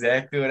said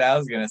exactly what I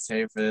was going to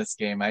say for this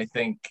game. I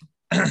think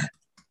the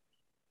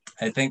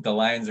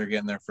Lions are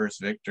getting their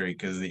first victory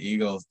because the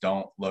Eagles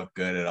don't look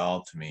good at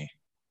all to me.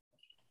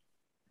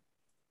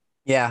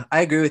 Yeah,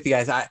 I agree with you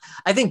guys. I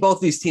think both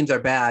these teams are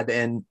bad,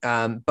 and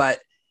but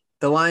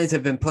the Lions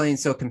have been playing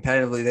so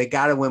competitively. They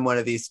got to win one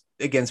of these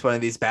against one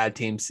of these bad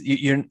teams.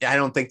 I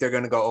don't think they're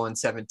going to go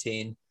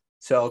 0-17.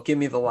 So give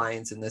me the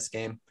Lions in this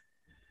game.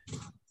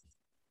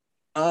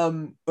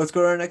 Let's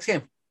go to our next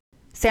game.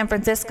 San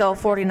Francisco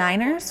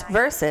 49ers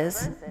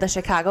versus the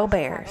Chicago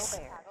Bears.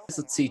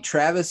 Let's see.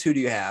 Travis, who do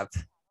you have?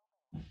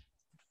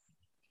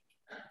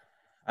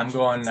 I'm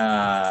going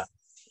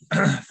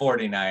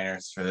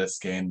 49ers for this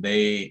game.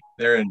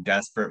 They're in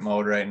desperate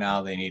mode right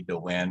now. They need to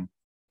win.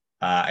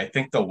 I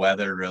think the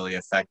weather really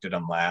affected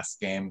them last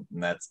game,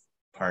 and that's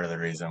part of the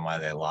reason why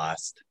they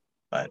lost.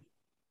 But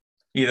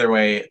either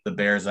way, the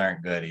Bears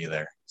aren't good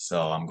either. So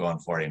I'm going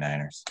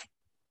 49ers.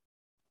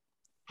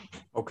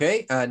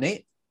 Okay,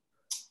 Nate?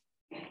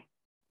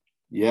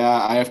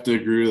 Yeah, I have to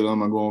agree with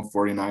them. I'm going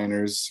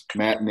 49ers.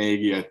 Matt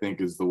Nagy, I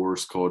think, is the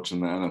worst coach in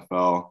the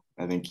NFL.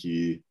 I think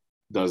he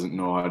doesn't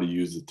know how to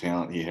use the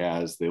talent he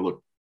has. They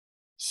look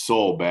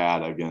so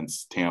bad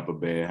against Tampa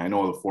Bay. I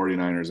know the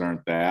 49ers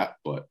aren't that,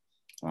 but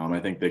I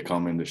think they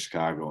come into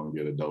Chicago and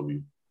get a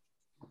W.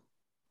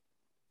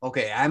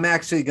 Okay, I'm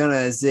actually going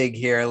to zig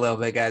here a little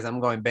bit, guys. I'm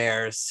going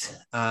Bears.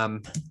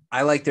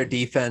 I like their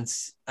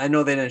defense. I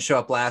know they didn't show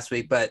up last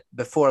week, but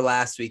before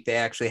last week, they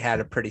actually had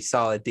a pretty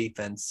solid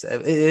defense.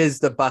 It is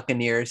the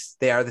Buccaneers.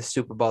 They are the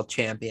Super Bowl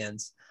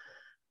champions.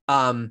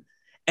 And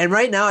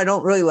right now, I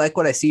don't really like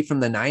what I see from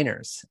the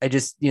Niners. I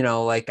just,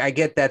 I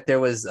get that there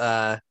was,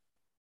 the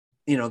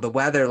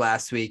weather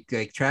last week,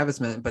 like Travis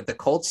meant, but the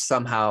Colts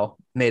somehow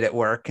made it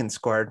work and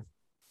scored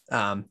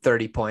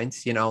 30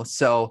 points,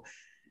 So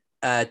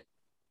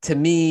to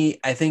me,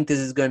 I think this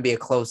is going to be a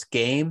close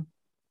game.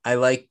 I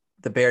like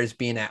the Bears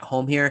being at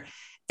home here.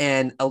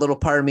 And a little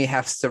part of me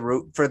has to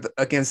root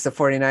against the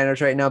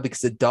 49ers right now because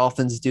the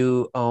Dolphins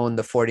do own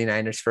the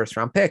 49ers first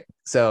round pick.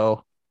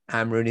 So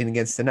I'm rooting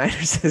against the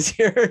Niners this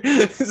year.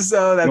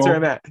 So that's where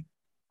I'm at.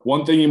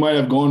 One thing you might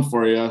have going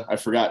for you, I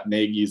forgot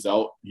Nagy's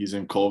out. He's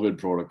in COVID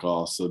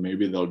protocol. So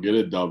maybe they'll get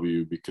a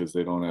W because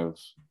they don't have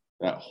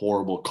that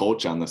horrible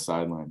coach on the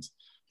sidelines.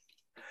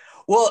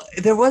 Well,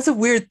 there was a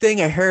weird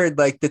thing I heard,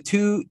 like the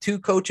two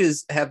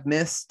coaches have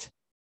missed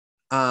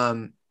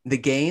the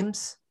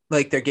games,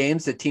 like their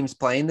games that teams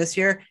playing this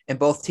year, and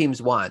both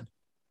teams won.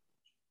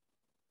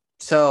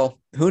 So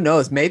who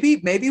knows? Maybe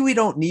we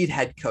don't need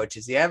head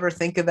coaches. You ever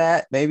think of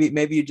that?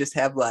 Maybe you just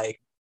have like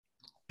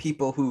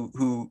people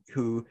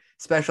who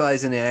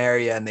specialize in an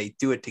area and they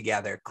do it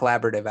together,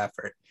 collaborative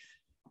effort.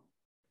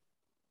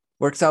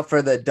 Works out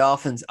for the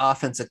Dolphins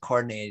offensive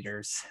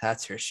coordinators.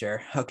 That's for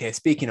sure. Okay,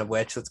 speaking of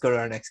which, let's go to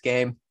our next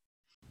game.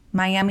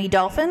 Miami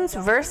Dolphins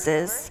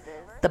versus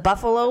the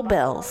Buffalo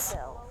Bills.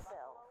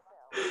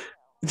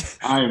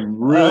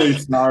 I'm really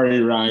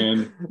sorry,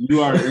 Ryan.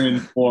 You are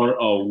in for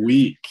a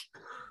week.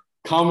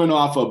 Coming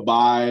off a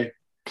bye,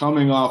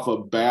 coming off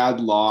a bad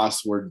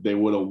loss where they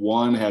would have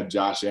won had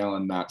Josh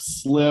Allen not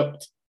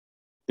slipped.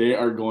 They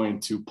are going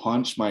to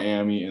punch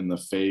Miami in the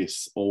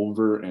face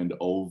over and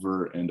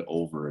over and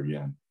over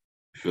again.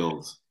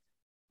 Bills.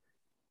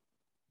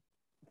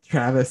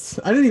 Travis,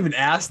 I didn't even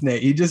ask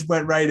Nate. He just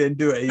went right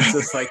into it. He's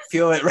just like,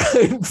 feel it,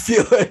 Ryan,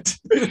 feel it.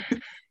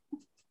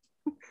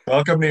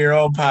 Welcome to your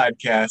own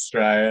podcast,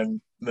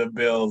 Ryan. The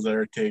Bills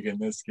are taking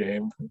this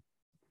game.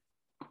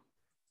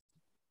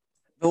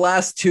 The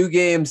last two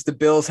games, the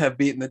Bills have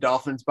beaten the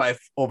Dolphins by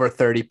over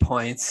 30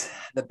 points.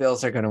 The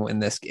Bills are going to win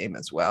this game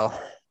as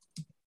well.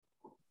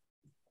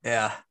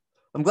 Yeah.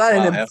 I'm glad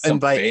I didn't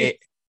invite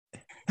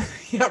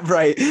Yeah,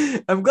 right.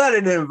 I'm glad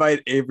I didn't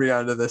invite Avery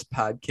onto this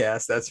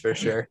podcast. That's for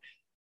sure.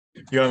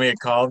 You want me to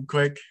call him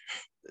quick?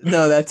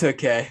 No, that's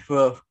okay.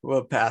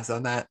 We'll pass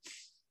on that.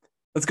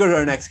 Let's go to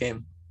our next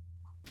game.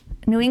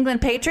 New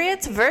England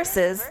Patriots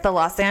versus the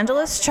Los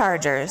Angeles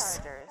Chargers.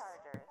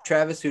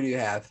 Travis, who do you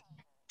have?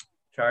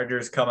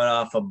 Chargers coming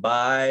off a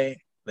bye.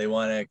 They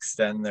want to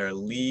extend their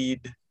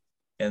lead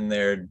in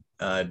their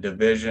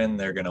division.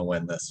 They're going to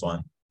win this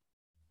one.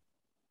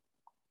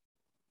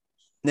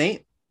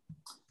 Nate?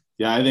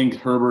 Yeah, I think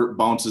Herbert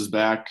bounces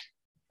back.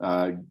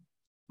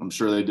 I'm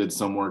sure they did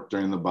some work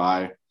during the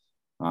bye.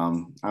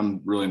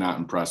 I'm really not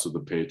impressed with the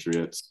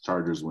Patriots.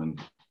 Chargers win.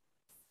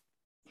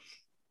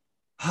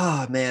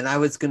 Oh, man, I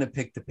was going to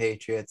pick the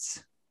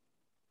Patriots.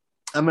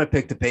 I'm going to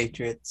pick the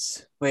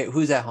Patriots. Wait,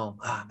 who's at home?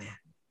 Oh, man.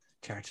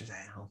 Chargers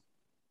at home.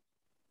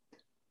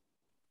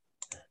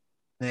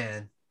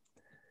 Man.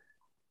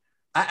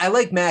 I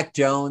like Mac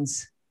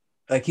Jones.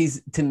 Like,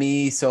 he's, to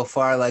me, so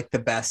far, like the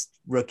best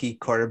rookie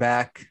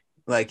quarterback.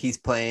 Like, he's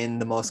playing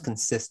the most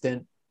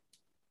consistent.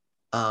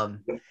 He's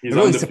it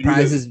really undefeated.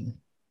 surprises me.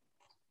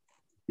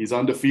 He's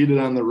undefeated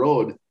on the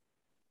road.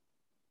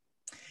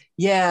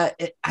 Yeah,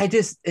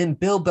 and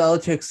Bill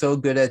Belichick's so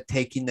good at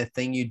taking the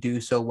thing you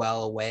do so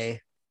well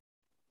away.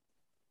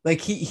 Like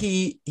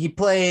he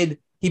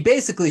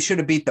basically should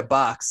have beat the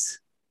Bucs.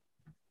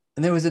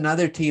 And there was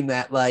another team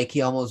that like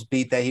he almost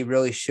beat that he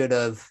really should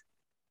have,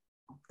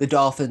 the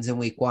Dolphins in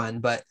week 1.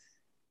 But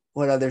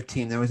what other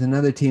team? There was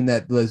another team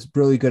that was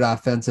really good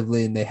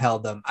offensively and they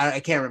held them.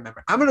 I can't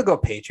remember. I'm gonna go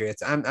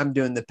Patriots. I'm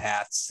doing the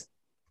Pats.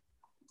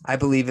 I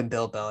believe in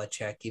Bill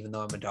Belichick, even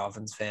though I'm a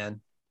Dolphins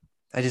fan.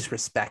 I just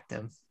respect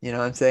him. You know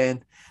what I'm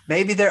saying?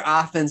 Maybe their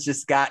offense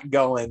just got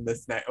going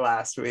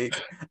last week.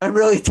 I'm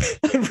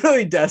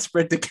really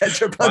desperate to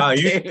catch up on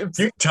games.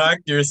 You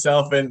talked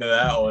yourself into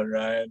that one,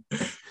 Ryan.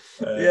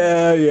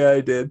 Yeah,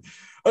 I did.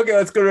 Okay,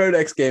 let's go to our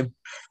next game.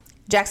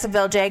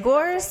 Jacksonville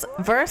Jaguars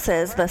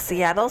versus the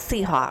Seattle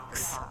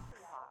Seahawks.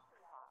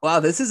 Wow,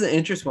 this is an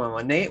interesting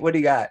one. Nate, what do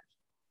you got?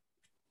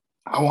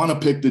 I want to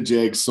pick the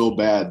Jags so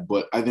bad,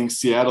 but I think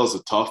Seattle's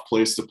a tough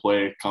place to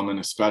play, coming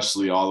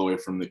especially all the way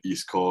from the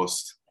East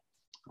Coast.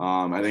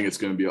 I think it's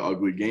going to be an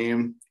ugly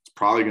game. It's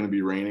probably going to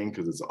be raining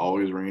because it's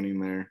always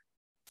raining there.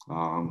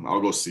 I'll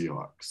go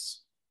Seahawks.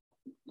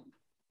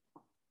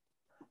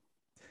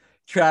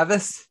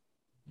 Travis?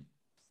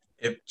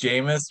 If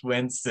Jameis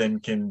Winston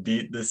can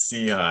beat the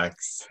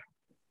Seahawks,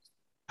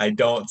 I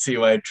don't see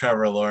why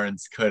Trevor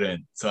Lawrence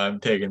couldn't. So I'm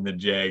taking the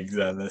Jags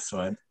on this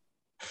one.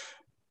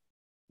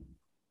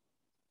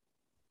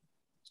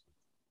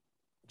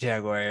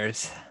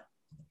 Jaguars.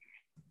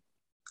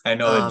 I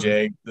know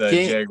the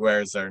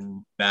Jaguars are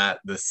not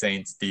the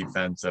Saints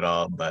defense at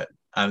all, but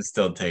I'm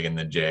still taking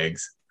the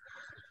Jags.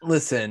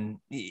 Listen,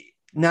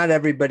 not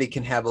everybody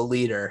can have a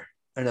leader,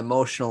 an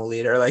emotional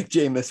leader like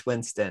Jameis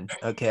Winston.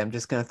 Okay, I'm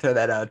just going to throw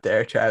that out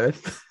there,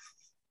 Travis.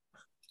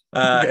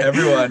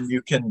 Everyone,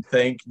 you can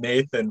thank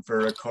Nathan for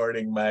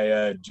recording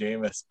my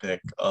Jameis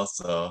pick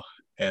also,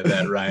 and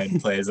that Ryan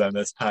plays on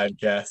this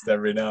podcast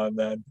every now and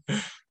then.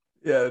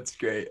 Yeah, that's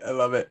great. I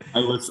love it. I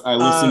listened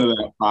to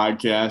that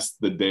podcast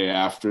the day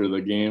after the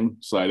game,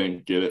 so I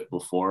didn't get it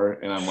before.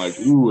 And I'm like,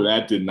 ooh,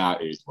 that did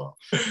not age well.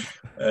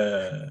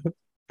 So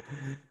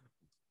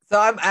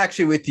I'm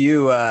actually with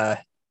you,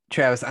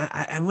 Travis.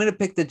 I'm going to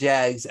pick the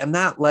Jags. I'm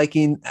not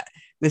liking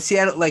the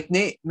Seattle. Like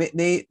Nate,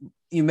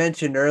 you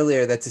mentioned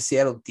earlier that the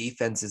Seattle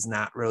defense is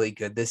not really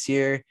good this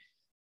year.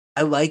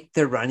 I like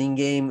the running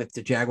game if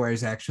the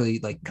Jaguars actually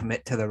like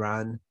commit to the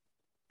run.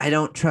 I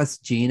don't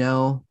trust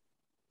Geno.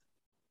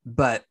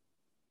 But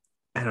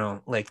I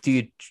don't like,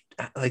 do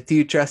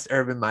you trust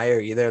Urban Meyer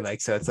either?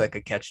 Like, so it's like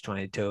a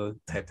catch-22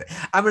 type thing.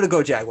 I'm going to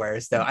go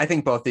Jaguars though. I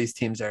think both these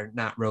teams are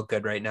not real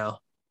good right now.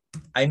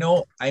 I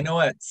know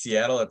at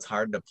Seattle, it's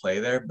hard to play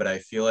there, but I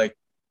feel like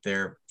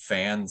their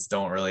fans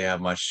don't really have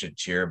much to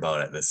cheer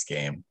about at this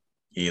game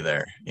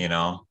either, you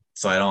know?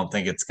 So I don't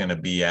think it's going to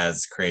be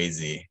as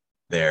crazy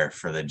there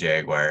for the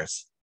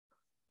Jaguars.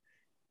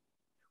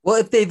 Well,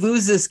 if they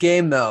lose this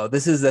game, though,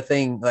 this is the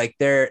thing. Like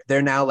they're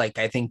now like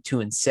I think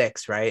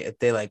 2-6, right? If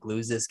they like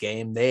lose this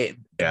game, their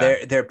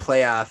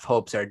playoff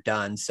hopes are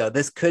done. So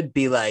this could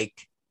be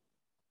like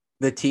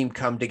the team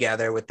come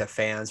together with the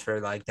fans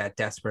for like that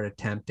desperate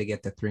attempt to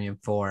get to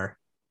 3-4.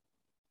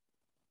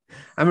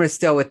 I'm gonna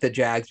still with the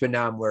Jags, but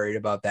now I'm worried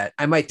about that.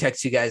 I might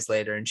text you guys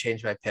later and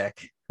change my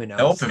pick. Who knows?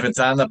 Nope, if it's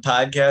on the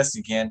podcast,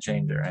 you can't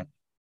change it, right?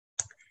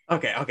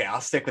 Okay,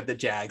 I'll stick with the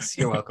Jags.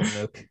 You're welcome,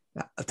 Luke.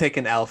 I'll take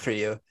an L for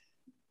you.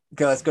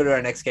 Okay, let's go to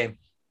our next game.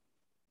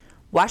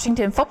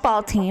 Washington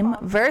football team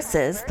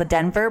versus the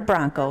Denver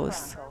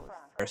Broncos.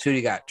 Who do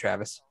you got,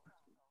 Travis?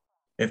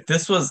 If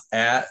this was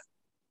at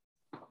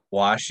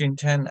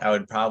Washington, I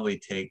would probably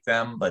take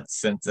them. But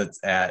since it's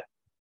at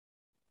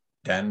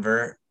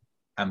Denver,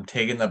 I'm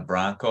taking the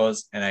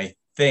Broncos. And I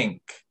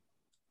think,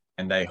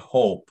 and I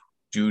hope,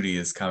 Judy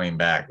is coming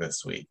back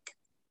this week.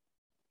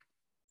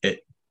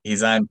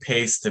 He's on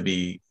pace to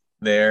be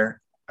there,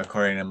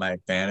 according to my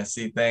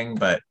fantasy thing,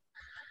 but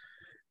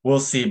we'll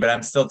see, but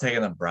I'm still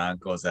taking the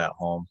Broncos at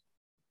home.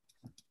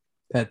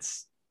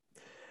 That's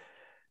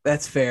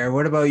fair.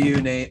 What about you,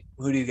 Nate?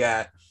 Who do you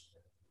got?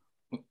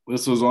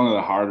 This was one of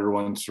the harder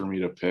ones for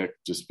me to pick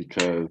just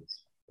because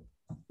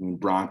the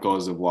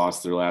Broncos have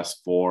lost their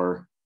last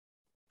 4.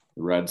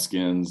 The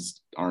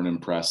Redskins aren't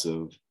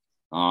impressive.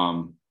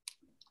 I'm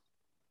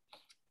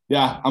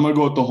going to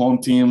go with the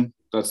home team.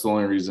 That's the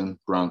only reason,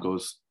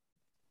 Broncos.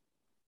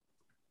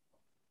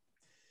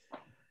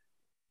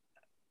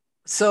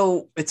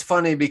 So it's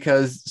funny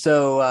because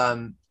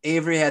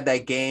Avery had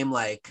that game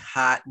like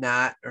hot,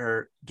 not,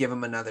 or give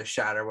him another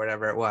shot or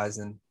whatever it was.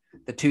 And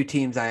the two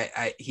teams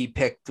he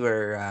picked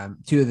were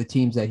two of the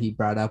teams that he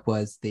brought up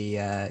was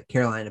the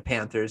Carolina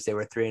Panthers. They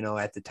were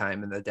 3-0 at the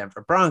time, and the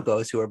Denver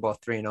Broncos, who were both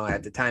 3-0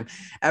 at the time.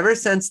 Ever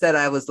since that,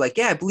 I was like,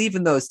 yeah, I believe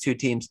in those two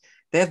teams.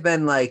 They've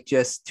been like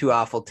just two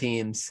awful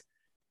teams.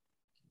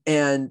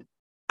 And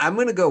I'm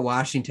going to go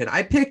Washington.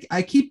 I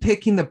keep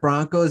picking the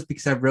Broncos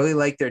because I really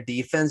like their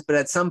defense, but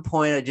at some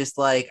point I just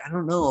like, I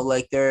don't know,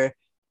 like their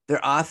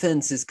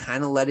offense is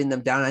kind of letting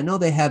them down. I know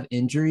they have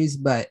injuries,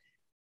 but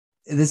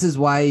this is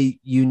why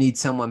you need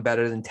someone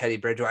better than Teddy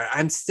Bridgewater.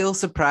 I'm still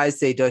surprised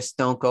they just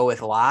don't go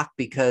with Locke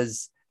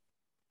because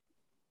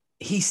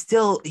it's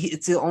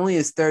only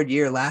his third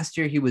year. Last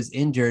year he was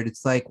injured.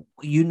 It's like,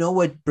 you know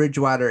what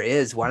Bridgewater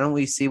is. Why don't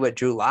we see what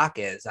Drew Lock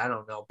is? I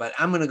don't know, but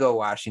I'm going to go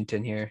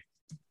Washington here.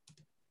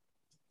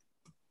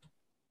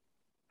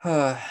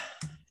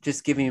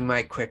 Just giving you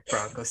my quick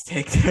Broncos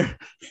take there.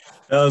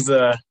 That was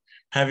a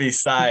heavy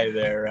sigh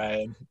there,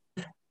 Ryan.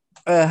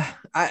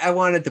 I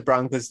wanted the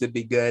Broncos to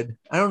be good.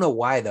 I don't know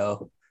why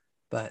though,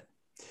 but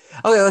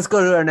okay, let's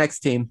go to our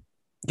next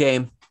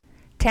game.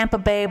 Tampa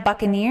Bay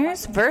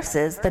Buccaneers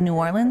versus the New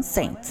Orleans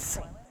Saints.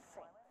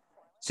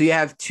 So you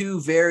have two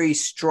very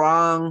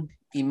strong,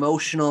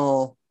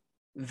 emotional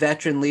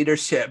veteran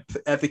leadership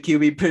at the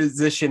QB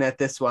position at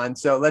this one.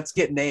 So let's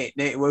get Nate.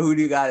 Nate, who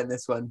do you got in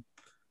this one?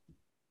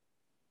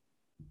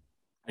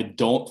 I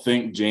don't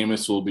think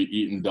Jameis will be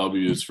eating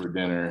W's for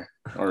dinner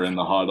or in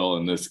the huddle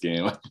in this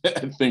game.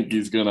 I think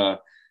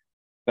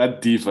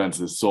that defense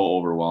is so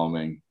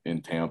overwhelming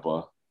in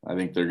Tampa. I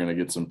think they're going to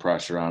get some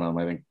pressure on them.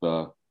 I think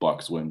the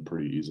Bucs win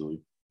pretty easily.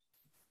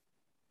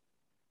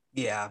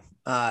 Yeah.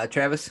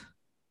 Travis?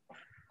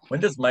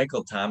 When does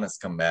Michael Thomas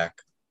come back?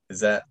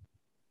 Is that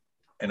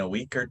in a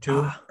week or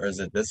two, or is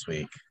it this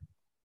week?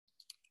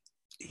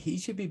 He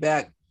should be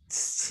back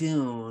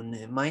soon.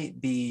 It might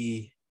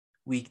be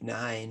week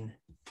 9.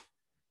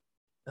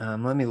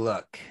 Let me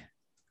look.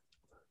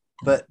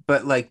 But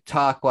like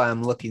talk while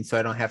I'm looking so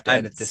I don't have to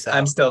edit this out.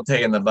 I'm still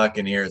taking the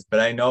Buccaneers, but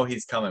I know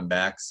he's coming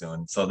back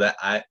soon. So that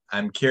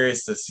I'm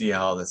curious to see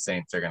how the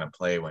Saints are going to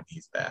play when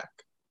he's back.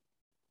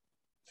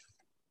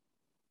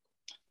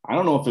 I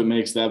don't know if it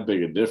makes that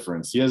big a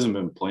difference. He hasn't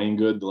been playing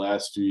good the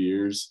last few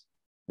years.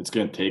 It's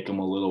going to take him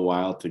a little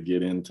while to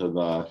get into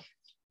the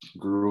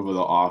groove of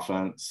the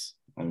offense.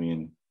 I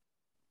mean,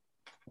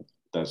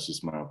 that's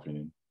just my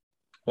opinion.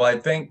 Well, I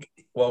think,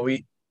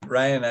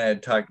 Ryan and I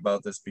had talked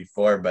about this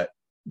before, but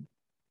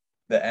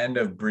the end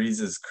of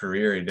Breeze's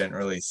career, he didn't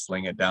really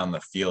sling it down the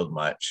field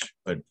much,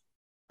 but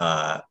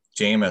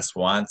Jameis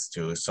wants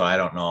to, so I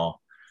don't know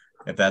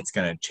if that's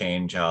going to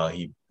change how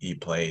he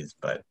plays,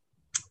 but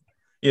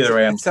either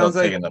way, I'm still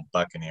taking the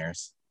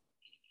Buccaneers.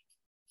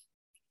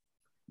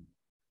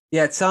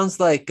 Yeah, it sounds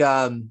like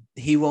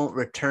he won't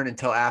return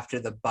until after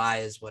the bye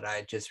is what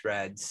I just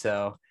read.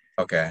 So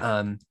okay.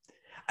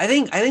 I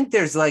think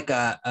there's like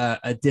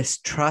a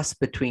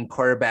distrust between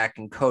quarterback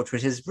and coach,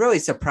 which is really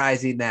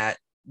surprising that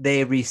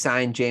they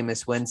re-signed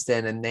Jameis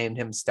Winston and named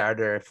him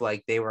starter if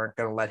like they weren't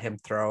going to let him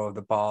throw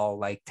the ball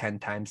like 10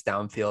 times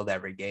downfield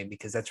every game,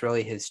 because that's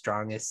really his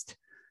strongest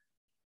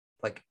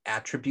like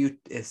attribute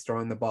is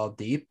throwing the ball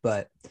deep.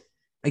 But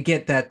I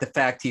get that the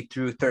fact he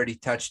threw 33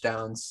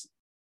 touchdowns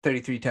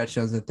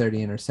and 30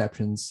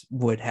 interceptions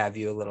would have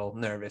you a little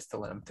nervous to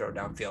let him throw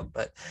downfield,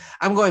 but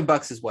I'm going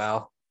Bucs as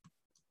well.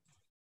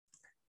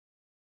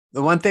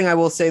 The one thing I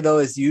will say though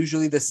is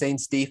usually the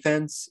Saints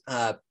defense,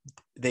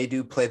 they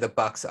do play the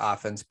Bucs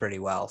offense pretty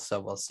well.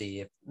 So we'll see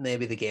if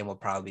maybe the game will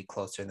probably be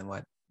closer than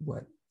what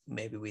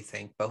maybe we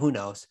think, but who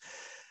knows?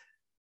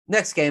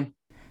 Next game.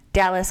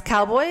 Dallas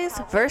Cowboys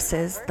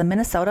versus the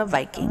Minnesota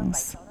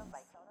Vikings.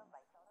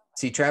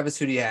 See, Travis,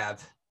 who do you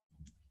have?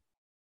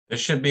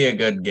 This should be a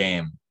good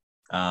game.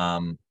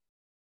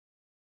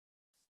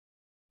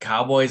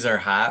 Cowboys are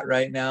hot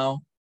right now,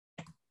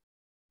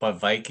 but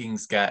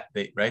Vikings they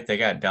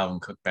got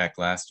Dalvin Cook back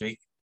last week.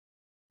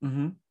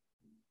 Mm-hmm.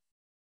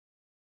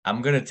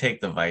 I'm gonna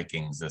take the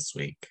Vikings this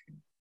week.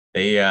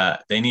 They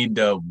need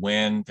to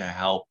win to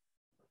help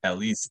at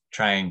least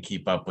try and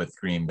keep up with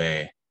Green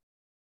Bay.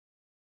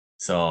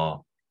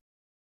 So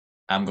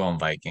I'm going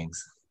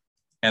Vikings,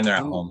 and they're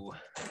at home.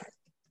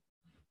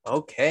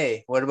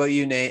 Okay, what about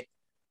you, Nate?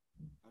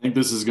 I think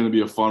this is going to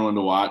be a fun one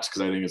to watch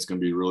because I think it's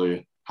going to be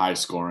really high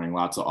scoring,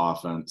 lots of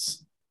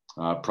offense.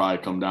 Probably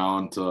come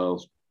down to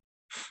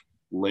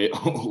late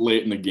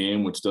in the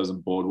game, which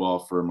doesn't bode well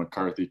for a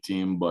McCarthy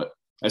team, but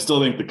I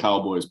still think the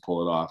Cowboys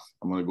pull it off.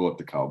 I'm going to go with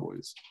the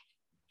Cowboys.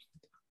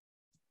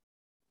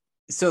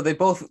 So they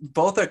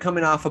both are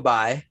coming off a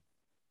bye.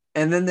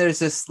 And then there's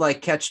this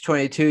like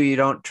catch-22. You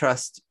don't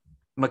trust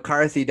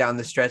McCarthy down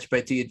the stretch,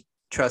 but do you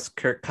trust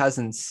Kirk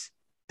Cousins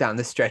down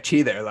the stretch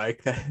either?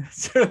 Like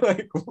that's sort of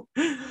like,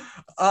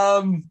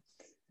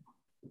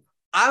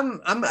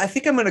 I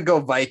think I'm going to go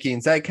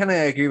Vikings. I kind of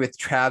agree with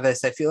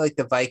Travis. I feel like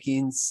the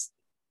Vikings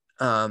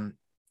are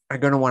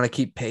going to want to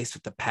keep pace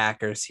with the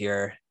Packers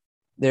here.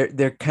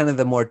 They're kind of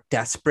the more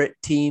desperate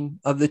team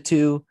of the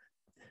two.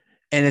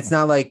 And it's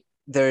not like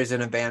there's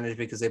an advantage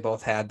because they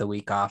both had the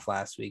week off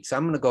last week. So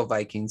I'm going to go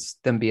Vikings,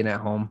 them being at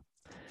home.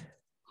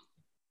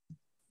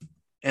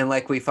 And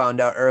like we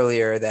found out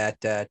earlier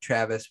that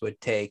Travis would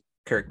take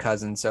Kirk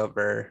Cousins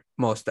over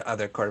most of the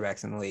other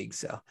quarterbacks in the league.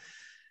 So,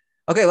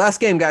 okay, last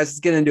game, guys. Let's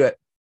get into it.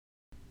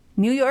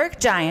 New York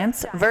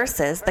Giants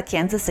versus the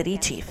Kansas City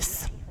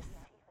Chiefs.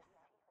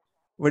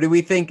 What do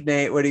we think,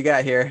 Nate? What do you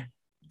got here?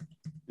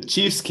 The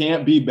Chiefs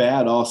can't be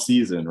bad all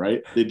season,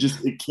 right?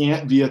 It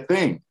can't be a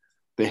thing.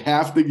 They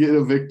have to get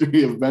a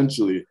victory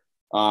eventually.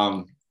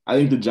 I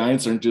think the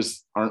Giants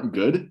aren't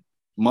good.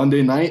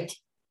 Monday night,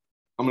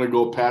 I'm going to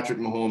go Patrick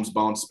Mahomes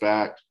bounce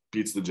back,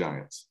 beats the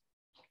Giants.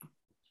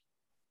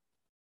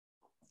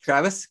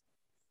 Travis?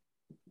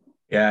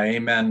 Yeah,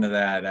 amen to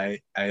that. I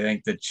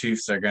think the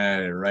Chiefs are going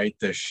to right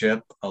the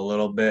ship a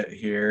little bit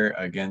here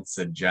against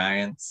the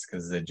Giants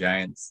because the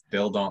Giants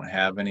still don't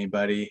have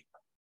anybody,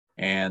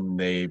 and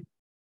they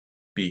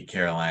beat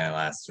Carolina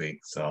last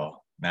week,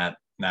 so not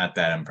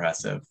that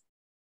impressive.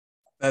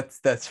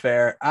 That's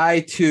fair.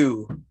 I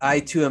too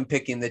am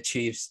picking the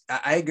Chiefs.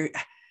 I agree.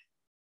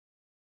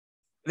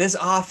 This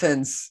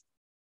offense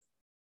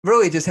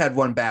really just had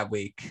one bad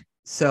week,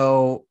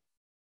 so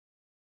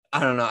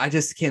I don't know. I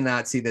just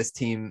cannot see this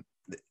team.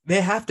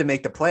 They have to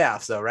make the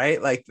playoffs though,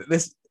 right? Like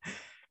this.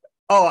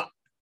 Oh,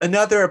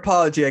 another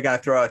apology I got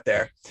to throw out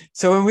there.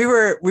 So when we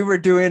were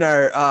doing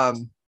our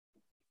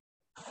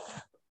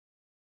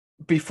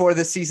before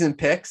the season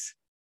picks,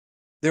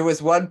 there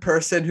was one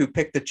person who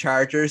picked the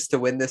Chargers to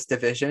win this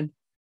division.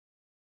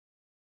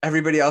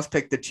 Everybody else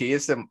picked the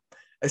Chiefs, and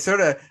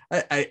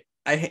I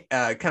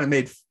kind of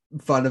made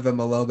fun of him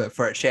a little bit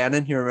for it.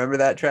 Shannon, you remember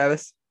that,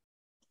 Travis?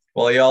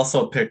 Well, he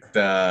also picked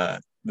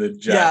the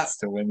Jets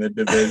to win the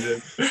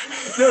division.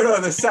 No,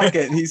 the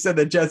second. He said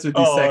the Jets would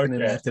be second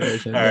in that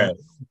division. All right.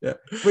 Yeah.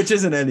 Which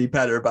isn't any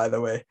better, by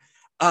the way.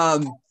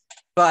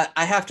 But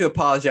I have to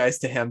apologize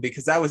to him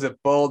because that was a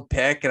bold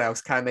pick and I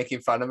was kind of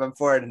making fun of him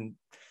for it. And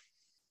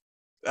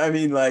I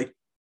mean, like,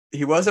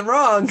 he wasn't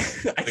wrong.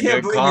 I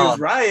can't believe he was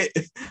right.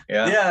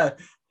 Yeah.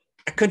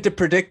 I couldn't have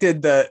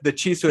predicted the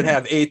Chiefs would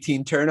have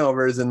 18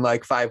 turnovers in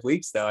like 5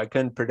 weeks, though. I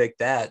couldn't predict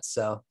that.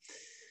 So,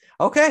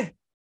 okay.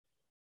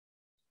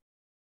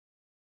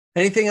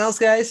 Anything else,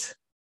 guys?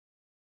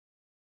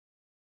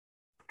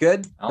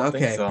 Good?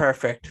 Okay, so.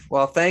 Perfect.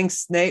 Well,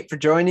 thanks, Nate, for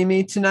joining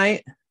me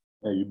tonight.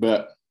 Yeah, you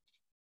bet.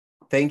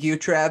 Thank you,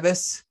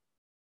 Travis.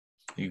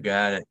 You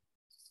got it.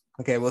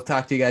 Okay, we'll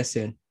talk to you guys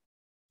soon.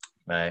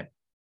 Bye.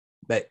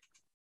 Bye.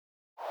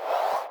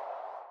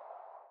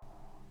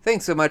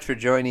 Thanks so much for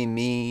joining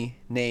me,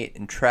 Nate,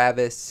 and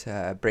Travis,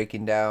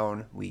 breaking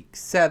down Week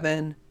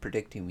 7,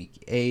 predicting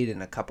Week 8,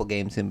 and a couple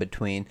games in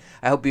between.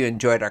 I hope you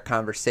enjoyed our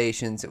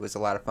conversations. It was a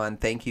lot of fun.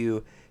 Thank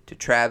you to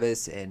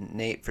Travis and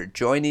Nate for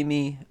joining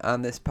me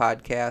on this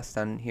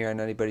podcast here on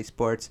Nutty Buddy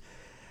Sports.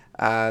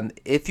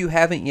 If you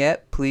haven't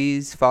yet,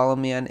 please follow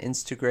me on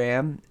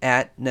Instagram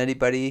at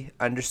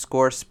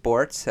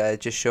nuttybuddy_sports. It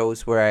just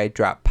shows where I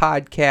drop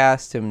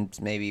podcasts and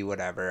maybe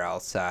whatever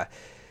else to,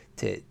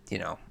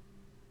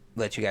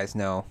 let you guys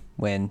know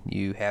when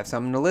you have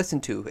something to listen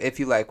to, if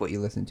you like what you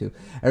listen to.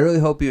 I really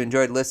hope you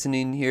enjoyed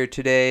listening here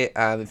today.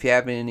 If you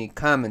have any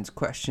comments,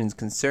 questions,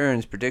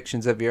 concerns,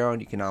 predictions of your own,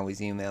 you can always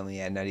email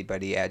me at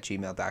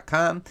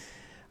nuttybuddy@gmail.com.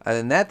 Other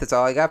than that, that's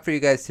all I got for you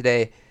guys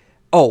today.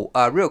 Oh,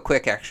 real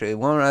quick, actually,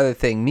 one other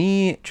thing.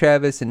 Me,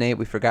 Travis, and Nate,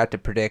 we forgot to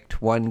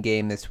predict one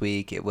game this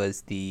week. It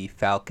was the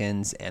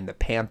Falcons and the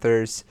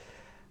Panthers.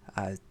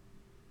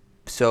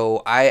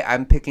 So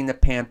I'm picking the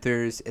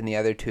Panthers, and the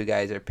other two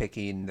guys are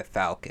picking the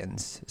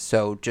Falcons.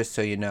 So just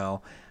so you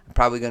know, I'm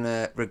probably going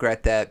to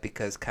regret that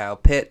because Kyle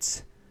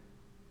Pitts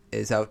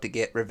is out to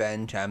get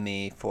revenge on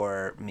me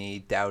for me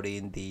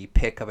doubting the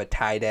pick of a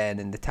tight end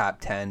in the top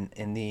 10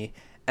 in the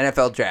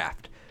NFL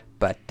draft.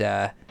 But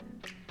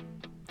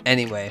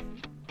anyway,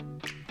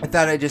 I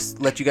thought I'd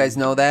just let you guys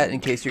know that in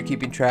case you're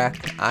keeping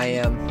track. I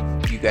am.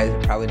 You guys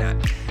are probably not.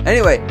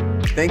 Anyway,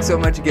 thanks so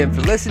much again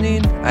for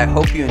listening. I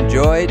hope you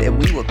enjoyed,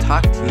 and we will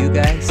talk to you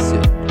guys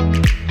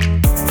soon.